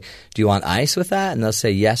attendant will say, do you want ice with that? And they'll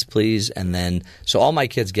say, yes, please. And then, so all my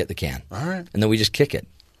kids get the can. All right. And then we just kick it.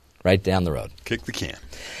 right down the road. Kick the can.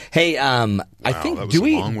 Hey, I think that was a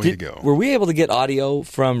long way to go. Were we able to get audio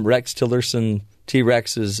from Rex Tillerson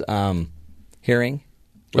T-Rex's hearing?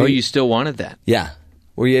 You still wanted that? Yeah.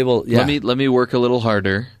 Were you able? Yeah. Let me work a little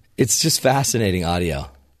harder. It's just fascinating audio.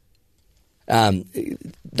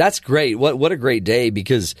 That's great. What a great day,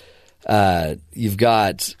 because you've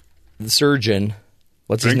got the surgeon.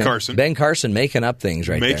 What's his name? Carson. Ben Carson making up things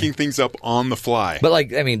there. Making things up on the fly. But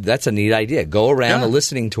that's a neat idea. Go around a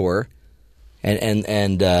listening tour.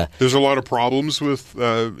 And there's a lot of problems with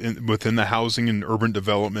within the housing and urban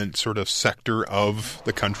development sort of sector of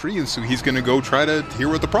the country, and so he's going to go try to hear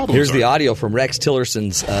what the problems are. Here's the audio from Rex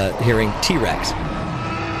Tillerson's hearing T-Rex.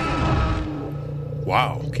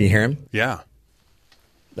 Wow. Can you hear him? Yeah.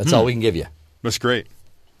 That's all we can give you. That's great.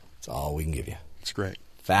 That's all we can give you. It's great.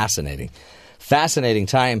 Fascinating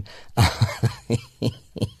time.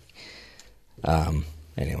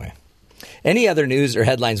 Anyway. Any other news or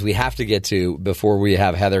headlines we have to get to before we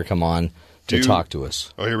have Heather come on to talk to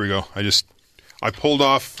us? Oh, here we go. I pulled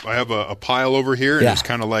off. I have a pile over here, and it's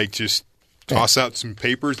kind of like just toss out some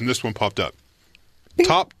papers, and this one popped up. Bing.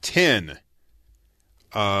 Top 10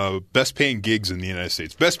 best paying gigs in the United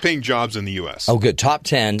States. Best paying jobs in the U.S. Oh, good. Top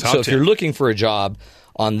 10. If you're looking for a job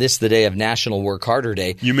on the day of National Work Harder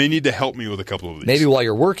Day, you may need to help me with a couple of these. Maybe while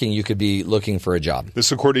you're working, you could be looking for a job.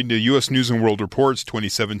 This, according to U.S. News and World Report's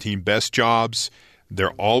 2017 best jobs.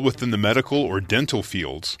 They're all within the medical or dental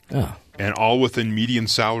fields, and all within median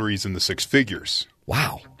salaries in the six figures.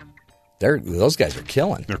 Wow. Those guys are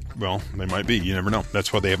killing. They might be. You never know.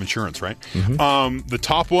 That's why they have insurance, right? Mm-hmm. The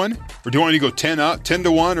top one, or do you want me to go 10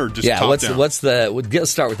 to 1, or just top down? Let's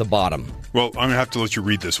start with the bottom. Well, I'm going to have to let you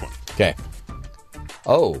read this one. Okay.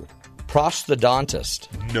 Oh,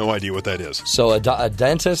 prosthodontist. No idea what that is. So a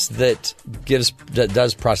dentist that does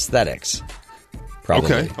prosthetics.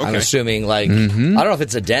 Probably. Okay. I'm assuming I don't know if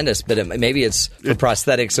it's a dentist, but maybe it's for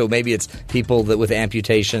prosthetics. So maybe it's people that with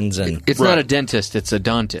amputations and. It's not a dentist. It's a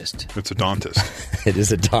dentist. It's a dentist. It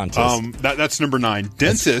is a dentist. That's number 9.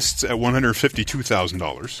 Dentists at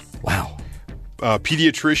 $152,000. Wow.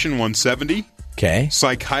 Pediatrician $170,000. Okay.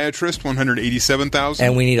 Psychiatrist $187,000.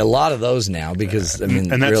 And we need a lot lot now because and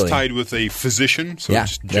that's really tied with a physician. So yeah,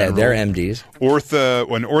 just general. they're MDs.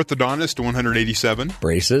 An orthodontist $187,000.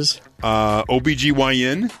 Braces.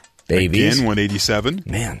 OBGYN. Babies. Again, $187,000.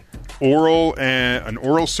 Man. An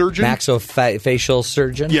oral surgeon. Maxillofacial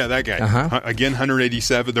surgeon. Yeah, that guy. Again,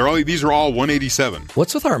 $187,000. These are all $187,000.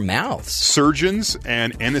 What's with our mouths? Surgeons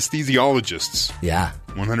and anesthesiologists. Yeah.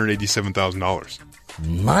 $187,000.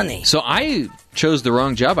 Money. So I chose the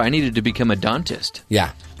wrong job. I needed to become a dentist.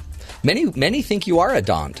 Yeah. Many think you are a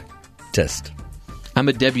dentist. I'm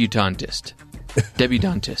a debutantist.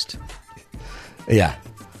 Yeah.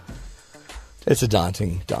 It's a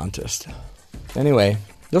daunting dentist. Anyway,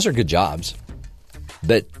 those are good jobs.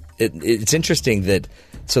 But it's interesting that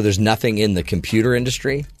there's nothing in the computer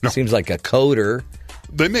industry. No. It seems like a coder.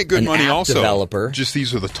 They make good money also. Developer. Just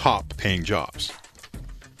these are the top paying jobs.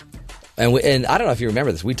 And I don't know if you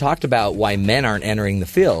remember this. We talked about why men aren't entering the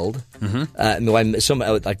field. Mm-hmm. Why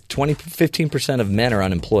 15% of men are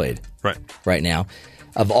unemployed right now.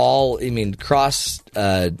 Of all, cross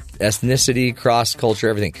ethnicity, cross culture,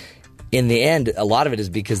 everything. In the end, a lot of it is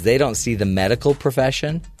because they don't see the medical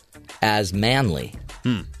profession as manly.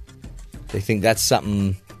 They think that's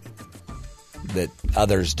something that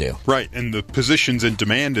others do. Right, and the positions in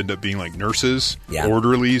demand end up being like nurses,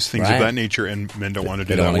 orderlies, things of that nature, and men don't want to do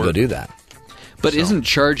that. They don't want to go do that. But isn't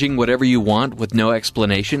charging whatever you want with no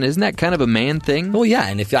explanation, isn't that kind of a man thing? Well, yeah,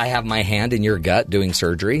 and if I have my hand in your gut doing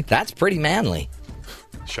surgery, that's pretty manly.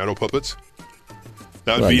 Shadow puppets?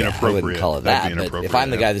 That would be inappropriate. I wouldn't call it that, but if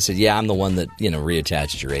I'm the guy that said, I'm the one that,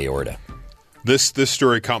 reattached your aorta. This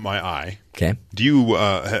story caught my eye. Okay. Do you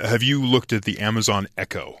have you looked at the Amazon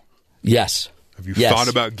Echo? Yes. Have you thought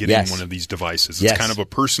about getting one of these devices? It's kind of a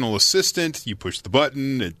personal assistant. You push the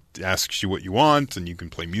button, it asks you what you want, and you can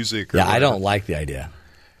play music. I don't like the idea.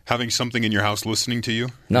 Having something in your house listening to you?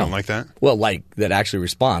 No. You don't like that? Well, that actually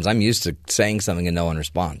responds. I'm used to saying something and no one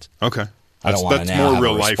responds. Okay. That's more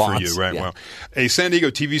real life for you, right? Yeah. Well, a San Diego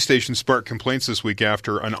TV station sparked complaints this week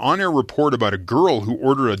after an on-air report about a girl who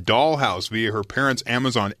ordered a dollhouse via her parents'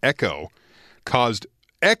 Amazon Echo caused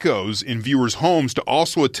echoes in viewers' homes to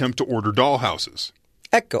also attempt to order dollhouses.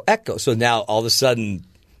 Echo. So now all of a sudden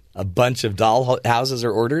a bunch of doll houses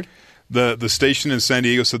are ordered? The station in San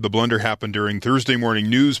Diego said the blunder happened during Thursday morning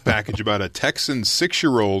news package about a Texas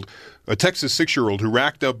 6-year-old who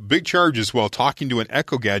racked up big charges while talking to an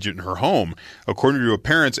Echo gadget in her home. According to a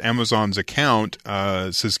parent's Amazon's account,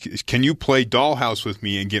 says, "Can you play Dollhouse with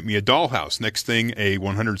me and get me a dollhouse?" Next thing, a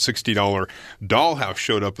 $160 dollhouse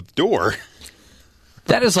showed up at the door.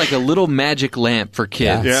 That is like a little magic lamp for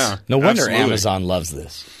kids. Yeah, no wonder absolutely. Amazon loves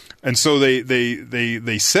this. And so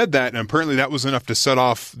they said that, and apparently that was enough to set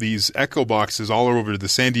off these Echo boxes all over the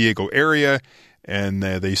San Diego area, and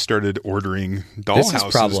they started ordering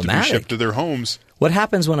dollhouses to be shipped to their homes. What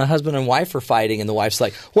happens when a husband and wife are fighting and the wife's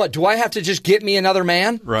like, "What, do I have to just get me another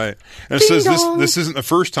man?" Right. And it says this isn't the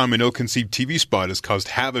first time an ill-conceived TV spot has caused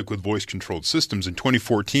havoc with voice-controlled systems. In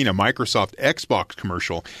 2014, a Microsoft Xbox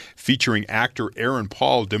commercial featuring actor Aaron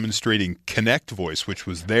Paul demonstrating Kinect Voice, which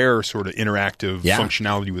was their sort of interactive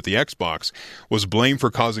functionality with the Xbox, was blamed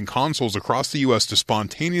for causing consoles across the U.S. to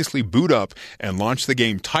spontaneously boot up and launch the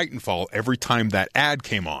game Titanfall every time that ad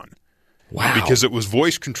came on. Wow. Because it was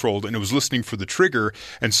voice controlled and it was listening for the trigger,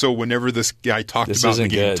 and so whenever this guy talked about the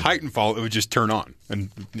game Titanfall, it would just turn on, and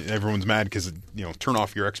everyone's mad because turn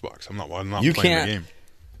off your Xbox. I'm not playing the game.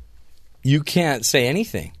 You can't say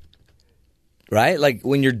anything, right? Like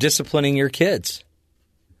when you're disciplining your kids,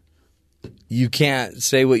 you can't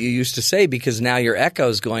say what you used to say because now your Echo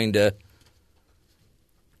is going to.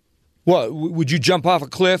 What would you jump off a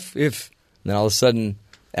cliff if? And then all of a sudden,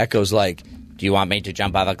 Echo's like, "Do you want me to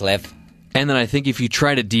jump off a cliff?" And then I think if you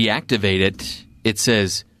try to deactivate it, it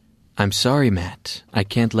says, "I'm sorry, Matt. I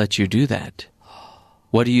can't let you do that."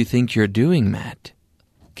 "What do you think you're doing, Matt?"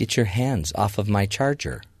 "Get your hands off of my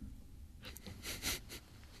charger."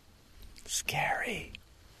 Scary.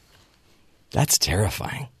 That's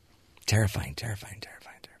terrifying. Terrifying.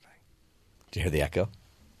 Did you hear the Echo?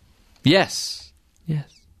 Yes.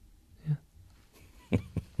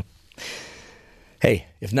 Hey,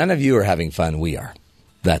 if none of you are having fun, we are.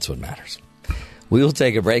 That's what matters. We will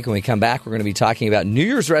take a break. When we come back, we're going to be talking about New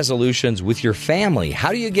Year's resolutions with your family.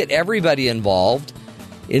 How do you get everybody involved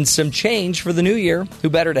in some change for the new year?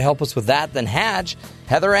 Who better to help us with that than Hadge,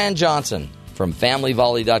 Heather Ann Johnson from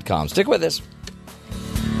FamilyVolley.com. Stick with us.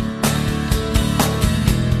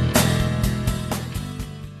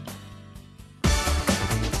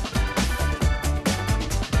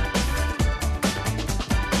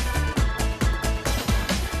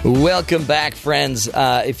 Welcome back, friends.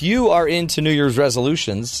 If you are into New Year's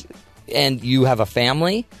resolutions and you have a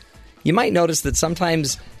family, you might notice that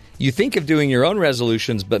sometimes you think of doing your own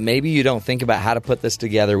resolutions, but maybe you don't think about how to put this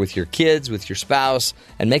together with your kids, with your spouse,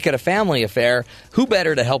 and make it a family affair. Who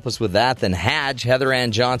better to help us with that than Hadge, Heather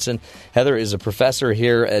Ann Johnson? Heather is a professor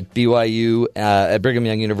here at BYU, at Brigham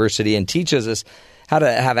Young University, and teaches us how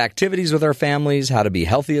to have activities with our families, how to be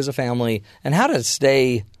healthy as a family, and how to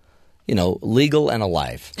stay legal and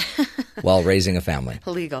alive while raising a family.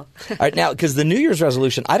 Legal. All right, now, because the New Year's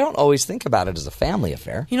resolution, I don't always think about it as a family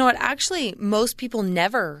affair. You know what? Actually, most people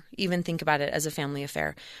never even think about it as a family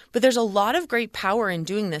affair. But there's a lot of great power in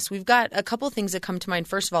doing this. We've got a couple of things that come to mind,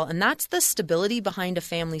 first of all, and that's the stability behind a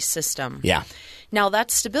family system. Yeah. Now,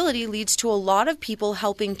 that stability leads to a lot of people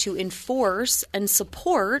helping to enforce and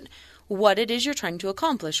support what it is you're trying to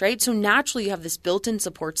accomplish, right? So naturally, you have this built-in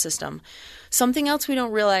support system. Something else we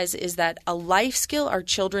don't realize is that a life skill our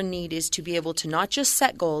children need is to be able to not just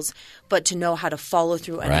set goals, but to know how to follow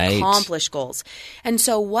through and accomplish goals. And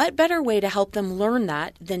so what better way to help them learn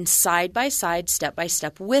that than side by side, step by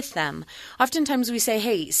step with them? Oftentimes we say,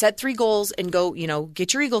 hey, set 3 goals and go,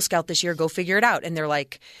 get your Eagle Scout this year, go figure it out. And they're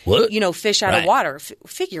like, what? Fish out of water.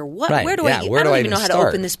 Figure what? Right. Where do I don't even know how to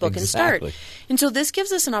open this book and start. And so this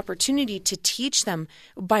gives us an opportunity to teach them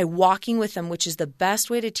by walking with them, which is the best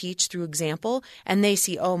way to teach through example. And they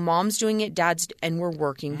see, oh, mom's doing it, and we're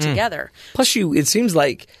working together. Plus, it seems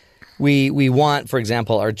like we want, for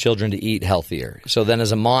example, our children to eat healthier. So then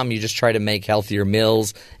as a mom, you just try to make healthier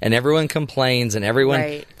meals, and everyone complains, and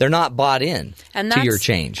they're not bought in to your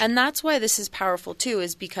change. And that's why this is powerful, too,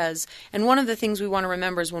 is because, and one of the things we want to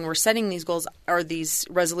remember is when we're setting these goals or these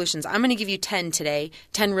resolutions, I'm going to give you 10 today,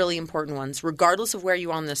 10 really important ones. Regardless of where you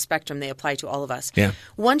are on the spectrum, they apply to all of us. Yeah.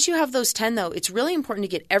 Once you have those 10, though, it's really important to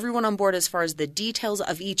get everyone on board as far as the details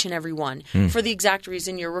of each and every one for the exact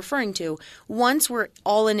reason you're referring to. Once we're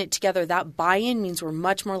all in it together, together, that buy-in means we're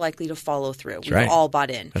much more likely to follow through. We've right. all bought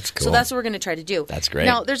in. That's cool. So that's what we're going to try to do. That's great.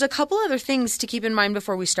 Now, there's a couple other things to keep in mind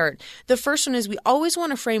before we start. The first one is we always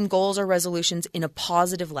want to frame goals or resolutions in a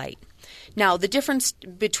positive light. Now, the difference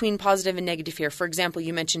between positive and negative here, for example,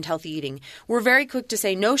 you mentioned healthy eating. We're very quick to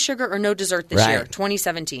say no sugar or no dessert this year,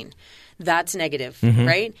 2017. That's negative,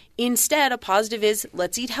 right? Instead, a positive is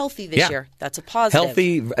let's eat healthy this year. That's a positive.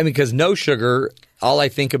 Healthy, because no sugar, all I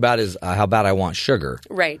think about is how bad I want sugar.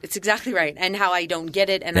 Right. It's exactly right. And how I don't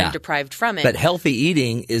get it and I'm deprived from it. But healthy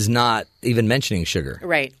eating is not even mentioning sugar.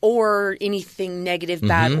 Right. Or anything negative,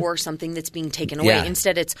 bad, or something that's being taken away. Yeah.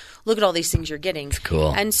 Instead, it's look at all these things you're getting. It's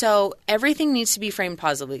cool. And so everything needs to be framed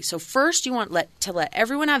positively. So first, you want to let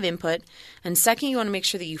everyone have input. And second, you want to make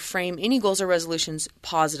sure that you frame any goals or resolutions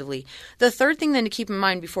positively. The third thing then to keep in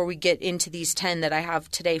mind before we get into these 10 that I have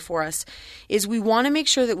today for us is we want to make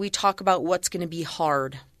sure that we talk about what's going to be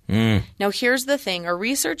hard. Now, here's the thing. Our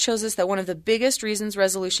research shows us that one of the biggest reasons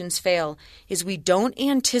resolutions fail is we don't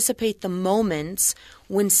anticipate the moments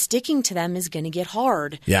when sticking to them is going to get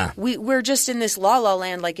hard. Yeah. We're just in this la-la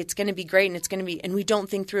land like it's going to be great and it's going to be – and we don't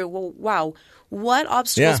think through, well, wow, what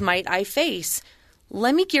obstacles might I face?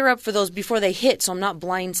 Let me gear up for those before they hit so I'm not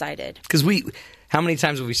blindsided. Because how many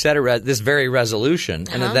times have we said this very resolution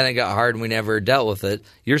and then it got hard and we never dealt with it?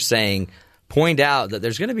 You're saying – point out that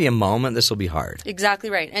there's going to be a moment this will be hard. Exactly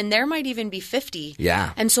right. And there might even be 50.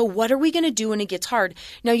 Yeah. And so what are we going to do when it gets hard?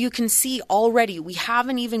 Now, you can see already we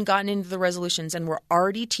haven't even gotten into the resolutions and we're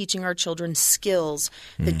already teaching our children skills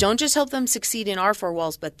that don't just help them succeed in our four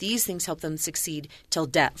walls, but these things help them succeed till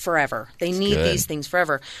death, forever. They need these things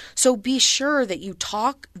forever. So be sure that you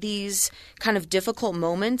talk these kind of difficult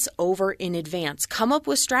moments over in advance. Come up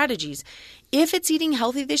with strategies. If it's eating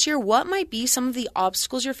healthy this year, what might be some of the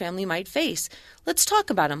obstacles your family might face? Let's talk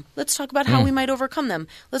about them. Let's talk about how we might overcome them.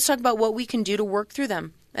 Let's talk about what we can do to work through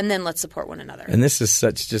them. And then let's support one another. And this is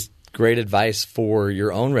such just great advice for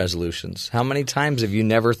your own resolutions. How many times have you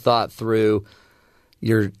never thought through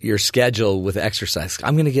your schedule with exercise?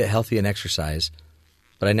 I'm going to get healthy and exercise.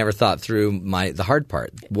 But I never thought through the hard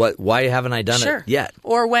part. Why haven't I done it yet?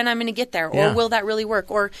 Or when I'm going to get there. Or will that really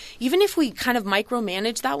work? Or even if we kind of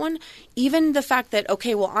micromanage that one, even the fact that,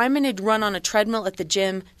 okay, well, I'm going to run on a treadmill at the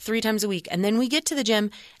gym 3 times a week. And then we get to the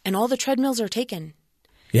gym and all the treadmills are taken.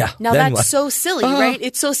 Yeah. Now that's so silly, right?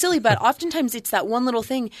 It's so silly, but oftentimes it's that one little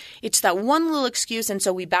thing. It's that one little excuse, and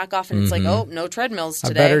so we back off, and it's like, oh, no treadmills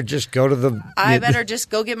today. I better just go to the... I better just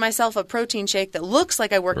go get myself a protein shake that looks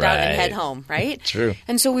like I worked out and head home, right? True.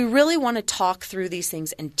 And so we really want to talk through these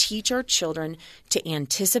things and teach our children to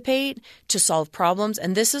anticipate, to solve problems.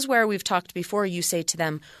 And this is where we've talked before. You say to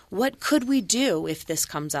them, what could we do if this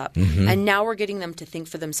comes up? And now we're getting them to think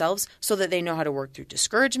for themselves so that they know how to work through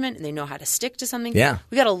discouragement and they know how to stick to something. Yeah.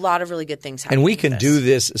 We got a lot of really good things happening. And we can do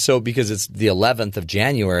this because it's the 11th of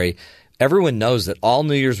January. Everyone knows that all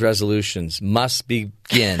New Year's resolutions must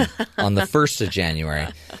begin on the 1st of January.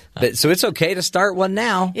 So it's okay to start one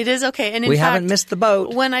now. It is okay. And in we fact, haven't missed the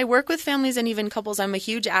boat. When I work with families and even couples, I'm a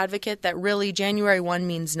huge advocate that really January 1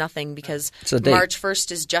 means nothing because March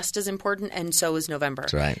 1st is just as important and so is November.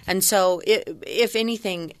 That's right. And so if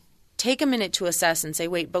anything, take a minute to assess and say,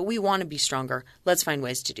 wait, but we want to be stronger. Let's find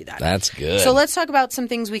ways to do that. That's good. So let's talk about some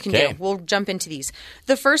things we can do. We'll jump into these.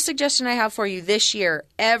 The first suggestion I have for you this year,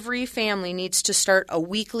 every family needs to start a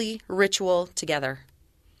weekly ritual together.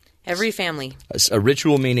 Every family. A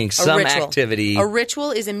ritual meaning some activity. A ritual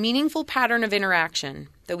is a meaningful pattern of interaction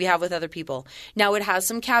that we have with other people. Now, it has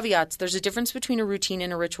some caveats. There's a difference between a routine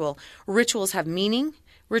and a ritual. Rituals have meaning.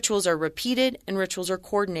 Rituals are repeated, and rituals are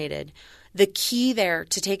coordinated. The key there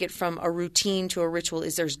to take it from a routine to a ritual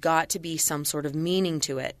is there's got to be some sort of meaning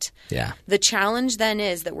to it. Yeah. The challenge then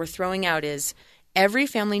is that we're throwing out is every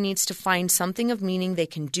family needs to find something of meaning they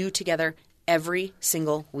can do together every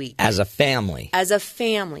single week. As a family. As a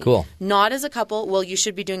family. Cool. Not as a couple. Well, you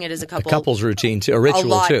should be doing it as a couple. A couple's routine too. A ritual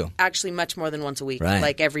a lot, too. Actually, much more than once a week. Right.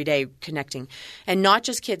 Like every day connecting. And not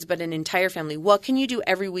just kids, but an entire family. What can you do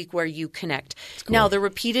every week where you connect? Cool. Now, the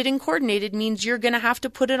repeated and coordinated means you're going to have to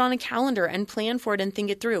put it on a calendar and plan for it and think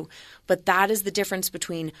it through. But that is the difference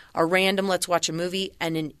between a random let's watch a movie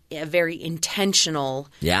and a very intentional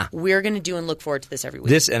we're going to do and look forward to this every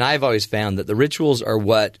week. And I've always found that the rituals are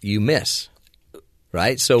what you miss.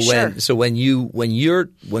 Right? So when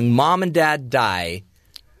mom and dad die,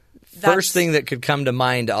 first thing that could come to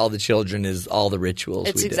mind to all the children is all the rituals.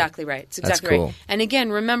 It's exactly right. It's exactly That's cool. right. And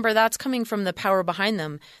again, remember that's coming from the power behind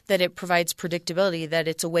them, that it provides predictability, that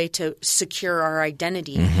it's a way to secure our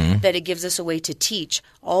identity, that it gives us a way to teach.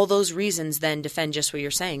 All those reasons then defend just what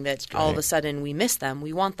you're saying, that all of a sudden we miss them,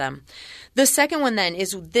 we want them. The second one then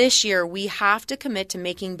is this year we have to commit to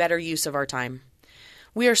making better use of our time.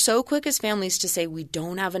 We are so quick as families to say we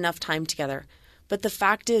don't have enough time together. But the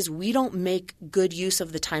fact is we don't make good use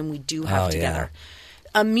of the time we do have together.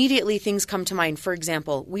 Immediately things come to mind. For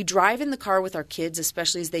example, we drive in the car with our kids,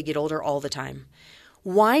 especially as they get older, all the time.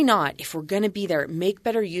 Why not, if we're going to be there, make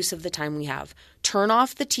better use of the time we have? Turn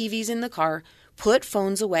off the TVs in the car, put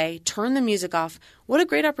phones away, turn the music off. What a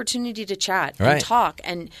great opportunity to chat and talk.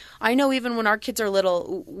 And I know even when our kids are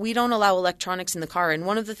little, we don't allow electronics in the car. And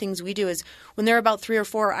one of the things we do is when they're about 3 or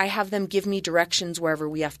 4, I have them give me directions wherever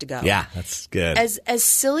we have to go. Yeah, that's good. As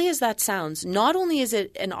silly as that sounds, not only is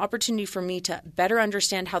it an opportunity for me to better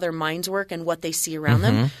understand how their minds work and what they see around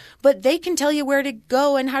them, but they can tell you where to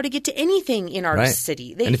go and how to get to anything in our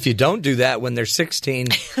city. And if you don't do that when they're 16,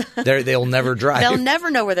 they'll never drive. They'll never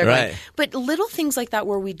know where they're going. But little things like that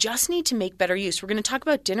where we just need to make better use. We're going to talk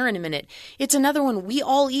about dinner in a minute. It's another one. We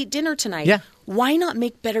all eat dinner tonight. Yeah. Why not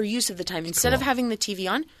make better use of the time? Instead of having the TV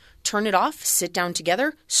on, turn it off, sit down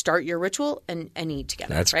together, start your ritual, and eat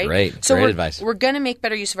together. That's right? great. So great advice. We're going to make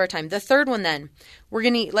better use of our time. The third one then, we're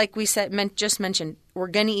going to, like we said, just mentioned, we're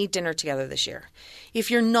going to eat dinner together this year.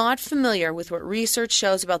 If you're not familiar with what research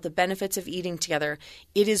shows about the benefits of eating together,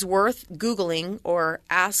 it is worth Googling or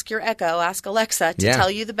ask your Echo, ask Alexa to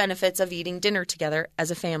tell you the benefits of eating dinner together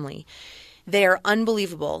as a family. They are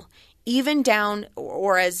unbelievable. Even down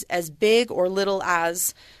or as big or little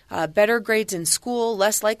as better grades in school,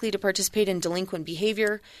 less likely to participate in delinquent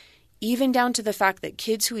behavior, even down to the fact that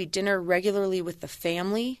kids who eat dinner regularly with the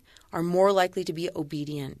family are more likely to be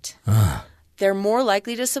obedient. They're more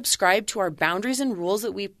likely to subscribe to our boundaries and rules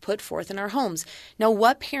that we put forth in our homes. Now,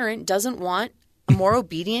 what parent doesn't want a more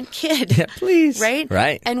obedient kid? Yeah, please.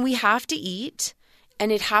 Right? And we have to eat,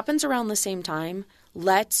 and it happens around the same time.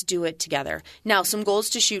 Let's do it together. Now, some goals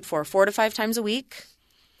to shoot for: 4 to 5 times a week.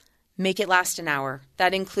 Make it last an hour.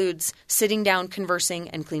 That includes sitting down, conversing,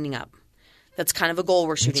 and cleaning up. That's kind of a goal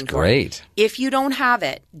we're shooting for. Great. If you don't have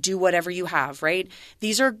it, do whatever you have, right?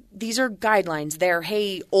 These are guidelines. They're,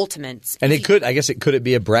 ultimates. And could it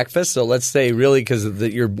be a breakfast? So let's say really because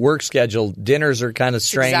your work schedule, dinners are kind of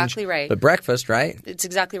strange. Exactly right. But breakfast, right? It's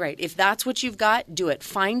exactly right. If that's what you've got, do it.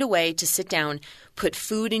 Find a way to sit down, put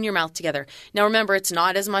food in your mouth together. Now remember, it's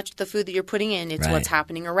not as much the food that you're putting in, it's what's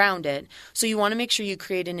happening around it. So you want to make sure you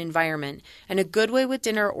create an environment. And a good way with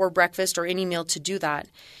dinner or breakfast or any meal to do that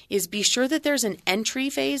is be sure that there's an entry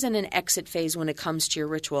phase and an exit phase when it comes to your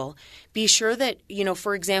ritual. Be sure that,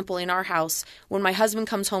 for example, in our house, when my husband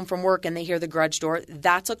comes home from work and they hear the garage door,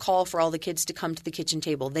 that's a call for all the kids to come to the kitchen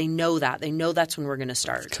table. They know that. They know that's when we're going to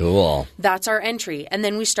start. Cool. That's our entry. And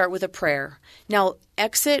then we start with a prayer. Now,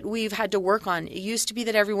 exit, we've had to work on. It used to be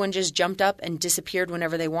that everyone just jumped up and disappeared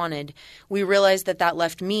whenever they wanted. We realized that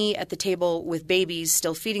left me at the table with babies,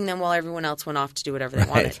 still feeding them while everyone else went off to do whatever they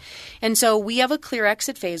wanted. And so we have a clear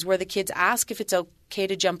exit phase where the kids ask if it's okay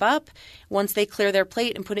to jump up. Once they clear their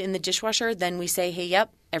plate and put it in the dishwasher, then we say, hey, yep,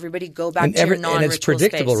 everybody go back to your non-ritual And it's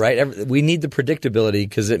predictable, space. right? We need the predictability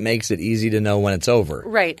because it makes it easy to know when it's over.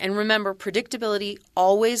 Right. And remember, predictability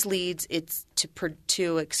always leads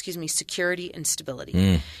to security and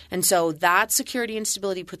stability. And so that security and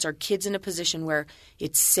stability puts our kids in a position where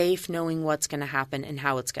it's safe knowing what's going to happen and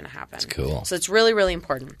how it's going to happen. That's cool. So it's really, really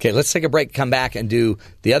important. Okay, let's take a break, come back, and do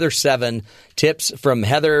the other 7 tips from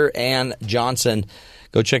Heather Ann Johnson.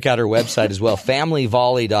 Go check out her website as well,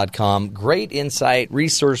 familyvolley.com. Great insight,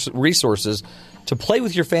 resources to play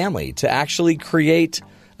with your family, to actually create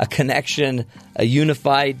a connection, a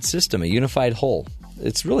unified system, a unified whole.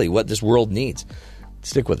 It's really what this world needs.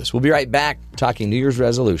 Stick with us. We'll be right back talking New Year's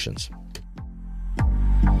resolutions.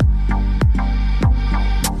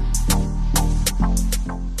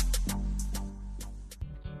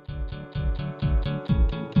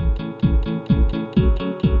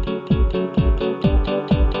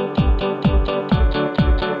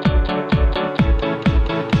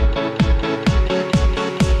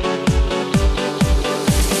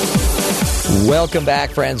 Welcome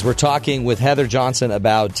back, friends. We're talking with Heather Johnson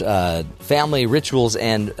about family rituals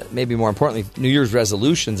and maybe more importantly, New Year's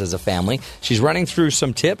resolutions as a family. She's running through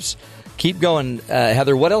some tips. Keep going,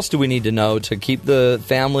 Heather. What else do we need to know to keep the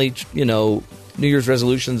family, New Year's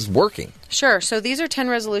resolutions working? Sure. So these are 10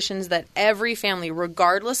 resolutions that every family,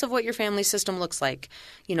 regardless of what your family system looks like,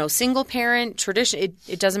 single parent, tradition,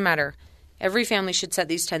 it doesn't matter. Every family should set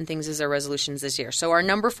these 10 things as their resolutions this year. So our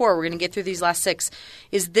number 4, we're going to get through these last 6,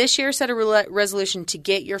 is this year set a resolution to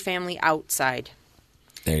get your family outside.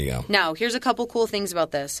 There you go. Now, here's a couple cool things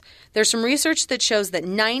about this. There's some research that shows that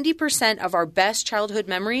 90% of our best childhood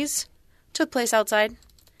memories took place outside.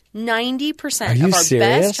 90% of our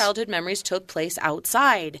best childhood memories took place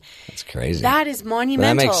outside. That's crazy. That is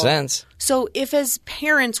monumental. That makes sense. So if as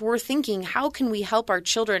parents we're thinking, how can we help our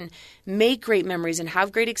children make great memories and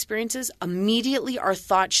have great experiences, immediately our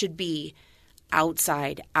thought should be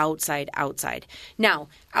outside, outside, outside. Now,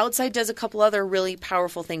 outside does a couple other really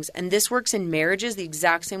powerful things, and this works in marriages the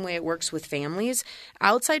exact same way it works with families.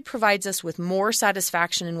 Outside provides us with more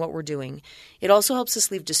satisfaction in what we're doing. It also helps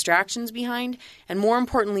us leave distractions behind, and more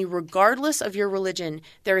importantly, regardless of your religion,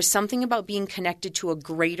 there is something about being connected to a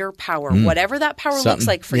greater power, whatever that power looks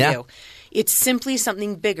like for you. It's simply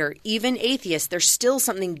something bigger. Even atheists, there's still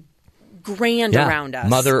something grand around us.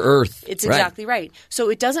 Mother Earth. It's exactly right. So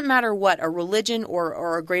it doesn't matter what a religion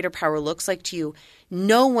or a greater power looks like to you.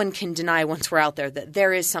 No one can deny once we're out there that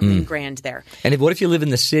there is something grand there. And what if you live in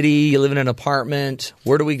the city, you live in an apartment?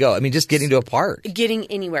 Where do we go? I mean, just getting to a park. Getting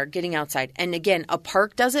anywhere, getting outside. And again, a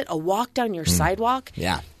park does it, a walk down your sidewalk,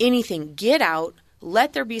 anything. Get out.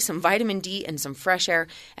 Let there be some vitamin D and some fresh air,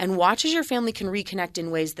 and watch as your family can reconnect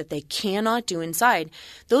in ways that they cannot do inside.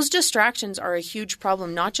 Those distractions are a huge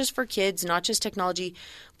problem, not just for kids, not just technology,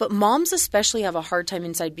 but moms especially have a hard time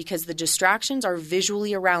inside because the distractions are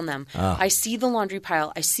visually around them. I see the laundry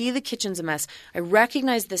pile. I see the kitchen's a mess. I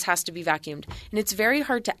recognize this has to be vacuumed. And it's very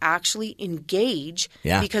hard to actually engage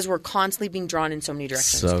because we're constantly being drawn in so many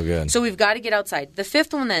directions. So good. So we've got to get outside. The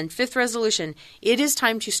 5th one then, 5th resolution, it is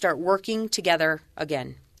time to start working together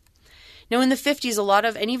again. Now, in the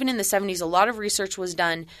 50s, and even in the 70s, a lot of research was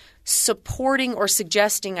done supporting or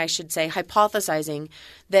suggesting, I should say, hypothesizing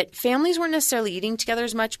that families weren't necessarily eating together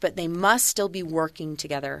as much, but they must still be working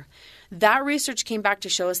together. That research came back to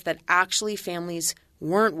show us that actually families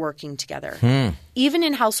weren't working together, even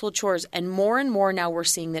in household chores. And more now we're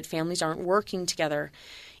seeing that families aren't working together.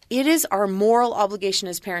 It is our moral obligation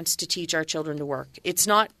as parents to teach our children to work. It's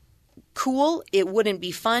not cool. It wouldn't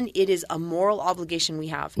be fun. It is a moral obligation we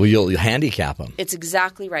have. Well, you'll handicap them. It's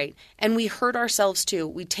exactly right. And we hurt ourselves too.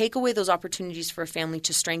 We take away those opportunities for a family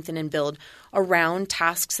to strengthen and build around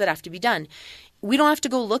tasks that have to be done. We don't have to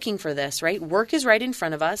go looking for this, right? Work is right in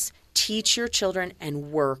front of us. Teach your children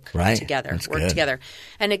and work together. That's work good. together.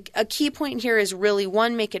 And a key point here is really,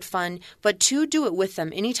 1, make it fun, but 2, do it with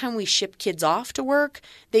them. Anytime we ship kids off to work,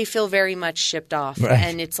 they feel very much shipped off. Right.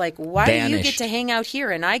 And it's like, why do you get to hang out here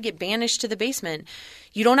and I get banished to the basement?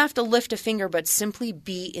 You don't have to lift a finger, but simply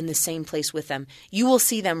be in the same place with them. You will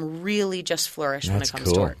see them really just flourish when it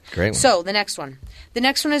comes to work. Great one. So the next one. The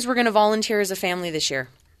next one is we're going to volunteer as a family this year.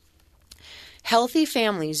 Healthy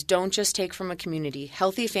families don't just take from a community.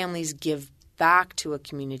 Healthy families give back to a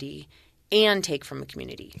community and take from a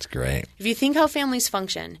community. That's great. If you think how families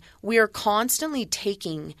function, we are constantly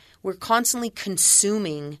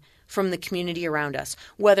consuming from the community around us,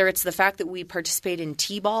 whether it's the fact that we participate in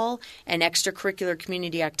T-ball and extracurricular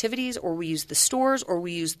community activities, or we use the stores, or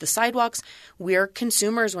we use the sidewalks. We're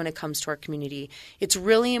consumers when it comes to our community. It's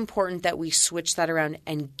really important that we switch that around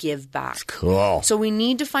and give back. That's cool. So we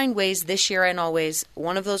need to find ways this year and always.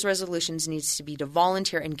 One of those resolutions needs to be to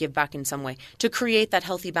volunteer and give back in some way to create that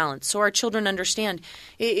healthy balance so our children understand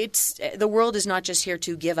the world is not just here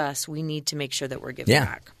to give us. We need to make sure that we're giving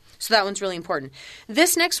back. So that one's really important.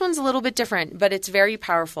 This next one's a little bit different, but it's very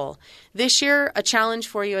powerful. This year, a challenge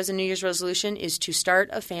for you as a New Year's resolution is to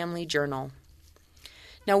start a family journal.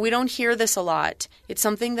 Now, we don't hear this a lot. It's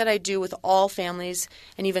something that I do with all families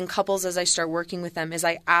and even couples as I start working with them is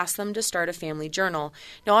I ask them to start a family journal.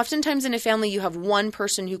 Now, oftentimes in a family, you have one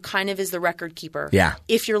person who kind of is the record keeper. Yeah.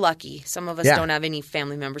 If you're lucky. Some of us don't have any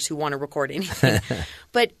family members who want to record anything.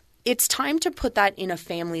 But it's time to put that in a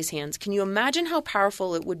family's hands. Can you imagine how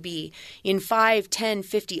powerful it would be in 5, 10,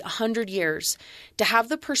 50, 100 years to have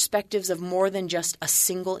the perspectives of more than just a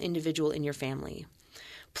single individual in your family?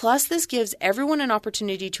 Plus, this gives everyone an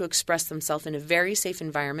opportunity to express themselves in a very safe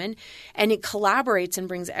environment, and it collaborates and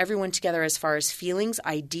brings everyone together as far as feelings,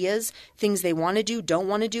 ideas, things they want to do, don't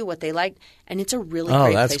want to do, what they like, and it's a really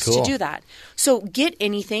great place to do that. So get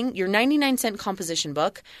anything, your 99-cent composition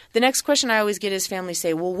book. The next question I always get is families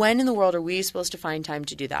say, well, when in the world are we supposed to find time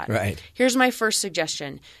to do that? Right. Here's my first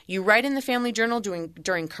suggestion. You write in the family journal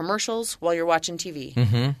during commercials while you're watching TV.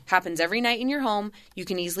 Mm-hmm. Happens every night in your home. You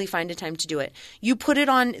can easily find a time to do it. You put it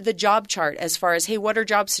on the job chart as far as, hey, what are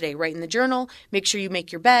jobs today? Write in the journal, make sure you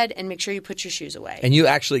make your bed, and make sure you put your shoes away. And you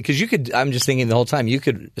actually, because you could, I'm just thinking the whole time, you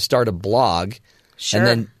could start a blog and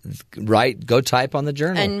then Right. Go type on the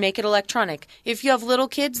journal. And make it electronic. If you have little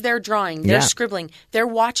kids, they're drawing. They're scribbling. They're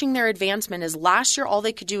watching their advancement. As last year, all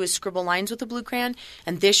they could do is scribble lines with a blue crayon.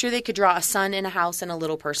 And this year, they could draw a sun and a house and a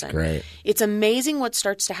little person. Great. It's amazing what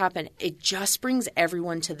starts to happen. It just brings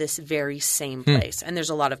everyone to this very same place. And there's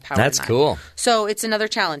a lot of power in that. That's cool. So it's another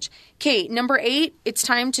challenge. Okay, number 8, it's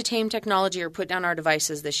time to tame technology or put down our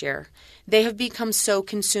devices this year. They have become so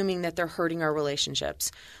consuming that they're hurting our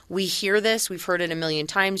relationships. We hear this. We've heard it a million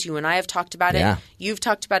times. You and I have talked about it. You've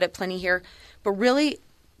talked about it plenty here. But really,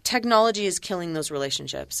 technology is killing those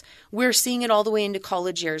relationships. We're seeing it all the way into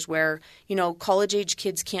college years where, college-age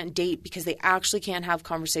kids can't date because they actually can't have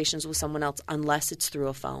conversations with someone else unless it's through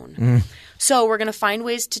a phone. So we're going to find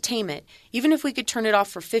ways to tame it. Even if we could turn it off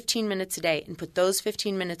for 15 minutes a day and put those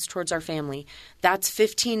 15 minutes towards our family, that's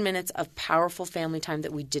 15 minutes of powerful family time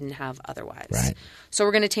that we didn't have otherwise. Right. So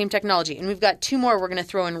we're going to tame technology. And we've got 2 more we're going to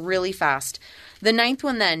throw in really fast. The 9th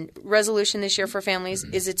one then, resolution this year for families,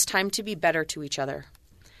 is it's time to be better to each other.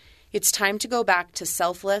 It's time to go back to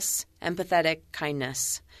selfless, empathetic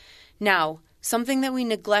kindness. Now, something that we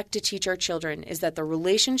neglect to teach our children is that the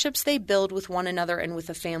relationships they build with one another and with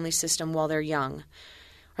the family system while they're young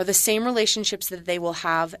are the same relationships that they will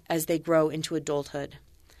have as they grow into adulthood.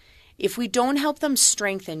 If we don't help them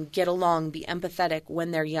strengthen, get along, be empathetic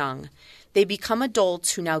when they're young, they become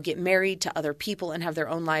adults who now get married to other people and have their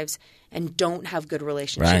own lives and don't have good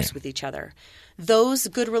relationships with each other. Those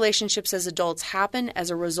good relationships as adults happen as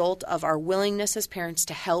a result of our willingness as parents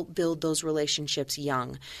to help build those relationships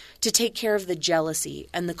young, to take care of the jealousy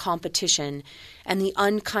and the competition and the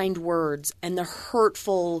unkind words and the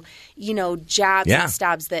hurtful, jabs and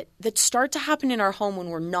stabs that start to happen in our home when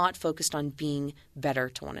we're not focused on being better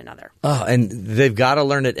to one another. Oh, and they've got to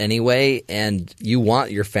learn it anyway, and you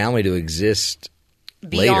want your family to exist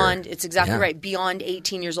beyond, later. It's exactly right, beyond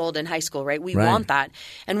 18 years old in high school, right? We want that.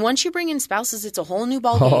 And once you bring in spouses, it's a whole new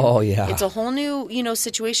ballgame. Oh, yeah. It's a whole new,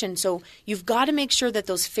 situation. So you've got to make sure that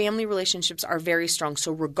those family relationships are very strong.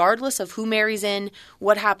 So regardless of who marries in,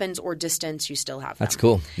 what happens, or distance, you still have them. That's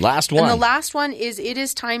cool. Last one. And the last one is it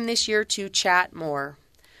is time this year to chat more.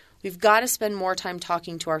 We've got to spend more time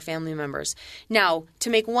talking to our family members. Now, to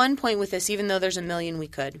make one point with this, even though there's a million we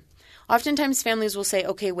could, oftentimes families will say,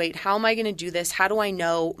 okay, wait, how am I going to do this? How do I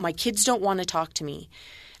know? My kids don't want to talk to me.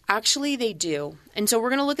 Actually, they do. And so we're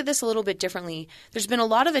going to look at this a little bit differently. There's been a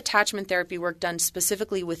lot of attachment therapy work done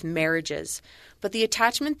specifically with marriages, but the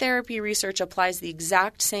attachment therapy research applies the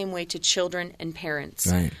exact same way to children and parents.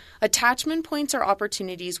 Right. Attachment points are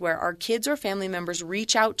opportunities where our kids or family members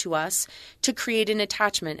reach out to us to create an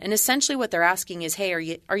attachment. And essentially what they're asking is, hey,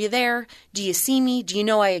 are you there? Do you see me? Do you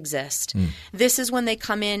know I exist? This is when they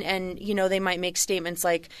come in and, they might make statements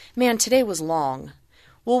like, man, today was long.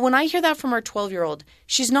 Well, when I hear that from our 12-year-old,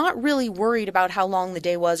 she's not really worried about how long the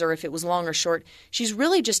day was or if it was long or short. She's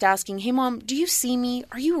really just asking, hey, Mom, do you see me?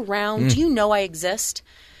 Are you around? Do you know I exist?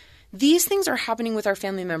 These things are happening with our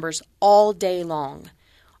family members all day long.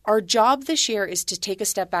 Our job this year is to take a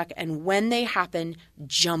step back and when they happen,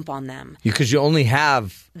 jump on them. Because you only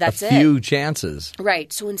have a few chances.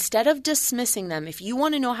 Right. So instead of dismissing them, if you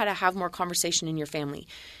want to know how to have more conversation in your family,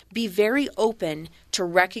 be very open to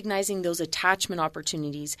recognizing those attachment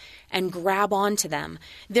opportunities and grab onto them.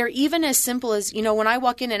 They're even as simple as, when I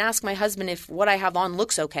walk in and ask my husband if what I have on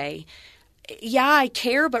looks okay, yeah, I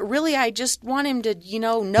care, but really I just want him to,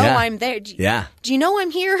 know I'm there. Do you know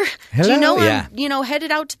I'm here? Hello? Do you know I'm,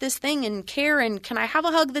 headed out to this thing and care? And can I have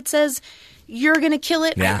a hug that says, you're going to kill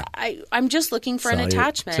it? Yeah. I'm just looking for an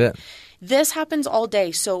attachment. This happens all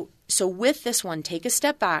day. So with this one, take a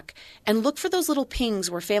step back and look for those little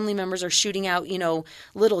pings where family members are shooting out,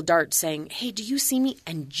 little darts saying, hey, do you see me?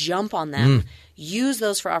 And jump on them. Use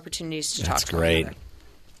those for opportunities to talk to one another.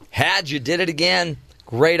 Had you did it again.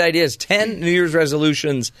 Great ideas. 10 New Year's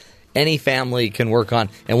resolutions any family can work on.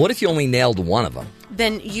 And what if you only nailed one of them?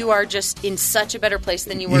 Then you are just in such a better place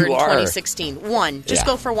than you were in 2016. One. Just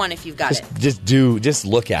go for one if you've got it. Just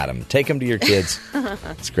look at them. Take them to your kids.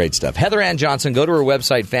 It's great stuff. Heather Ann Johnson, go to her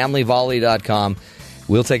website, familyvolley.com.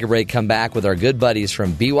 We'll take a break, come back with our good buddies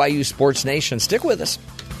from BYU Sports Nation. Stick with us.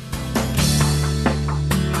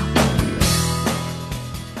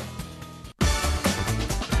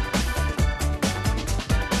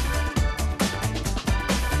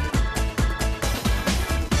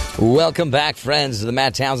 Welcome back, friends, to the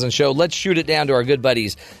Matt Townsend Show. Let's shoot it down to our good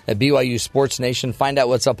buddies at BYU Sports Nation. Find out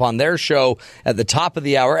what's up on their show at the top of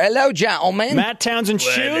the hour. Hello, gentlemen. Matt Townsend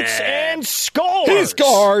shoots and scores. He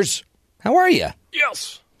scores. How are you?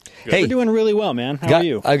 Yes. Good. Hey, we're doing really well, man. How are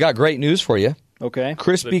you? I got great news for you. Okay.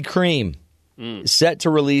 Krispy Kreme set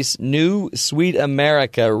to release new Sweet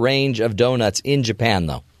America range of donuts in Japan,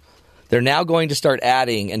 though. They're now going to start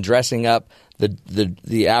adding and dressing up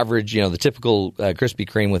the average, the typical Krispy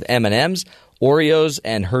Kreme with M&Ms, Oreos,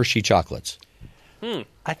 and Hershey chocolates.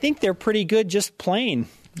 I think they're pretty good just plain.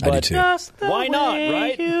 I do too. Why not,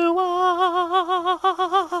 right? You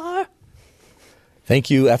are.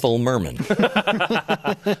 Thank you, Ethel Merman.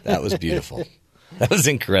 That was beautiful. That was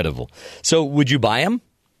incredible. So, would you buy them?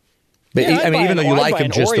 But Yeah, even though you like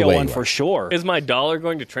them just the Oreo way one you for are. sure. Is my dollar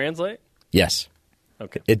going to translate? Yes.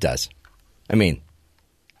 Okay. It does.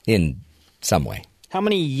 In some way. How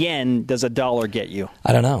many yen does $1 get you?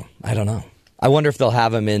 I don't know. I wonder if they'll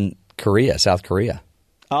have them in Korea, South Korea.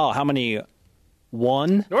 Oh, how many?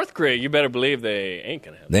 One? North Korea, you better believe they ain't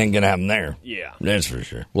going to have They ain't going to have them there. Yeah. That's for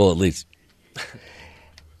sure. Well, at least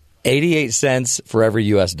 88 cents for every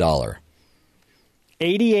U.S. dollar.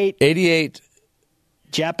 88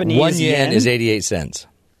 Japanese 1 yen is 88 cents.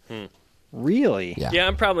 Really? Yeah,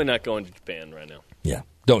 I'm probably not going to Japan right now. Yeah.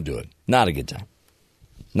 Don't do it. Not a good time.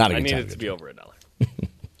 Not a I good need time. it to be over $1.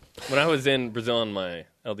 When I was in Brazil on my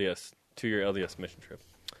LDS 2-year LDS mission trip,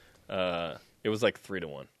 it was like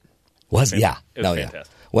 3-1. Was? Yeah. It was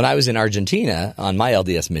fantastic. When I was in Argentina on my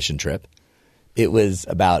LDS mission trip, it was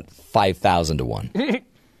about 5,000 to 1. It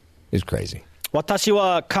was crazy. 私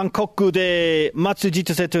は韓国で末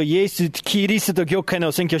日世とイエス・キリスト教会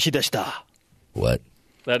の宣教師でした. What?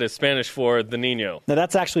 That is Spanish for the Niño. No,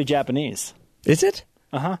 that's actually Japanese. Is it?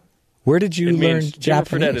 Uh-huh. Where did you It learn means Jimmy Fredette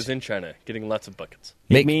Japanese? is in China, getting lots of buckets.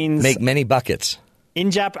 Make means- many buckets.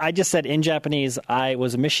 I just said in Japanese, I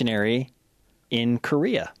was a missionary in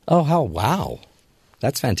Korea. Oh, wow.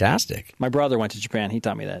 That's fantastic. My brother went to Japan. He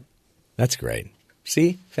taught me that. That's great.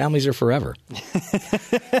 See? Families are forever.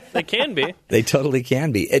 They can be. They totally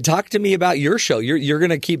can be. Talk to me about your show. You're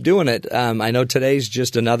going to keep doing it. I know today's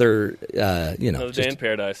just another, Another day in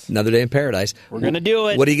paradise. Another day in paradise. We're going to do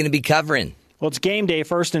it. What are you going to be covering? Well, it's game day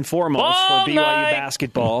first and foremost Ball for BYU night!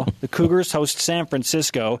 basketball. The Cougars host San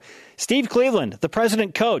Francisco. Steve Cleveland, the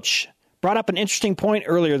president coach, brought up an interesting point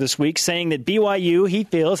earlier this week, saying that BYU, he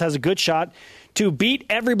feels, has a good shot to beat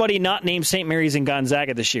everybody not named St. Mary's and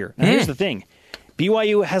Gonzaga this year. Now, here's the thing.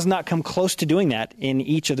 BYU has not come close to doing that in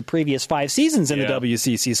each of the previous 5 seasons in the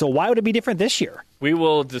WCC. So why would it be different this year? We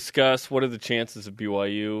will discuss what are the chances of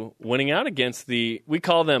BYU winning out against we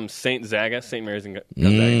call them St. Zaga, St. Mary's and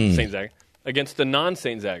Gonzaga, St. Zaga, against the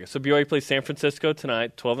non-St. Zaga. So BYU plays San Francisco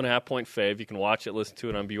tonight, 12.5-point fave. You can watch it, listen to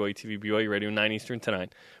it on BYU TV, BYU Radio, 9 Eastern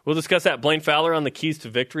tonight. We'll discuss that. Blaine Fowler on the keys to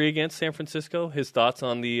victory against San Francisco, his thoughts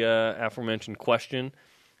on the aforementioned question,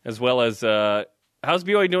 as well as how's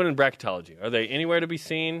BYU doing in bracketology? Are they anywhere to be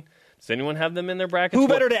seen? Does anyone have them in their brackets? Who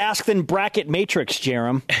better to ask than Bracket Matrix,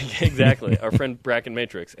 Jerem? Exactly, our friend Bracken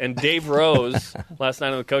Matrix. And Dave Rose, last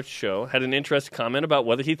night on the Coach Show, had an interesting comment about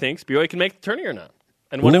whether he thinks BYU can make the tourney or not,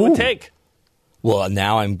 and what it would take. Well,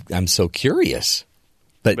 now I'm so curious.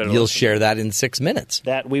 But you'll share that in 6 minutes.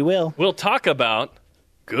 That we will. We'll talk about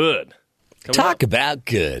good. Talk about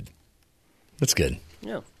good. That's good.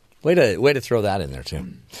 Yeah. Way to throw that in there, too.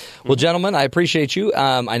 Well, gentlemen, I appreciate you.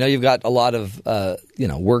 I know you've got a lot of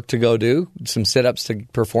work to go do, some sit-ups to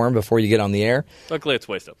perform before you get on the air. Luckily, it's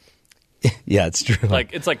waist up. Yeah, it's true.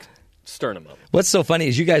 It's like sternum up. What's so funny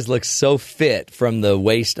is you guys look so fit from the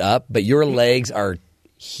waist up, but your legs are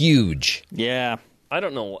huge. Yeah. I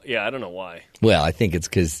don't know. Yeah, I don't know why. Well, I think it's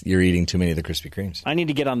because you're eating too many of the Krispy Kremes. I need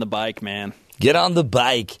to get on the bike, man. Get on the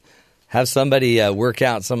bike. Have somebody work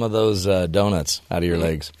out some of those donuts out of your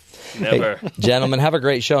legs. Never. Hey, gentlemen, have a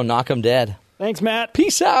great show. Knock 'em dead. Thanks, Matt.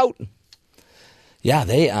 Peace out. Yeah,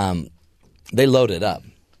 they loaded up.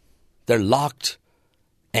 They're locked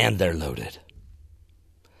and they're loaded.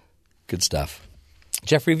 Good stuff.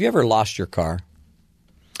 Jeffrey, have you ever lost your car?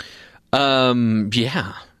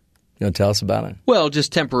 Yeah. You want to tell us about it? Well,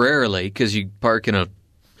 just temporarily, because you park in a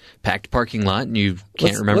packed parking lot and you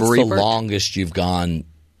can't remember where you parked. What's the longest you've gone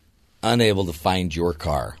unable to find your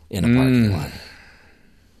car in a parking lot?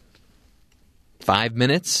 5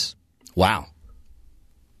 minutes. Wow.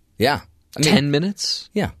 Yeah. 10 minutes.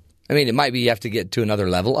 Yeah. I mean, it might be you have to get to another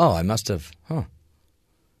level. Oh, I must have.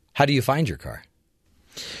 How do you find your car?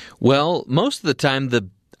 Well, most of the time the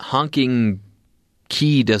honking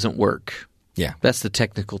key doesn't work. Yeah. That's the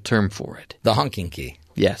technical term for it. The honking key.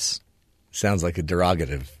 Yes. Sounds like a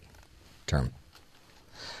derogative term.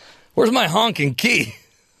 Where's my honking key?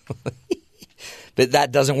 But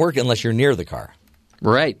that doesn't work unless you're near the car.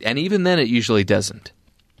 Right. And even then it usually doesn't.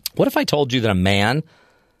 What if I told you that a man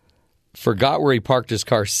forgot where he parked his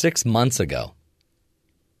car 6 months ago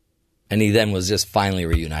and he then was just finally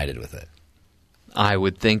reunited with it? I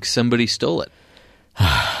would think somebody stole it.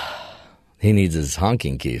 He needs his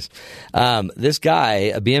honking keys. This guy,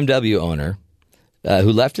 a BMW owner,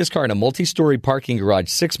 who left his car in a multi-story parking garage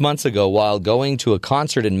 6 months ago while going to a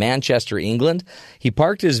concert in Manchester, England. He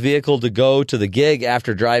parked his vehicle to go to the gig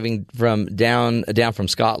after driving down from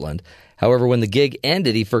Scotland. However, when the gig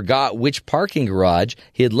ended, he forgot which parking garage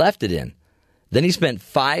he had left it in. Then he spent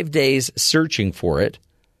 5 days searching for it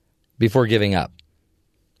before giving up.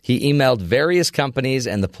 He emailed various companies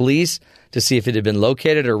and the police to see if it had been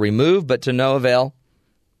located or removed, but to no avail.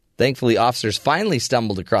 Thankfully, officers finally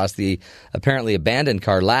stumbled across the apparently abandoned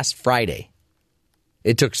car last Friday.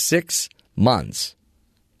 It took 6 months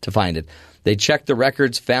to find it. They checked the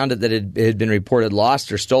records, found that it had been reported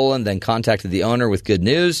lost or stolen, then contacted the owner with good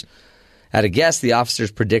news. At a guess, the officers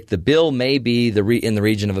predict the bill may be in the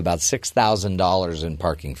region of about $6,000 in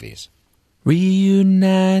parking fees.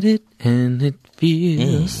 Reunited and it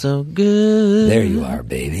feels so good. There you are,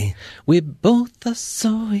 baby. We both are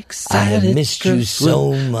so excited. I have missed you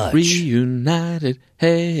so much. Reunited,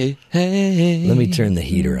 hey, hey. Let me turn the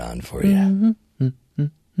heater on for you.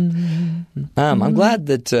 I'm glad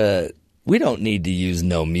that we don't need to use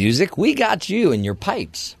no music. We got you and your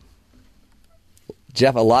pipes.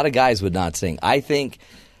 Jeff, a lot of guys would not sing. I don't think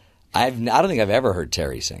I've ever heard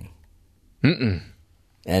Terry sing.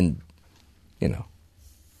 And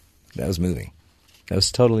that was moving. That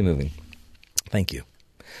was totally moving. Thank you.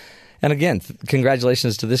 And again,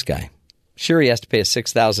 congratulations to this guy. Sure, he has to pay a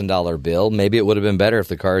 $6,000 bill. Maybe it would have been better if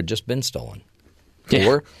the car had just been stolen. Yeah.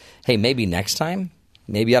 Or, hey, maybe next time,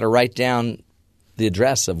 maybe you ought to write down the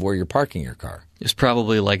address of where you're parking your car. It's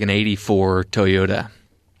probably like an 84 Toyota.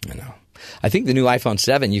 I know. I think the new iPhone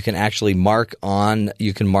 7, you can actually mark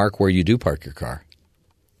where you do park your car.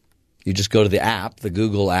 You just go to the app, the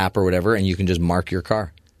Google app or whatever, and you can just mark your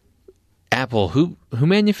car. Apple. Who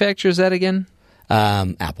manufactures that again?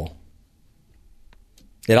 Apple.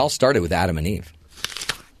 It all started with Adam and Eve.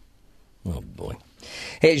 Oh, boy.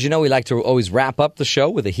 Hey, as you know, we like to always wrap up the show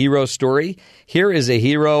with a hero story. Here is a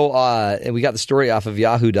hero, and we got the story off of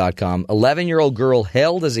yahoo.com. 11-year-old girl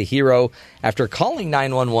hailed as a hero after calling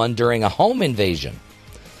 911 during a home invasion.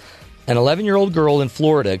 An 11-year-old girl in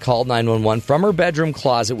Florida called 911 from her bedroom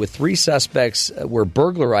closet with 3 suspects were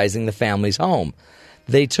burglarizing the family's home.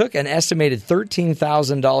 They took an estimated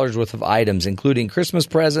 $13,000 worth of items, including Christmas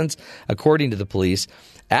presents, according to the police.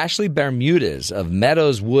 Ashley Bermudez of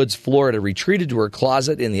Meadows Woods, Florida, retreated to her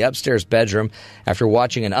closet in the upstairs bedroom after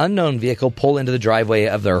watching an unknown vehicle pull into the driveway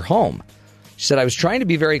of their home. She said, "I was trying to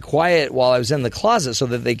be very quiet while I was in the closet so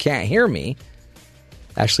that they can't hear me."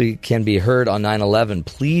 Ashley can be heard on 911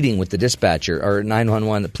 pleading with the dispatcher, or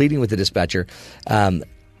 911 pleading with the dispatcher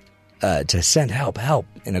to send help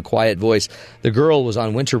in a quiet voice. The girl was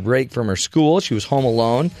on winter break from her school. She was home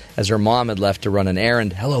alone as her mom had left to run an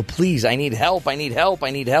errand. "Hello, please, I need help,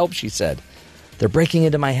 she said. "They're breaking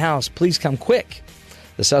into my house. Please come quick."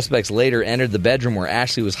 The suspects later entered the bedroom where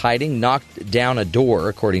Ashley was hiding, knocked down a door,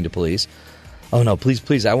 according to police. "Oh, no,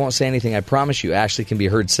 please, I won't say anything, I promise you." Ashley can be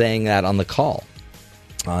heard saying that on the call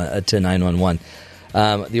to 911.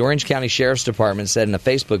 The Orange County Sheriff's Department said in a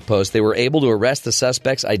Facebook post they were able to arrest the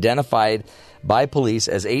suspects identified by police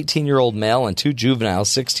as 18-year-old male and 2 juveniles,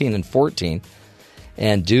 16 and 14.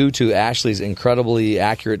 And due to Ashley's incredibly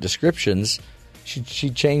accurate descriptions,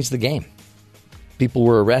 she changed the game. People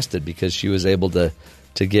were arrested because she was able to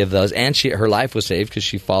give those. And her life was saved because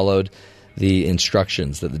she followed the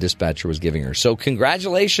instructions that the dispatcher was giving her. So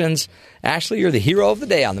congratulations, Ashley. You're the hero of the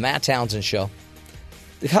day on the Matt Townsend Show.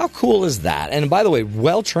 How cool is that? And by the way,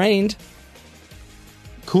 well-trained,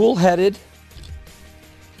 cool-headed,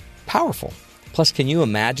 powerful. Plus, can you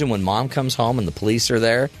imagine when mom comes home and the police are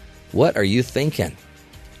there? What are you thinking?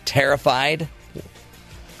 Terrified?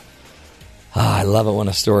 I love it when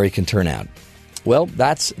a story can turn out. Well,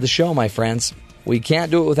 that's the show, my friends. We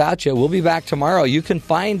can't do it without you. We'll be back tomorrow. You can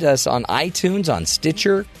find us on iTunes, on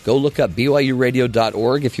Stitcher. Go look up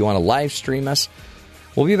BYURadio.org if you want to live stream us.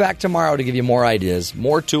 We'll be back tomorrow to give you more ideas,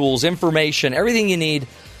 more tools, information, everything you need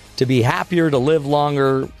to be happier, to live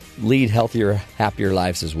longer, lead healthier, happier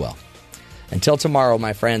lives as well. Until tomorrow,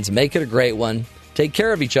 my friends, make it a great one. Take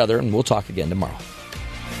care of each other, and we'll talk again tomorrow.